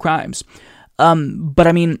federal crimes. But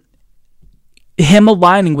I mean, him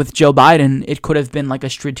aligning with Joe Biden, it could have been a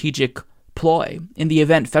strategic ploy in the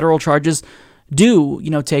event federal charges do,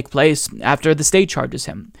 take place after the state charges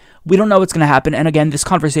him. We don't know what's going to happen. And again, this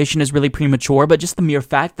conversation is really premature, but just the mere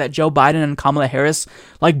fact that Joe Biden and Kamala Harris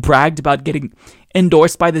bragged about getting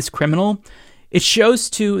endorsed by this criminal, it shows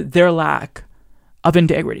to their lack of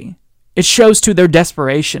integrity. It shows to their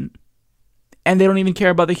desperation. And they don't even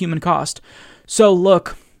care about the human cost. So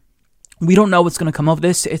look, we don't know what's going to come of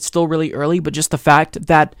this. It's still really early, but just the fact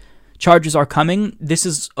that charges are coming, this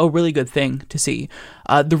is a really good thing to see.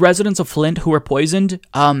 The residents of Flint who were poisoned,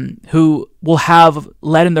 who will have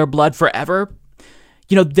lead in their blood forever,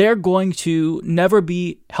 they're going to never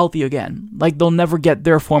be healthy again. They'll never get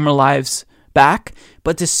their former lives back.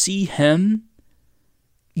 But to see him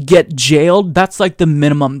get jailed, that's the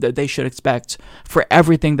minimum that they should expect for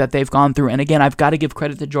everything that they've gone through. And again, I've got to give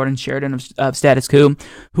credit to Jordan Sheridan of Status Quo,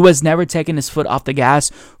 who has never taken his foot off the gas,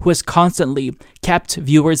 who has constantly kept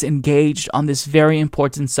viewers engaged on this very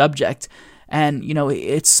important subject. And,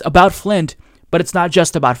 it's about Flint, but it's not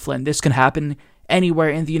just about Flint. This can happen anywhere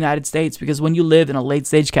in the United States because when you live in a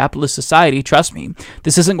late-stage capitalist society, trust me,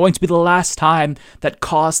 this isn't going to be the last time that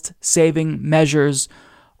cost-saving measures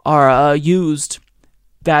are used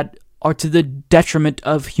that are to the detriment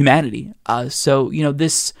of humanity. So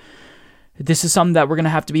this is something that we're going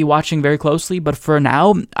to have to be watching very closely. But for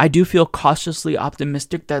now, I do feel cautiously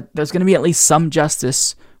optimistic that there's going to be at least some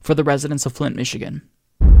justice for the residents of Flint, Michigan.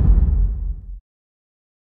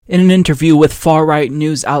 In an interview with far-right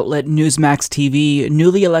news outlet Newsmax TV,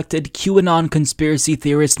 newly elected QAnon conspiracy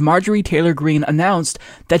theorist Marjorie Taylor Greene announced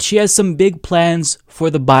that she has some big plans for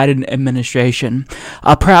the Biden administration.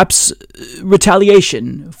 Perhaps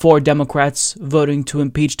retaliation for Democrats voting to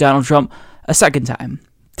impeach Donald Trump a second time.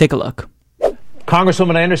 Take a look.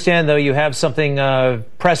 Congresswoman, I understand, though, you have something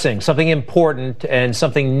pressing, something important, and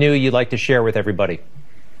something new you'd like to share with everybody.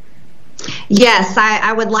 Yes,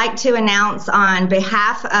 I would like to announce on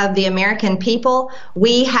behalf of the American people,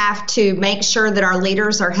 we have to make sure that our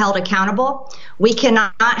leaders are held accountable. We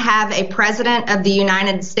cannot have a president of the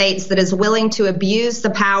United States that is willing to abuse the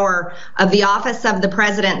power of the office of the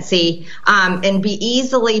presidency and be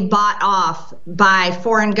easily bought off by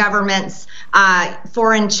foreign governments,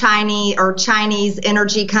 foreign Chinese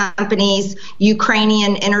energy companies,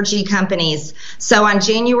 Ukrainian energy companies. So on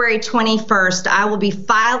January 21st, I will be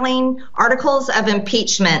filing articles of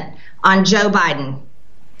impeachment on Joe Biden.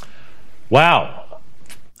 Wow.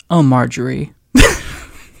 Oh, Marjorie.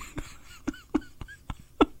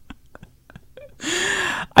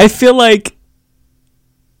 I feel like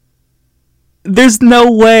there's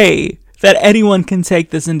no way that anyone can take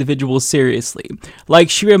this individual seriously. Like,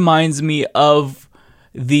 she reminds me of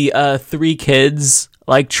the three kids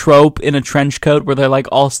like trope in a trench coat where they're like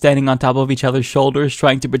all standing on top of each other's shoulders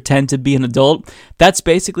trying to pretend to be an adult. That's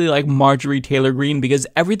basically like Marjorie Taylor Greene, because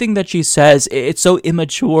everything that she says, it's so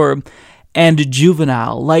immature and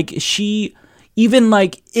juvenile. Like, she, even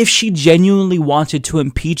like if she genuinely wanted to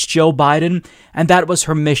impeach Joe Biden and that was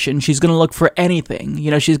her mission, she's going to look for anything. You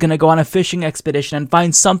know, she's going to go on a fishing expedition and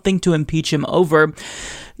find something to impeach him over.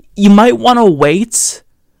 You might want to wait,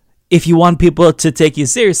 if you want people to take you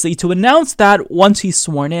seriously, to announce that once he's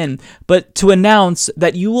sworn in. But to announce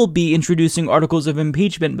that you will be introducing articles of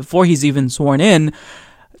impeachment before he's even sworn in,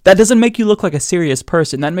 that doesn't make you look like a serious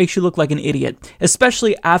person. That makes you look like an idiot,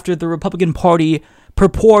 especially after the Republican Party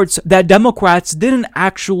purports that Democrats didn't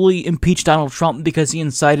actually impeach Donald Trump because he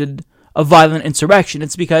incited a violent insurrection.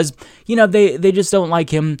 It's because, you know, they just don't like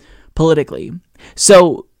him politically.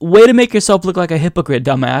 So, way to make yourself look like a hypocrite,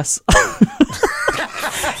 dumbass.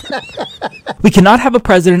 We cannot have a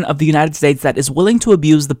president of the United States that is willing to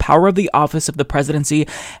abuse the power of the office of the presidency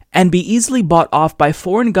and be easily bought off by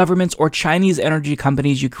foreign governments or Chinese energy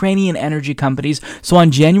companies, Ukrainian energy companies. So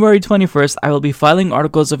on January 21st, I will be filing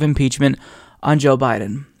articles of impeachment on Joe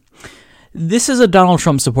Biden. This is a Donald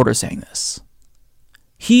Trump supporter saying this.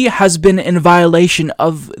 He has been in violation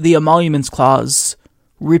of the emoluments clause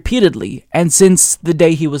repeatedly, and since the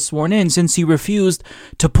day he was sworn in, since he refused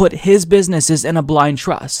to put his businesses in a blind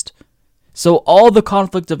trust. So all the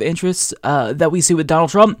conflict of interest that we see with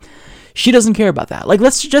Donald Trump, she doesn't care about that. Like,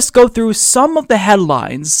 let's just go through some of the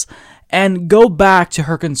headlines and go back to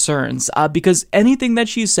her concerns, because anything that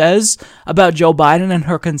she says about Joe Biden and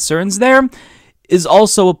her concerns there is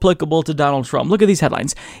also applicable to Donald Trump. Look at these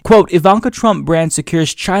headlines. Quote, Ivanka Trump brand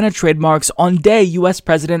secures China trademarks on day U.S.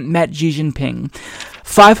 President met Xi Jinping.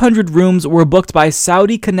 500 rooms were booked by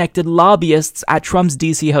Saudi-connected lobbyists at Trump's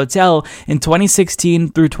D.C. hotel in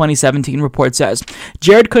 2016 through 2017, report says.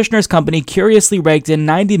 Jared Kushner's company curiously raked in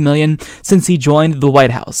 $90 million since he joined the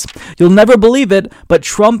White House. You'll never believe it, but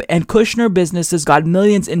Trump and Kushner businesses got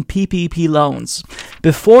millions in PPP loans.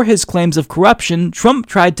 Before his claims of corruption, Trump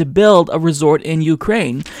tried to build a resort in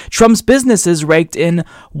Ukraine. Trump's businesses raked in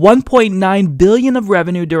 $1.9 billion of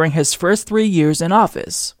revenue during his first 3 years in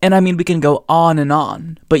office. And I mean, we can go on and on,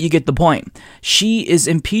 but you get the point. She is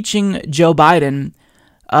impeaching Joe Biden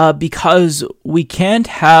because we can't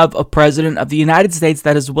have a president of the United States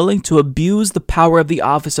that is willing to abuse the power of the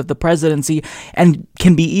office of the presidency and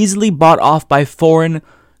can be easily bought off by foreign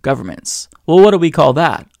governments. Well, what do we call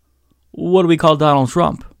that? What do we call Donald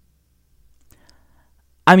Trump?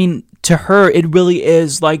 I mean, to her, it really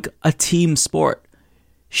is like a team sport.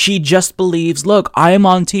 She just believes, look, I am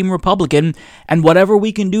on Team Republican, and whatever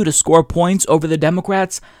we can do to score points over the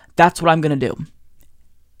Democrats, that's what I'm going to do.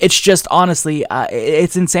 It's just, honestly,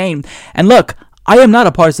 it's insane. And look, I am not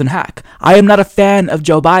a partisan hack. I am not a fan of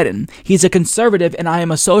Joe Biden. He's a conservative, and I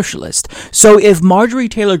am a socialist. So if Marjorie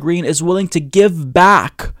Taylor Greene is willing to give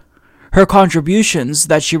back her contributions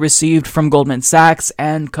that she received from Goldman Sachs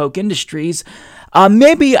and Koch Industries,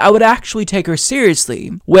 maybe I would actually take her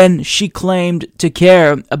seriously when she claimed to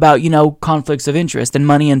care about, conflicts of interest and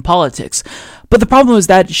money in politics. But the problem is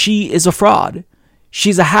that she is a fraud.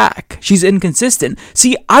 She's a hack. She's inconsistent.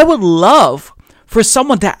 See, I would love for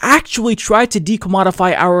someone to actually try to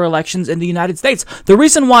decommodify our elections in the United States. The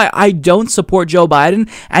reason why I don't support Joe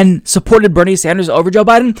Biden and supported Bernie Sanders over Joe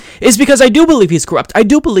Biden is because I do believe he's corrupt. I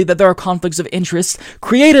do believe that there are conflicts of interest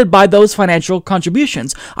created by those financial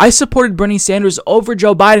contributions. I supported Bernie Sanders over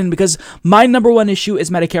Joe Biden because my number one issue is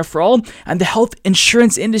Medicare for all, and the health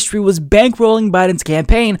insurance industry was bankrolling Biden's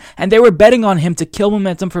campaign, and they were betting on him to kill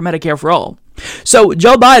momentum for Medicare for all. So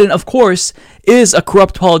Joe Biden, of course, is a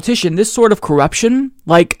corrupt politician. This sort of corruption,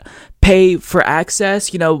 like pay for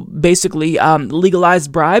access, basically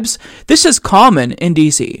legalized bribes, this is common in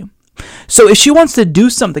D.C. So if she wants to do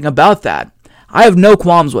something about that, I have no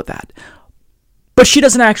qualms with that. But she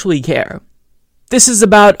doesn't actually care. This is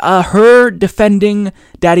about her defending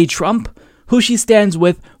Daddy Trump, who she stands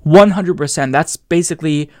with 100%. That's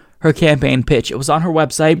basically her campaign pitch. It was on her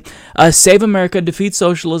website. Save America, defeat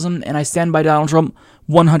socialism, and I stand by Donald Trump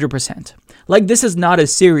 100%. Like, this is not a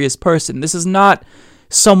serious person. This is not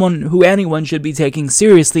someone who anyone should be taking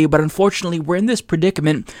seriously, but unfortunately, we're in this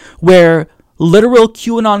predicament where literal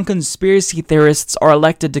QAnon conspiracy theorists are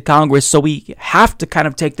elected to Congress, so we have to kind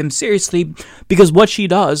of take them seriously, because what she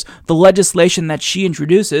does, the legislation that she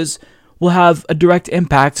introduces, will have a direct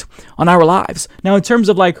impact on our lives. Now, in terms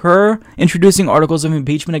of like her introducing articles of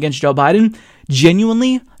impeachment against Joe Biden,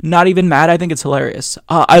 genuinely not even mad. I think it's hilarious.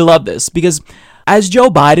 I love this because as Joe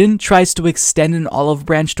Biden tries to extend an olive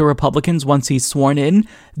branch to Republicans once he's sworn in,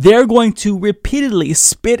 they're going to repeatedly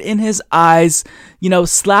spit in his eyes,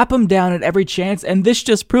 slap him down at every chance, and this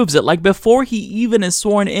just proves it. Like, before he even is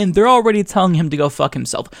sworn in, they're already telling him to go fuck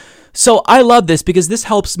himself. So I love this because this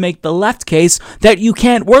helps make the left case that you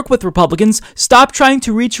can't work with Republicans. Stop trying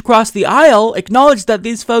to reach across the aisle, acknowledge that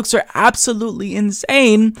these folks are absolutely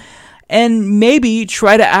insane, and maybe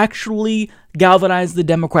try to actually galvanize the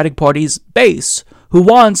Democratic Party's base, who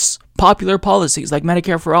wants popular policies like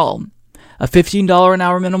Medicare for all, a $15 an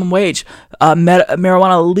hour minimum wage,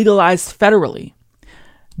 marijuana legalized federally.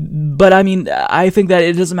 But I mean, I think that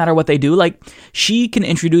it doesn't matter what they do. Like, she can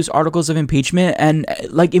introduce articles of impeachment, and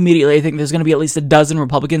like immediately, I think there's going to be at least a dozen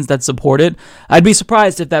Republicans that support it. I'd be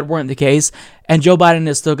surprised if that weren't the case. And Joe Biden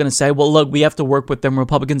is still going to say, well, look, we have to work with them.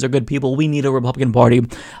 Republicans are good people. We need a Republican Party.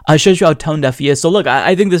 Shows you how tone deaf he is. So look,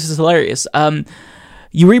 I think this is hilarious.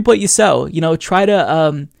 You reap what you sow. Try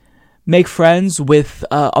to make friends with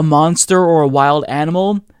a monster or a wild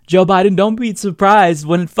animal. Joe Biden, don't be surprised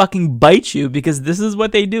when it fucking bites you, because this is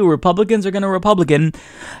what they do. Republicans are going to Republican,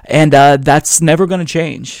 and that's never going to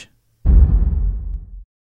change.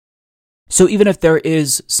 So even if there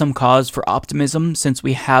is some cause for optimism, since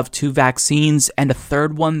we have 2 vaccines and a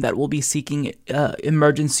third one that will be seeking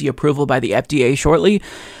emergency approval by the FDA shortly,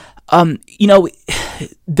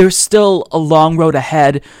 there's still a long road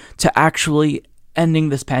ahead to actually ending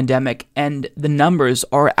this pandemic, and the numbers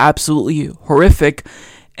are absolutely horrific.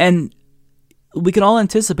 And we can all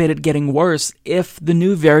anticipate it getting worse if the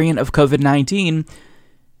new variant of COVID-19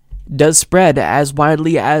 does spread as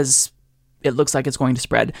widely as it looks like it's going to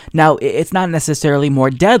spread. Now, it's not necessarily more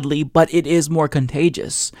deadly, but it is more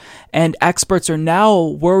contagious. And experts are now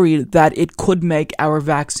worried that it could make our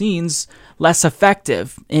vaccines less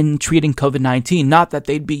effective in treating COVID-19. Not that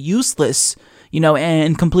they'd be useless,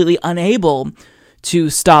 and completely unable to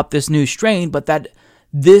stop this new strain, but that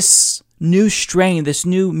this new strain, this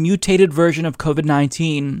new mutated version of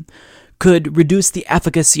COVID-19 could reduce the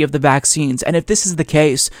efficacy of the vaccines. And if this is the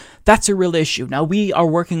case, that's a real issue. Now, we are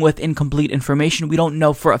working with incomplete information. We don't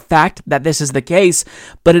know for a fact that this is the case,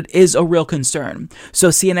 but it is a real concern. So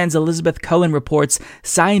CNN's Elizabeth Cohen reports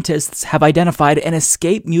scientists have identified an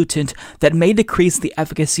escape mutant that may decrease the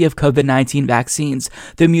efficacy of COVID-19 vaccines.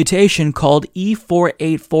 The mutation, called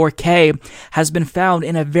E484K, has been found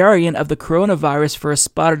in a variant of the coronavirus first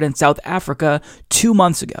spotted in South Africa 2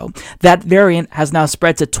 months ago. That variant has now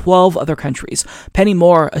spread to 12 other countries. Penny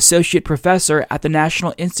Moore, associate professor at the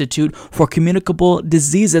National Institute for Communicable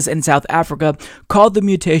Diseases in South Africa, called the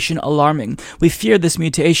mutation alarming. We fear this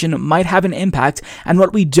mutation might have an impact, and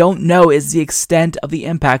what we don't know is the extent of the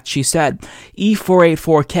impact, she said.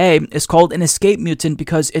 E484K is called an escape mutant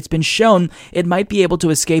because it's been shown it might be able to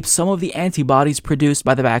escape some of the antibodies produced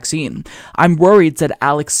by the vaccine. I'm worried, said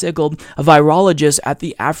Alex Sigel, a virologist at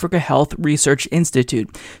the Africa Health Research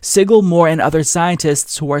Institute. Sigel, Moore, and other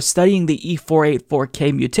scientists who are studying the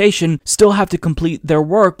E484K mutation still have to complete their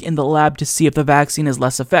work in the lab to see if the vaccine is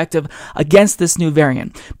less effective against this new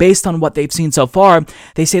variant. Based on what they've seen so far,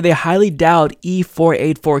 they say they highly doubt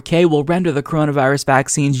E484K will render the coronavirus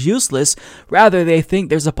vaccines useless. Rather, they think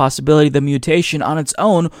there's a possibility the mutation on its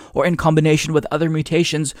own or in combination with other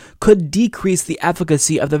mutations could decrease the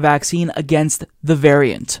efficacy of the vaccine against the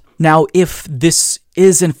variant. Now, if this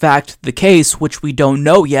is in fact the case, which we don't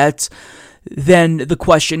know yet, then the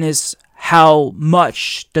question is, how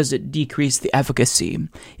much does it decrease the efficacy?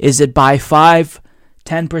 Is it by 5,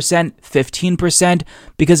 10%, 15%?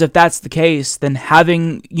 Because if that's the case, then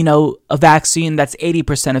having, a vaccine that's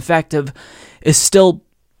 80% effective is still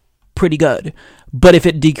pretty good. But if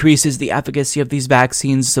it decreases the efficacy of these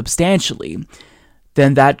vaccines substantially,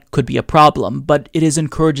 then that could be a problem. But it is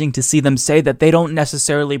encouraging to see them say that they don't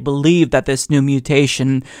necessarily believe that this new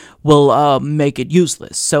mutation will make it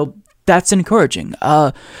useless. So that's encouraging.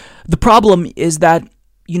 The problem is that,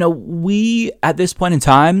 we, at this point in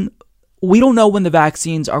time, we don't know when the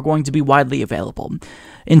vaccines are going to be widely available.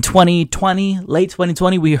 In 2020, late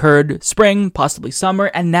 2020, we heard spring, possibly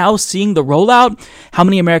summer, and now seeing the rollout, how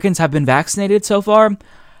many Americans have been vaccinated so far?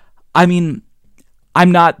 I mean,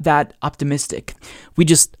 I'm not that optimistic. We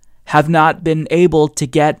just have not been able to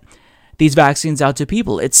get these vaccines out to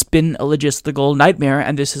people. It's been a logistical nightmare,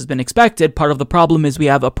 and this has been expected. Part of the problem is we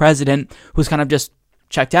have a president who's kind of just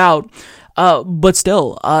checked out, but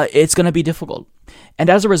still, it's going to be difficult. And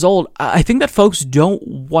as a result, I think that folks don't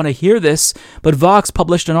want to hear this, but Vox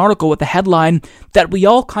published an article with the headline that we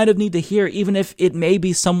all kind of need to hear, even if it may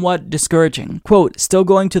be somewhat discouraging. Quote, still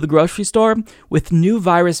going to the grocery store? With new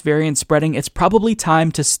virus variants spreading, it's probably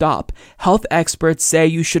time to stop. Health experts say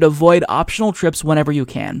you should avoid optional trips whenever you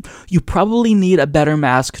can. You probably need a better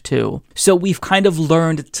mask too. So we've kind of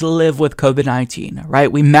learned to live with COVID-19,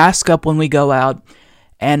 right? We mask up when we go out,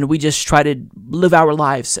 and we just try to live our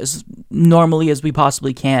lives as normally as we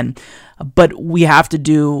possibly can. But we have to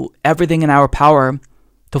do everything in our power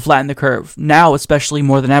to flatten the curve. Now, especially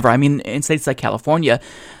more than ever. I mean, in states like California,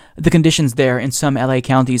 the conditions there in some LA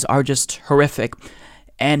counties are just horrific.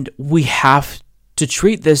 And we have to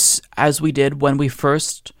treat this as we did when we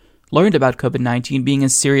first learned about COVID-19 being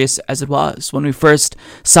as serious as it was, when we first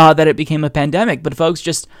saw that it became a pandemic. But folks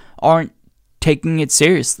just aren't taking it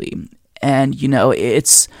seriously. And, you know,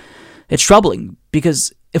 it's troubling,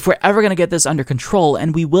 because if we're ever going to get this under control,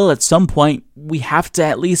 and we will at some point, we have to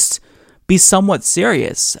at least be somewhat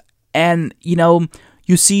serious. And, you know,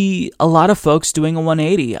 you see a lot of folks doing a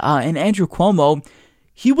 180. And Andrew Cuomo,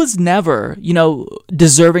 he was never, you know,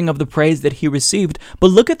 deserving of the praise that he received.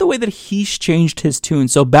 But look at the way that he's changed his tune.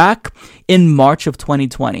 So back in March of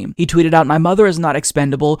 2020, he tweeted out, "My mother is not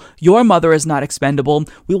expendable. Your mother is not expendable.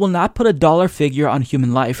 We will not put a dollar figure on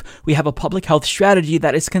human life. We have a public health strategy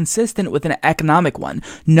that is consistent with an economic one.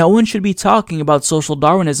 No one should be talking about social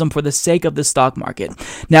Darwinism for the sake of the stock market."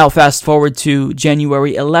 Now, fast forward to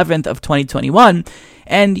January 11th of 2021,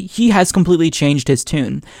 and he has completely changed his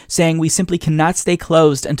tune, saying, "We simply cannot stay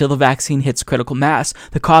closed until the vaccine hits critical mass.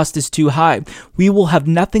 The cost is too high. We will have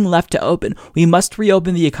nothing left to open. We must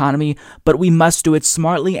reopen the economy, but we must do it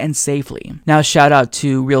smartly and safely." Now, shout out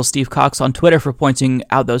to Real Steve Cox on Twitter for pointing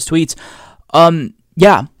out those tweets.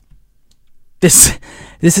 Yeah, this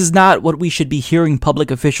is not what we should be hearing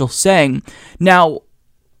public officials saying. Now,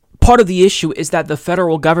 part of the issue is that the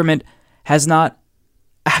federal government has not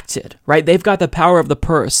acted, right? They've got the power of the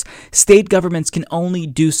purse. State governments can only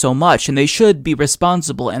do so much, and they should be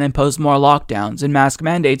responsible and impose more lockdowns and mask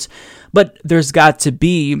mandates, but there's got to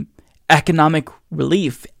be economic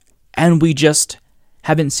relief, and we just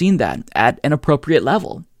haven't seen that at an appropriate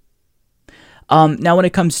level. Now, when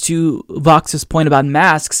it comes to Vox's point about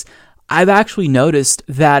masks, I've actually noticed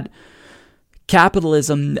that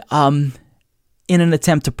capitalism, in an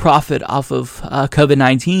attempt to profit off of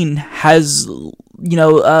COVID-19, has,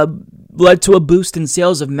 led to a boost in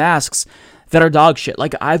sales of masks that are dog shit.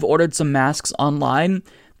 Like, I've ordered some masks online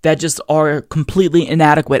that just are completely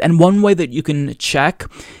inadequate. And one way that you can check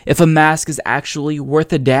if a mask is actually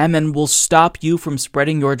worth a damn and will stop you from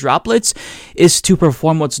spreading your droplets is to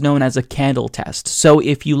perform what's known as a candle test. So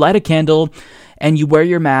if you light a candle and you wear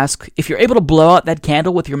your mask, if you're able to blow out that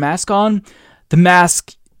candle with your mask on, the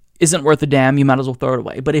mask isn't worth a damn. You might as well throw it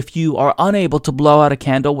away. But if you are unable to blow out a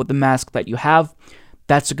candle with the mask that you have,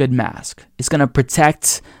 that's a good mask. It's going to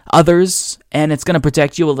protect others, and it's going to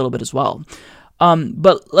protect you a little bit as well.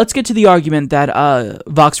 But let's get to the argument that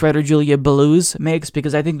Vox writer Julia Belluz makes,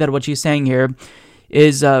 because I think that what she's saying here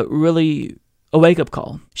is really a wake-up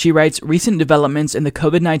call. She writes, "Recent developments in the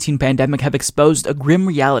COVID-19 pandemic have exposed a grim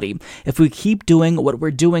reality. If we keep doing what we're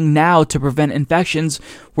doing now to prevent infections,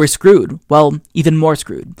 we're screwed. Well, even more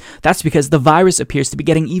screwed. That's because the virus appears to be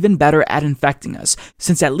getting even better at infecting us.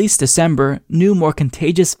 Since at least December, new, more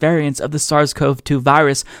contagious variants of the SARS-CoV-2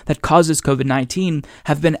 virus that causes COVID-19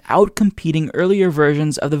 have been outcompeting earlier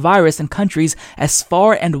versions of the virus in countries as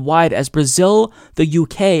far and wide as Brazil, the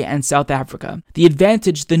UK, and South Africa. The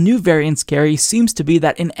advantage the new variants carry seems to be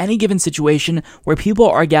that in any given situation where people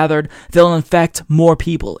are gathered, they'll infect more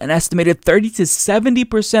people, an estimated 30 to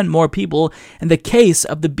 70% more people in the case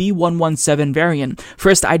of the B117 variant,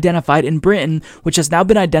 first identified in Britain, which has now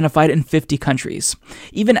been identified in 50 countries.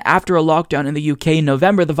 Even after a lockdown in the UK in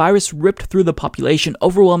November, the virus ripped through the population,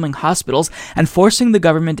 overwhelming hospitals and forcing the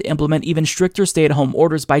government to implement even stricter stay-at-home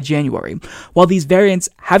orders by January. While these variants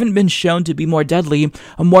haven't been shown to be more deadly,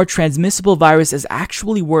 a more transmissible virus is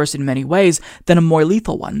actually worse in many ways than a more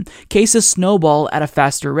lethal one. Cases snowball at a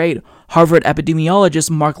faster rate. Harvard epidemiologist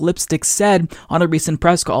Mark Lipstick said on a recent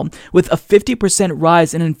press call, with a 50%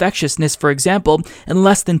 rise in infectiousness, for example, in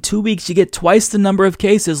less than 2 weeks you get twice the number of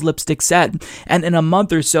cases, Lipstick said, and in a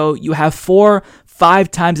month or so you have 4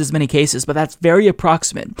 5 times as many cases, but that's very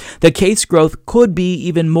approximate. The case growth could be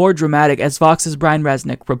even more dramatic, as Fox's Brian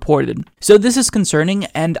Resnick reported. So this is concerning,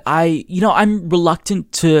 and I'm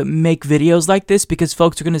reluctant to make videos like this because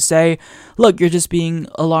folks are going to say, look, you're just being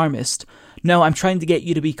alarmist. No, I'm trying to get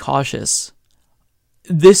you to be cautious.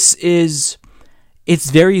 It's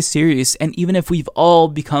very serious, and even if we've all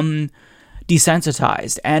become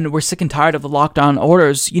desensitized and we're sick and tired of the lockdown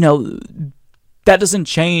orders, that doesn't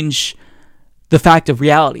change the fact of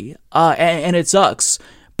reality, and it sucks,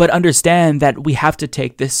 but understand that we have to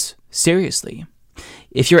take this seriously.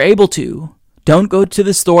 If you're able to, don't go to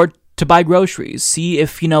the store to buy groceries. See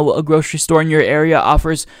if, a grocery store in your area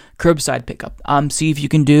offers curbside pickup. See if you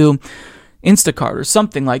can do Instacart or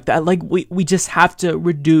something like that. Like, we just have to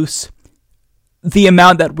reduce the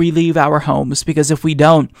amount that we leave our homes, because if we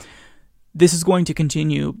don't, this is going to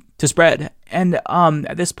continue to spread. And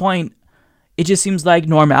at this point, it just seems like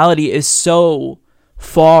normality is so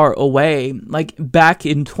far away. Like back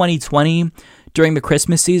in 2020, during the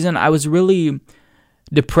Christmas season, I was really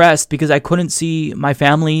depressed because I couldn't see my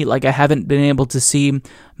family. Like, I haven't been able to see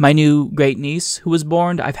my new great niece who was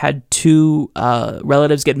born. I've had 2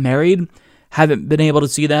 relatives get married. Haven't been able to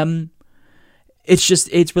see them.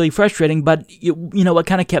 It's really frustrating, but what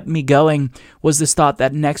kind of kept me going was this thought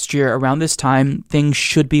that next year around this time, things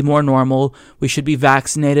should be more normal, we should be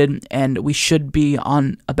vaccinated, and we should be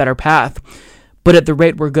on a better path. But at the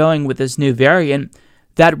rate we're going with this new variant,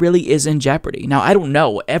 that really is in jeopardy. Now, I don't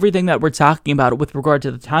know. Everything that we're talking about with regard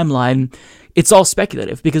to the timeline, it's all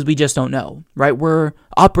speculative because we just don't know, right? We're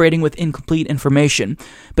operating with incomplete information.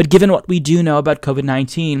 But given what we do know about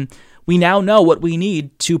COVID-19, we now know what we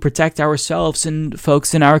need to protect ourselves and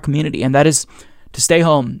folks in our community, and that is to stay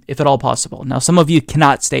home if at all possible. Now, some of you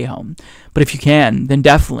cannot stay home, but if you can, then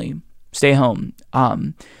definitely stay home.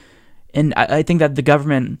 And I think that the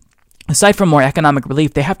government, aside from more economic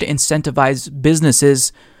relief, they have to incentivize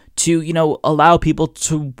businesses to, allow people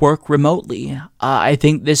to work remotely. I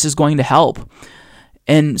think this is going to help.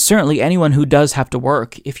 And certainly anyone who does have to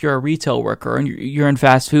work, if you're a retail worker and you're in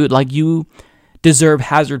fast food, like, you deserve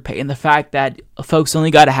hazard pay. And the fact that folks only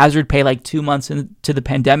got a hazard pay like 2 months into the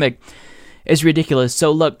pandemic is ridiculous. So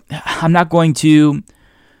look, I'm not going to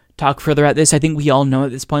talk further at this. I think we all know at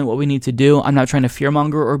this point what we need to do. I'm not trying to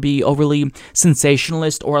fearmonger or be overly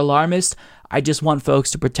sensationalist or alarmist. I just want folks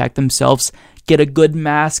to protect themselves, get a good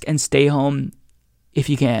mask, and stay home if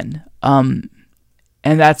you can. And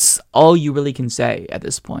that's all you really can say at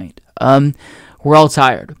this point. We're all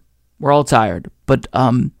tired. But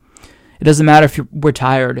it doesn't matter if we're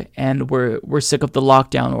tired and we're sick of the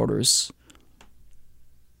lockdown orders.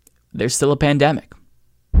 There's still a pandemic.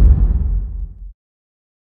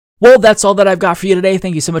 Well, that's all that I've got for you today.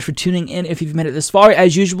 Thank you so much for tuning in. If you've made it this far,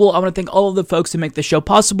 as usual, I want to thank all of the folks who make the show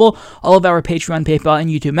possible, all of our Patreon, PayPal,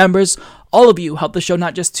 and YouTube members. All of you help the show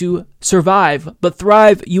not just to survive, but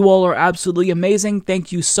thrive. You all are absolutely amazing.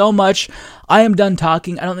 Thank you so much. I am done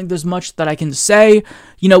talking. I don't think there's much that I can say.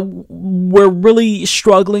 We're really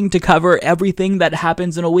struggling to cover everything that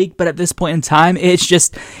happens in a week, but at this point in time,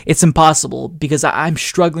 it's impossible because I'm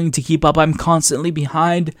struggling to keep up. I'm constantly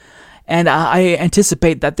behind. And I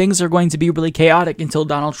anticipate that things are going to be really chaotic until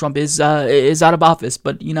Donald Trump is out of office.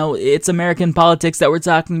 But, it's American politics that we're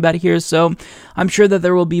talking about here. So I'm sure that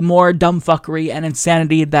there will be more dumb fuckery and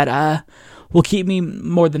insanity that will keep me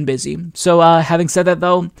more than busy. So having said that,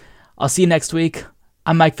 though, I'll see you next week.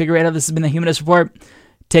 I'm Mike Figueredo. This has been the Humanist Report.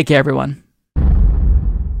 Take care, everyone.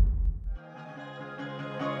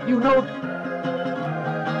 You know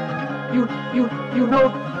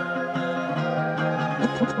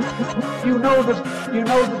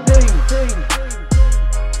the thing.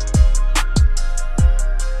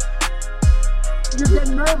 You're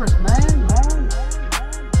getting nervous, man.